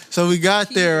compromised. So we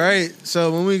got there, right?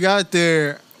 So when we got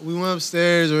there, we went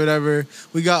upstairs or whatever.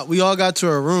 We all got to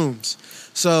our rooms.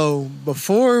 So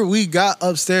before we got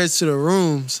upstairs to the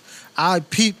rooms, I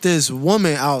peeped this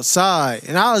woman outside,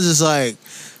 and I was just like,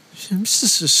 it's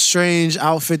just a strange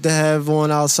outfit to have on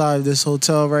outside of this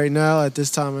hotel right now at this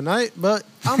time of night, but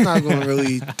I'm not going to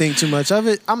really think too much of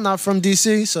it. I'm not from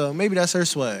D.C., so maybe that's her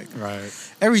swag. Right.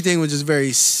 Everything was just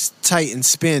very tight and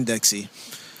spandexy.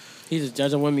 He's just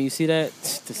judging women. You see that?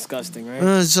 It's disgusting, right?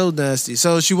 It's so nasty.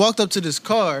 So she walked up to this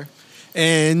car,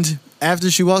 and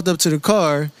after she walked up to the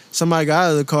car, somebody got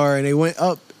out of the car, and they went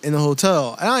up in the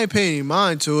hotel. And I ain't paying any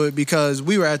mind to it because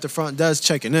we were at the front desk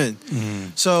checking in.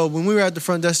 So when we were at the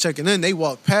front desk checking in, they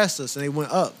walked past us, and they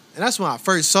went up. And that's when I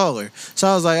first saw her. So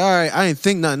I was like, all right, I didn't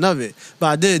think nothing of it. But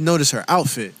I did notice her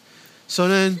outfit. So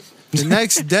then the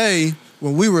next day,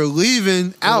 when we were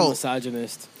leaving out...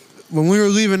 misogynist. When we were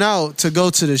leaving out to go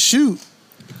to the shoot,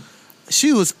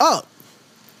 she was up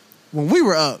when we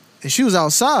were up, and she was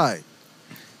outside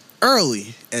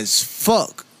early as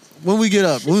fuck. When we get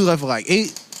up, when we left at like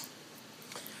 8.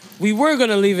 We were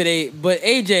gonna leave at 8, but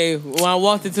AJ, when I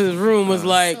walked into the room, was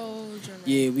like,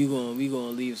 "Yeah, we gonna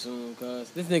leave soon, cause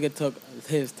this nigga took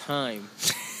his time."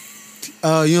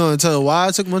 You want to tell her why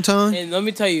I took my time? And let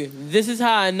me tell you, this is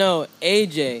how I know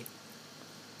AJ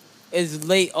is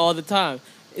late all the time.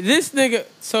 This nigga,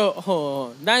 so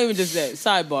hold on, not even just that.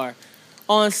 Sidebar.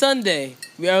 On Sunday,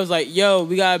 I was like, yo,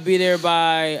 we gotta be there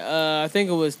by, I think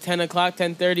it was 10 o'clock,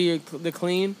 10:30 to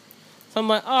clean. So I'm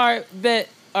like, all right, bet.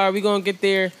 All right, we gonna get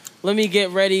there. Let me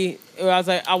get ready. I was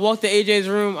like, I walked to AJ's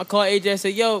room. I called AJ. I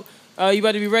said, yo, you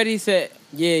about to be ready? He said,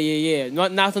 yeah.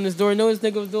 Knocked on this door. You know what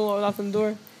this nigga was doing? Knocked on the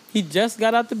door. He just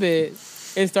got out the bed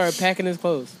and started packing his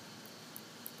clothes.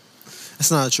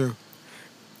 That's not true.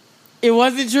 It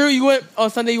wasn't true? You went on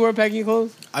Sunday, you weren't packing your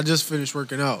clothes? I just finished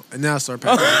working out, and now I started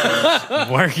packing my clothes.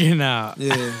 Working out.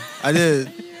 Yeah, I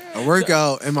did a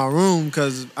workout in my room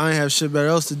because I didn't have shit better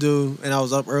else to do, and I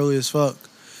was up early as fuck.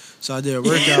 So I did a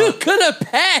workout. You could have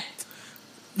packed.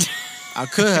 I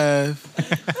could have.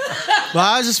 But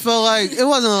I just felt like it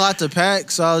wasn't a lot to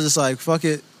pack, so I was just like, fuck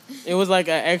it. It was like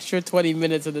an extra 20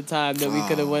 minutes of the time that we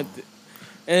could have went. And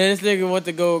then this nigga went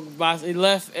to go buy. He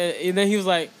left, and then he was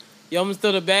like, yo, I'm gonna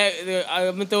throw the bag.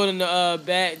 I'm gonna throw it in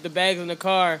the bags in the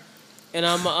car, and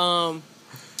I'm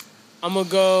gonna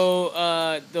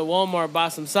go to Walmart buy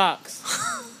some socks.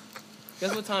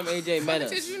 Guess what time AJ met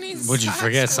us? Would you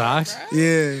forget socks?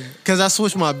 Yeah, because I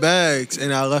switched my bags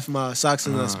and I left my socks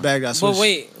in this bag. I switched. But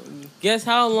wait, guess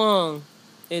how long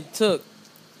it took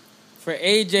for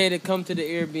AJ to come to the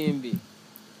Airbnb?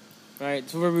 Right,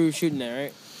 to where we were shooting at,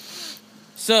 right?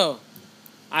 So,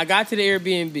 I got to the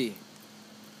Airbnb.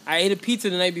 I ate a pizza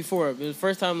the night before. It was the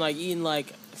first time like eating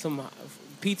like some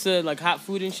pizza, like hot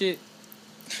food and shit.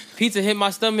 Pizza hit my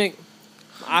stomach.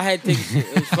 I had to take shit.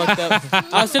 It was fucked up.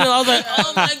 I was sitting there, I was like,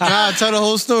 oh my God. Nah, tell the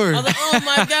whole story. I was like, oh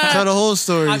my God. Tell the whole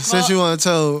story. Since you want to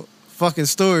tell fucking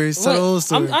stories, tell the whole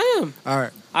story. I am. All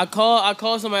right. I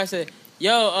called somebody. I said,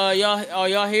 yo,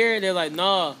 y'all here? They're like,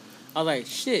 nah. I was like,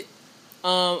 shit.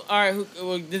 All right.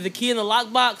 Did the key in the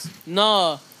lockbox?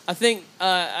 Nah. I think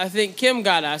Kim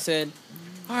got it. I said,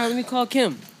 all right, let me call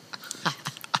Kim.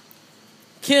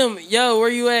 Kim, yo, where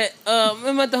you at?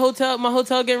 I'm at the hotel. My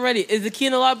hotel getting ready. Is the key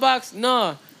in the lockbox?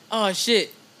 No. Oh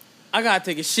shit. I gotta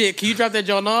take a shit. Can you drop that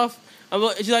joint off?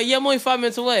 She's like, yeah, I'm only 5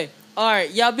 minutes away. All right,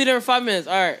 yeah, I'll be there in 5 minutes.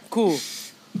 All right, cool.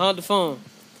 On the phone.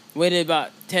 Waited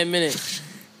about 10 minutes.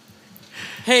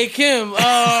 Hey, Kim,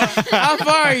 how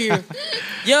far are you?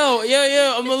 Yo,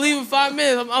 I'm gonna leave in 5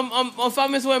 minutes. I'm 5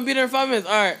 minutes away. I'm be there in 5 minutes.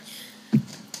 All right.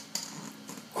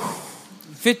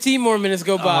 15 more minutes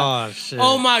go by. Oh, shit.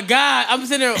 Oh, my God. I'm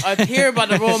sitting there, a tear about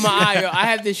to roll my eye. Yo. I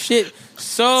have this shit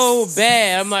so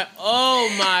bad. I'm like, oh,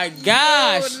 my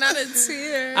gosh. No, not a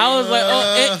tear. I was like,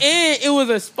 oh, and it was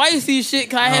a spicy shit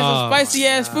because I had some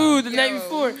spicy-ass food the night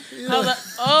before. I was like,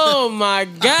 oh, my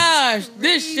gosh.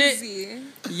 This shit.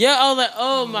 Yeah, I was like,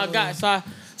 oh, my God.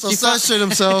 So Son shit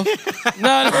himself. No,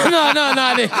 I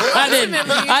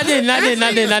didn't.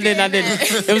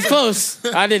 It was close.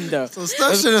 I didn't though. So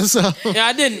Son shit himself. Yeah,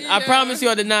 I didn't. I promise you,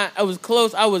 I did not. I was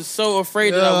close. I was so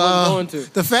afraid that I wasn't going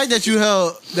to. The fact that you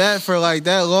held that for like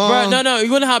that long. Bro, no.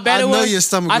 You know how bad it was? I know your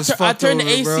stomach was fucked I turned the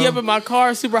over, AC bro. up in my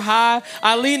car super high.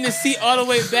 I leaned the seat all the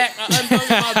way back. I unbuckled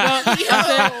my belt.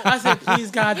 I said, please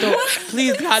God,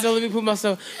 don't let me poop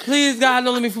myself. Please God,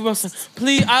 don't let me poop myself.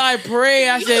 Please, I pray.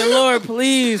 I said, Lord,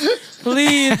 please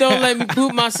don't let me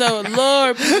poop myself.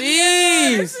 Lord,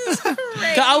 please.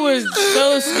 I was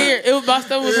so scared. My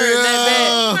stomach was hurting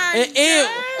that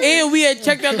bad. And we had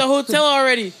checked out the hotel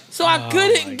already. So I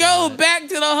couldn't go back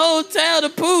to the hotel to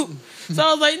poop. So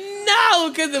I was like, no,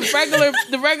 because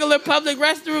the regular public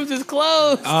restrooms is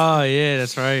closed. Oh, yeah,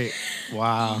 that's right.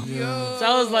 Wow. So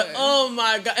I was like, oh,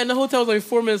 my God. And the hotel was like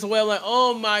 4 minutes away. I'm like,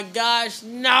 oh, my gosh,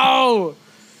 no.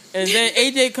 And then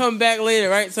AJ come back later,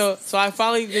 right? So they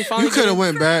finally. You could have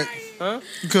went back. Huh?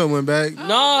 You could have went back.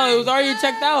 No, it was already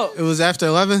checked out. It was after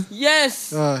 11?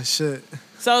 Yes. Oh, shit.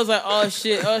 So I was like, oh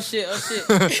shit. And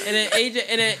then AJ,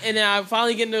 and then I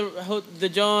finally get in the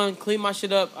John, clean my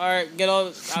shit up. All right, get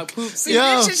all. I poop. So you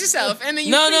didn't shit yourself, and then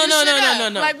you no.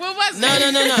 Like what was it?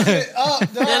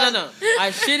 No. I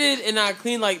shitted and I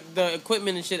cleaned like the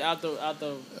equipment and shit out the.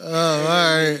 Oh, all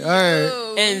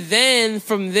right. And then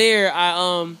from there,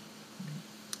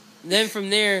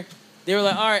 they were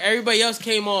like, all right, everybody else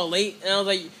came all late, and I was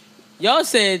like, y'all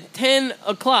said 10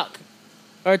 o'clock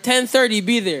or 10:30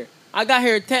 be there. I got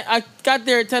here at 10. I got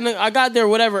there at 10. I got there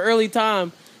whatever early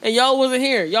time, and y'all wasn't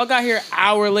here. Y'all got here an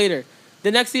hour later.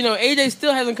 The next thing you know, AJ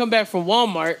still hasn't come back from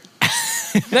Walmart.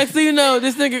 Next thing you know,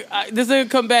 this nigga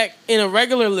come back in a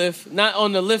regular Lyft, not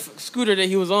on the Lyft scooter that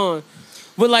he was on,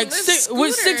 with like six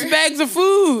bags of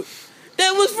food.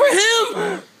 That was for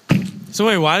him. So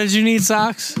wait, why did you need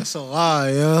socks? That's a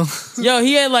lie, yo. Yo,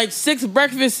 he had like 6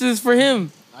 breakfasts for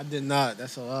him. I did not.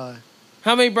 That's a lie.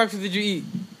 How many breakfasts did you eat?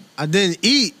 I didn't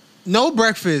eat no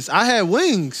breakfast. I had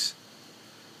wings.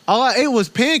 All I ate was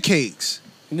pancakes.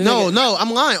 No,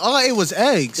 I'm lying. All I ate was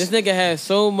eggs. This nigga had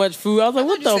so much food. I was like,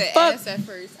 what the fuck?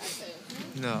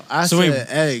 No, I said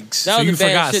eggs. That was a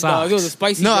bad shit, dog. It was a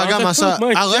spicy. No, I got my socks.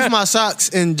 I left my socks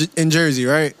in Jersey,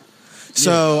 right?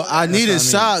 So I needed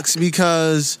socks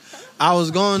because I was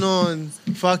going on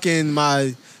fucking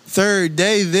my 3rd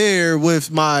day there with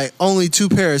my only 2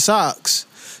 pair of socks.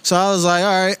 So I was like,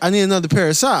 all right, I need another pair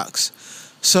of socks.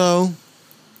 So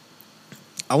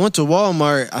I went to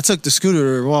Walmart. I took the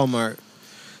scooter to Walmart.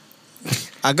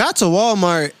 I got to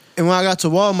Walmart, and when I got to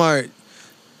Walmart,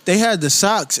 they had the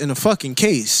socks in a fucking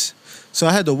case. So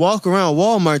I had to walk around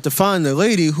Walmart to find the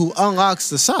lady who unlocks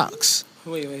the socks.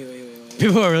 Wait.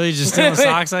 People are really just stealing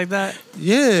socks like that?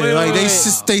 Yeah,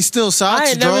 they steal socks. I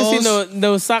ain't never seen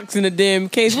no socks in a damn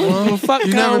case. What the fuck?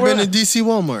 You never been to DC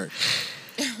Walmart?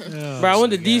 Bro, I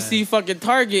went to DC fucking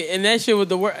Target, and that shit was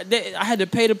the worst. I had to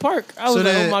pay to park. I was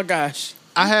like, oh my gosh.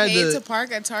 I had to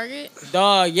park at Target?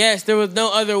 Dog, yes, there was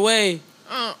no other way.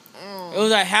 It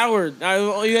was at Howard.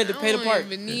 You had to pay to park. I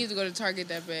don't even need to go to Target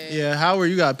that bad. Yeah, Howard,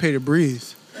 you gotta pay to breathe.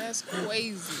 That's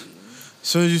crazy. As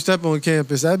soon as you step on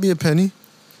campus, that'd be a penny.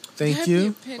 Thank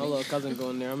you. My little cousin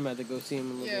going there. I'm about to go see him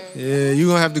a little bit. Yeah, you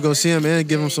gonna have to go see him and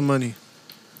give him some money.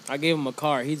 I gave him a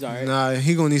car. He's all right. Nah,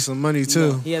 he gonna need some money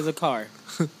too. No, he has a car.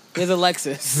 He has a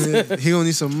Lexus. He gonna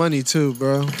need some money too,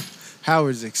 bro.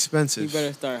 Howard's expensive. You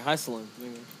better start hustling.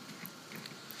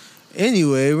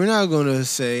 Anyway, we're not gonna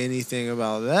say anything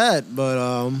about that,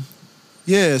 but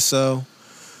yeah. So,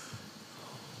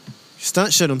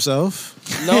 Stunt shit himself.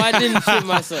 No, I didn't shit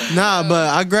myself. Nah, but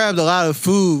I grabbed a lot of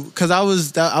food because I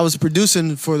was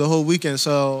producing for the whole weekend.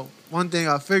 So one thing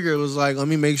I figured was like, let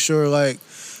me make sure like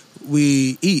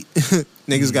we eat.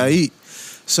 Niggas gotta eat.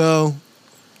 So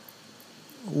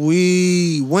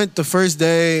we went the first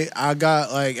day. I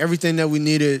got like everything that we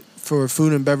needed for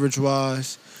food and beverage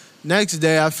wise. Next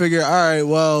day, I figured, all right,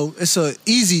 well, it's an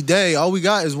easy day. All we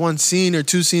got is 1 scene or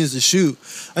 2 scenes to shoot.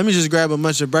 Let me just grab a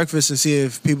bunch of breakfast and see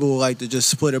if people would like to just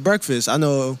split a breakfast. I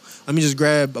know, let me just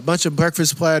grab a bunch of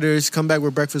breakfast platters, come back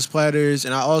with breakfast platters,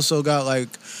 and I also got like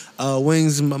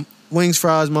wings,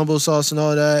 fries, mumbo sauce, and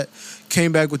all that.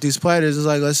 Came back with these platters. It's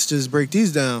like, let's just break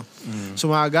these down. So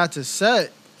when I got to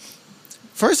set,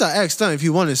 first I asked him if he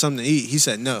wanted something to eat. He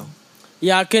said no.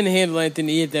 Yeah, I couldn't handle anything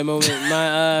to eat at that moment.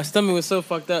 My stomach was so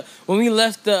fucked up. When we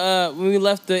left the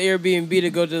Airbnb to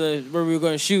go to where we were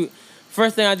going to shoot,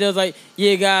 first thing I did was like,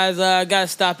 yeah, guys, I got to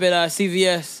stop at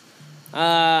CVS.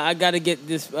 I got to get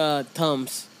this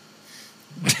Tums.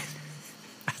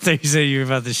 I thought you said you were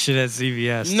about to shit at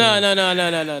CVS.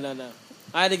 No.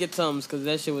 I had to get Tums because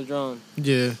that shit was drawn.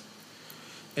 Yeah.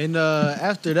 And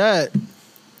after that,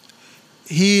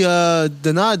 he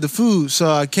denied the food. So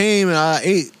I came and I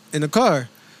ate in the car.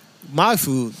 My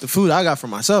food, the food I got for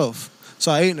myself.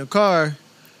 So I ate in the car,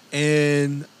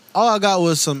 and all I got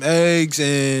was some eggs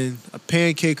and a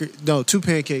pancake. No, 2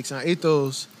 pancakes, and I ate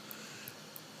those.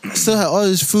 I still had all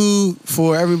this food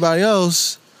for everybody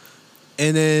else,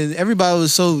 and then everybody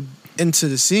was so into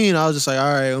the scene, I was just like,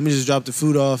 all right, let me just drop the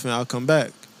food off and I'll come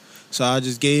back. So I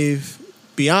just gave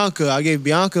Bianca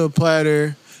a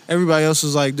platter. Everybody else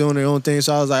was like doing their own thing.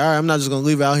 So I was like, all right, I'm not just going to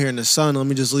leave it out here in the sun. Let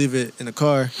me just leave it in the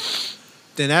car.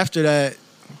 Then after that,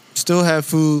 still had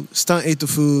food. Stunt ate the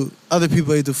food. Other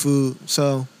people ate the food.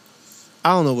 So I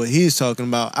don't know what he's talking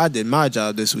about. I did my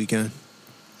job this weekend.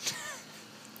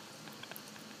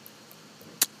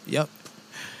 Yep.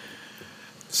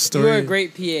 Story. You're a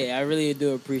great PA. I really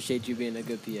do appreciate you being a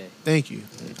good PA. Thank you.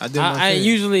 I did my I thing.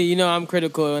 usually, I'm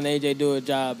critical when AJ do a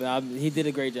job. He did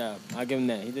a great job. I'll give him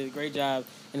that. He did a great job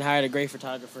and hired a great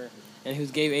photographer and who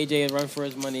gave AJ a run for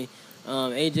his money.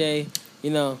 AJ,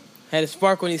 had a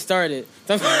spark when he started.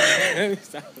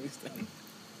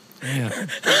 Yeah.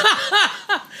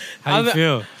 How you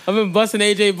feel? I've been busting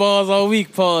AJ balls all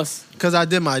week, pause. Because I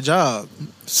did my job.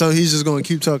 So he's just going to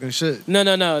keep talking shit. No.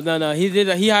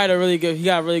 He hired a really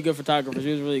good photographers.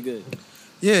 He was really good.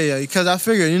 Yeah, because I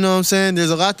figured, you know what I'm saying?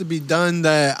 There's a lot to be done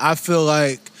that I feel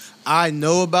like I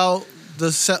know about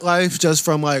the set life just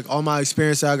from like all my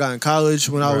experience that I got in college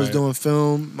when I was doing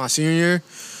film my senior year.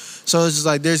 So it's just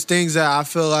like there's things that I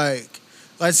feel like,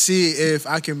 let's see if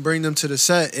I can bring them to the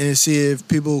set and see if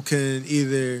people can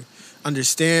either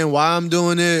understand why I'm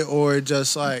doing it or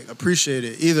just like appreciate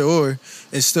it. Either or,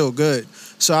 it's still good.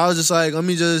 So I was just like, let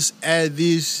me just add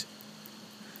these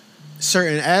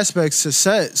certain aspects to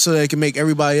set so that it can make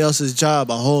everybody else's job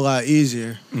a whole lot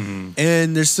easier. Mm-hmm.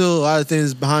 And there's still a lot of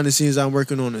things behind the scenes I'm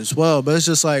working on as well. But it's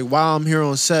just like, while I'm here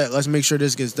on set, let's make sure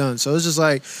this gets done. So it's just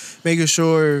like making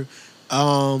sure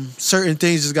certain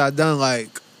things just got done,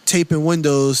 like taping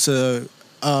windows to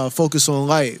focus on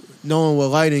light, knowing what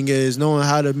lighting is, knowing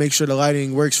how to make sure the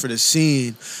lighting works for the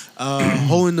scene,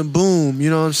 holding the boom,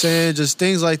 you know what I'm saying? Just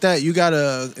things like that you got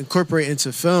to incorporate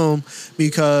into film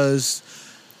because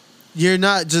you're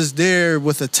not just there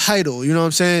with a title, you know what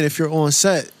I'm saying, if you're on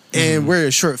set. And we're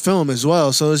a short film as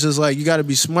well. So it's just like you got to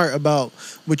be smart about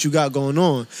what you got going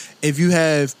on. If you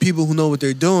have people who know what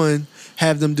they're doing,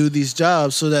 have them do these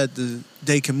jobs so that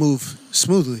they can move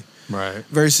smoothly. Right.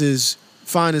 Versus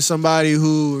finding somebody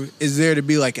who is there to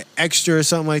be like an extra or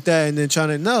something like that and then trying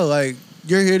to know, like,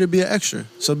 you're here to be an extra.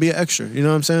 So be an extra. You know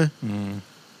what I'm saying?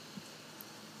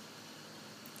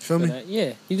 Feel me?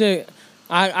 Yeah. You did.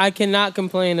 I cannot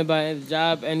complain about the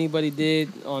job anybody did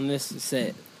on this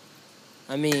set.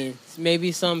 I mean,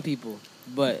 maybe some people,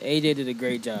 but AJ did a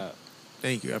great job.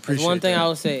 Thank you. I appreciate it. One thing I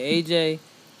would say, AJ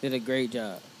did a great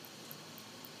job.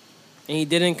 And he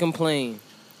didn't complain.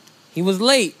 He was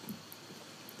late.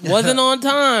 Wasn't on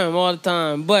time all the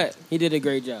time, but he did a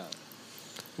great job.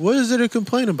 What is there to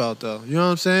complain about, though? You know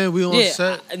what I'm saying? We on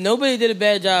set. Nobody did a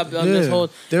bad job on this whole.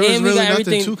 There was really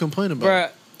nothing to complain about.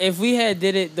 Bruh, if we had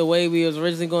did it the way we was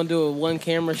originally going to do it, one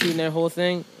camera shooting that whole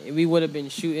thing, we would have been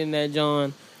shooting that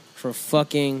John for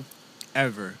fucking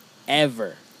ever.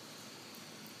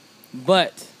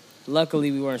 But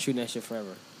luckily, we weren't shooting that shit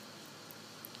forever.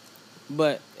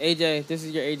 But AJ, this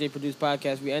is your AJ produced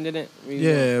podcast. We ended it.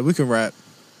 We can rap.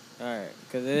 All right,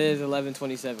 because it is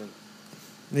 11:27.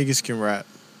 Niggas can rap.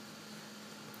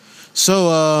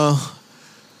 So,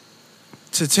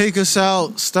 to take us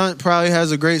out, Stunt probably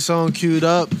has a great song queued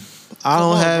up. I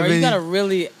don't have any. You gotta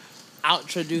really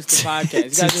introduce the podcast.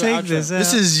 You gotta do an outro.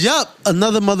 This is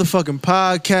another motherfucking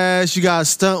podcast. You got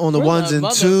Stunt on the ones and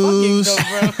twos.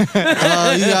 You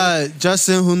got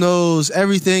Justin who knows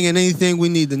everything and anything we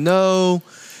need to know,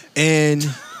 and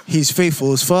He's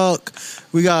faithful as fuck.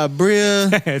 We got Bria.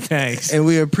 Thanks. And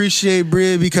we appreciate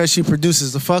Bria because she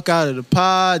produces the fuck out of the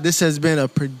pod. This has been a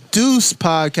produced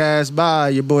podcast by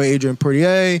your boy Adrian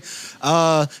Portier.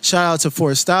 Shout out to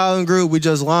Fort Styling Group. We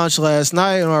just launched last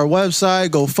night on our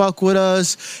website. Go fuck with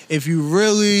us. If you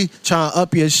really trying to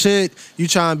up your shit, you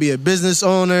trying to be a business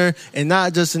owner and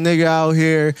not just a nigga out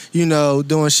here, you know,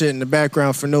 doing shit in the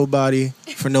background for nobody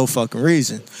for no fucking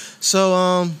reason.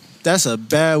 So, that's a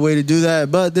bad way to do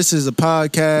that, but this is a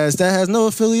podcast that has no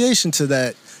affiliation to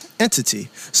that entity.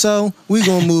 So we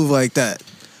gonna move like that.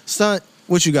 Stunt,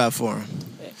 what you got for him?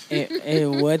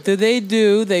 And what do?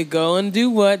 They go and do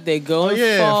what? They go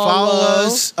and follow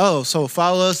us. So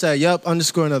follow us at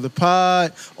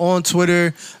yup_another_pod on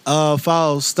Twitter.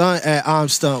 Follow Stunt at I'm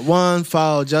Stunt1.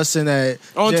 Follow Justin at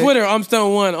on Twitter, I'm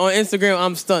Stunt1. On Instagram,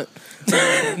 I'm Stunt.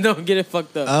 Don't get it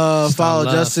fucked up. Follow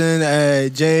Justin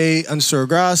at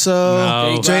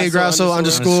J_Grasso. J Grasso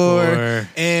 _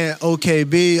 and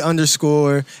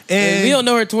OKB_. And we don't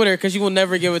know her Twitter because she will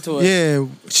never give it to us. Yeah,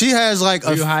 she has like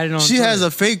has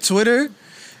a fake Twitter,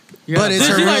 but it's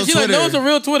her real Twitter. She's like, no, it's a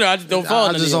real Twitter. I just don't follow.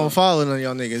 I just don't follow none of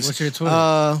y'all niggas. What's your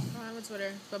Twitter?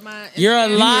 You're a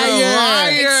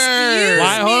liar.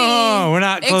 Why? Hold on. We're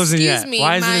not closing yet. Excuse me.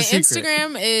 Why is my it a secret?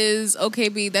 Instagram is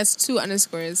OKB. That's 2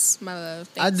 underscores. My love.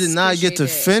 Thanks. I did not get to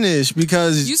finish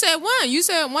because You said 1. You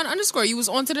said 1 underscore. You was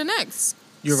on to the next.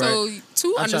 You're so right.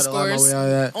 2 I tried to lie my underscores. way out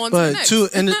of that. On but to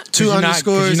the next. two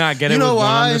underscores. Could you not get it you know with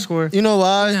why? 1 underscore? You know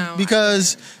why? No,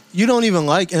 because you don't even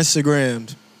like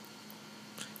Instagrams.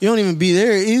 You don't even be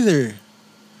there either.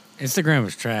 Instagram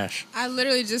is trash. I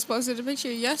literally just posted a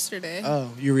picture yesterday.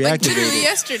 Oh, you reactivated. Like literally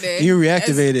yesterday. You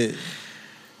reactivated.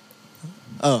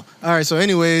 Oh, all right. So,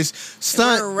 anyways,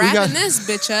 Stunt. We're wrapping this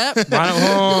bitch up.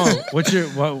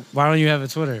 Why don't you have a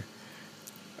Twitter?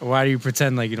 Why do you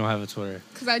pretend like you don't have a Twitter?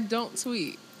 Because I don't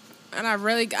tweet, and I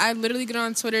literally get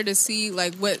on Twitter to see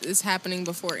like what is happening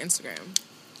before Instagram.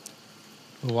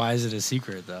 Why is it a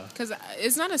secret though? Because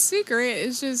it's not a secret.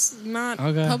 It's just not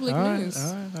public news.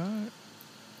 All right.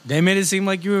 They made it seem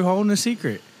like you were holding a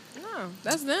secret. No,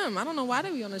 that's them. I don't know why they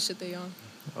be on the shit they on.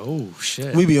 Oh,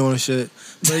 shit. We be on shit.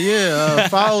 But yeah,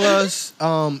 follow us.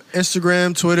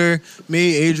 Instagram, Twitter,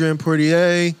 me, Adrian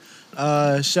Portier.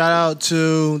 Shout out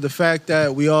to the fact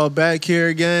that we all back here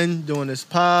again doing this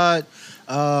pod.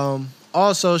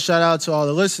 Also, shout out to all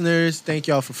the listeners. Thank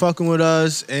y'all for fucking with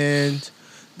us. And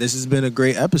this has been a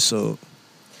great episode.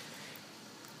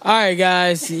 All right,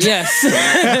 guys. Yes.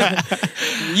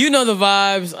 You know the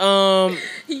vibes.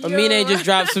 Amine just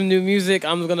dropped some new music.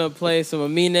 I'm going to play some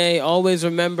Amine. Always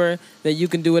remember that you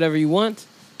can do whatever you want.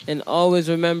 And always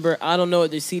remember, I don't know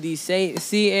what the CDC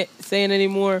saying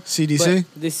anymore. CDC?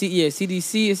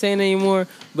 CDC is saying anymore.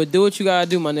 But do what you got to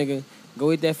do, my nigga.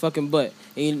 Go eat that fucking butt.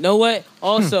 And you know what?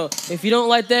 Also, if you don't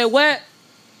like that wet,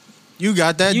 you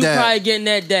got that you DAP. probably getting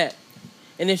that DAP.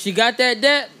 And if she got that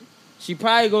DAP, she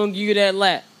probably going to give you that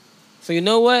lap. So you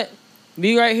know what?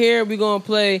 Be right here. We gonna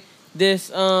play this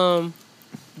Pressure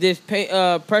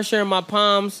in My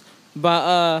Palms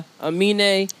by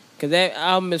Amine, cause that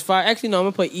album is fire. Actually, no, I'm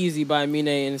gonna play Easy by Amine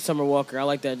and Summer Walker. I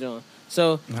like that John.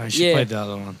 So you should play the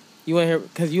other one. You want to hear?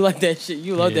 Cause you like that shit.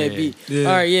 You love that beat. Yeah.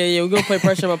 All right, yeah. We're gonna play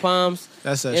Pressure in My Palms.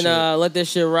 That's that and shit. Let that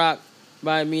shit rock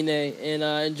by Amine. And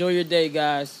enjoy your day,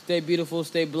 guys. Stay beautiful.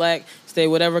 Stay black. Stay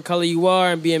whatever color you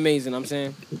are, and be amazing. I'm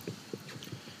saying.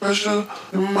 Pressure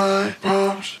in my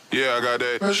palms. Yeah, I got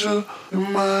that. Pressure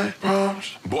in my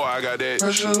palms. Boy, I got that.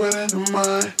 Pressure in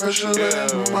my. Pressure in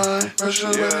my.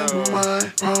 Pressure in my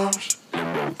palms.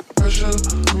 Pressure in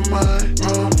my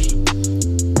palms.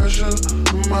 Pressure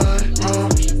in my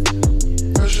palms.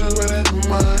 Pressure in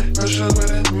my. Pressure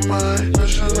in my.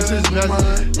 Pressure in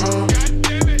my palms.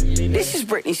 This is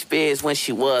Britney Spears when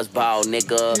she was bald,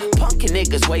 nigga. Punkin'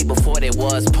 niggas way before they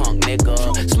was punk,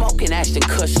 nigga. Smoking Ashton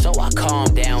Kush, so I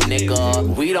calm down,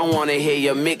 nigga. We don't wanna hear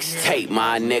your mixtape,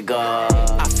 my nigga.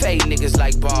 I fade niggas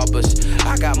like barbers.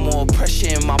 I got more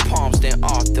pressure in my palms than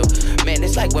Arthur. Man,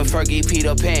 it's like when Fergie peed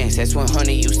her pants. That's when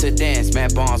Honey used to dance.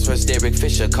 Matt Barnes vs. Derek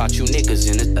Fisher caught you niggas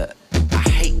in the... I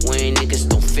hate when niggas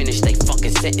don't finish they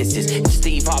fucking sentences. If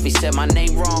Steve Harvey said my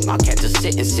name wrong, I'll catch a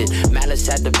sentencing. Malice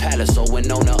at the palace, or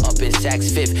Winona up in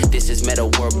Saks Fifth. This is Meta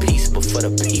World Peace, before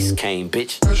the peace came,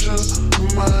 bitch. Pressure in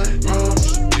my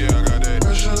palms. Yeah, I got that.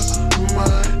 Pressure in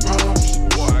my palms.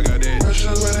 Boy, I got that. Pressure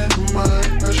in my.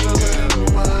 Pressure in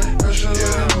my. Pressure in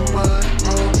my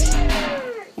palms.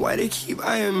 Why they keep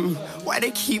eyeing me? Why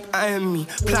they keep eyeing me?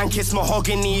 Blankets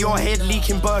mahogany, your head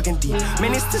leaking burgundy.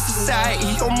 Menace to society,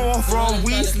 you're more from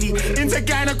Weasley. Into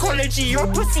gynecology, your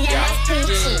pussy ass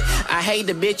peachy. I hate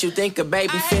the bitch you think a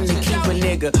baby finna keep a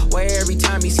nigga. Where every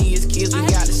time he see his kids, we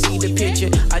gotta see the picture.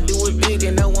 I do it big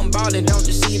and know I'm ballin', don't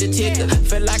just see the ticker.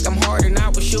 Feel like I'm hard and I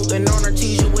was shooting on her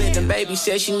t-shirt with him. Baby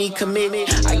said she need commitment.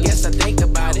 I guess I think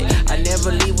about it. I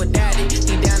never leave without it.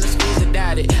 He down to squeeze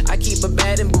without it. I keep a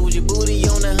bad and bougie booty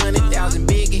on 100,000.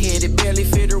 Big headed, barely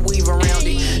fit her weave around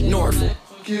it. Norfolk.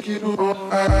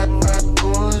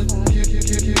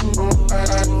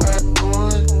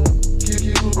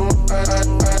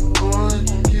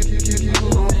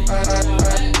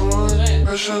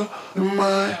 Pressure in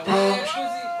my palms.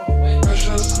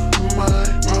 Pressure in my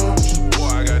palms. Boy,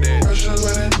 I got that. Pressure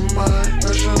in my,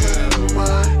 pressure in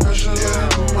my, pressure in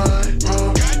my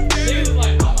palms.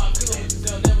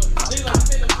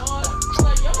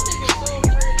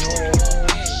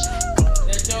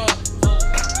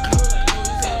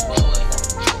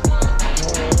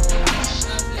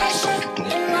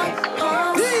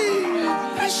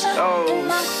 Oh,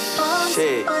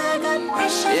 shit.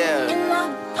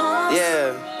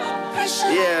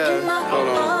 Yeah. Hold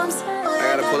on. I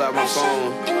gotta pull out my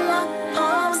phone.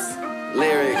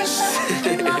 Lyrics.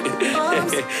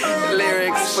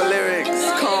 Lyrics for lyrics.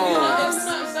 Calm.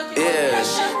 Yeah.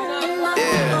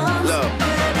 Look.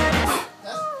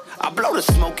 I blow the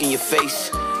smoke in your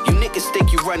face. You niggas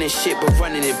think you running shit, but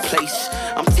running in place.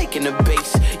 I'm taking the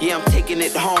base, yeah, I'm taking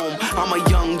it home. I'm a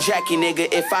young Jackie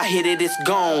nigga, if I hit it, it's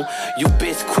gone. You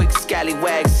bitch quick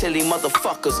scallywag, silly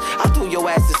motherfuckers. I do your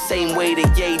ass the same way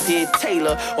that Ye did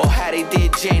Taylor, or how they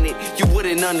did Janet. You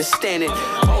wouldn't understand it.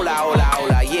 Hola, hola,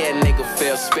 hola, yeah, nigga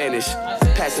feel Spanish.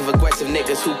 Passive aggressive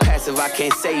niggas who passive, I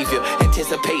can't save you.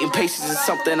 Anticipating patience is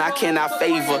something I cannot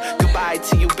favor. Goodbye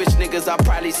to you bitch niggas, I'll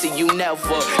probably see you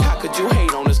never. How could you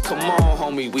hate on us? Come on,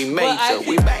 homie, we major,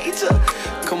 we major.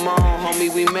 Come on, homie,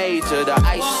 we major. The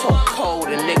ice so cold,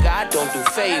 and nigga, I don't do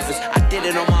favors. I did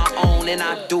it on my own, and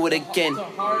I do it again.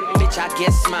 Bitch, I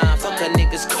guess mine. Fuck a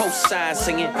nigga's cosign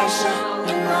singing. Pressure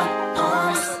in my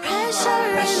arms. Pressure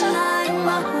in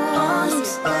my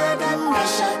arms.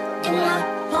 Pressure in my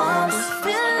arms.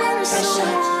 Feeling so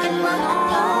in my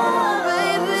arms,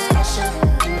 baby. Pressure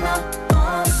in my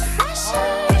arms. Pressure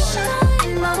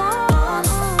in my arms.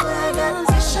 I got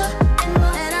pressure in my,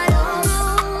 and I don't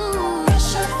know.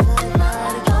 Pressure in my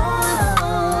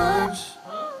arms.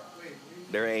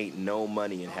 There ain't no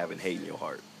money in having hate in your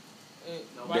heart.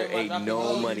 There ain't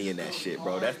no money in that shit,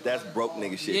 bro. That's broke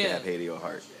nigga shit to have hate in your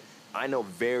heart. I know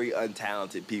very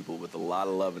untalented people with a lot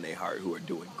of love in their heart who are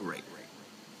doing great.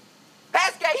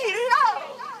 Let's get heated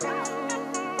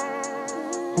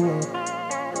up!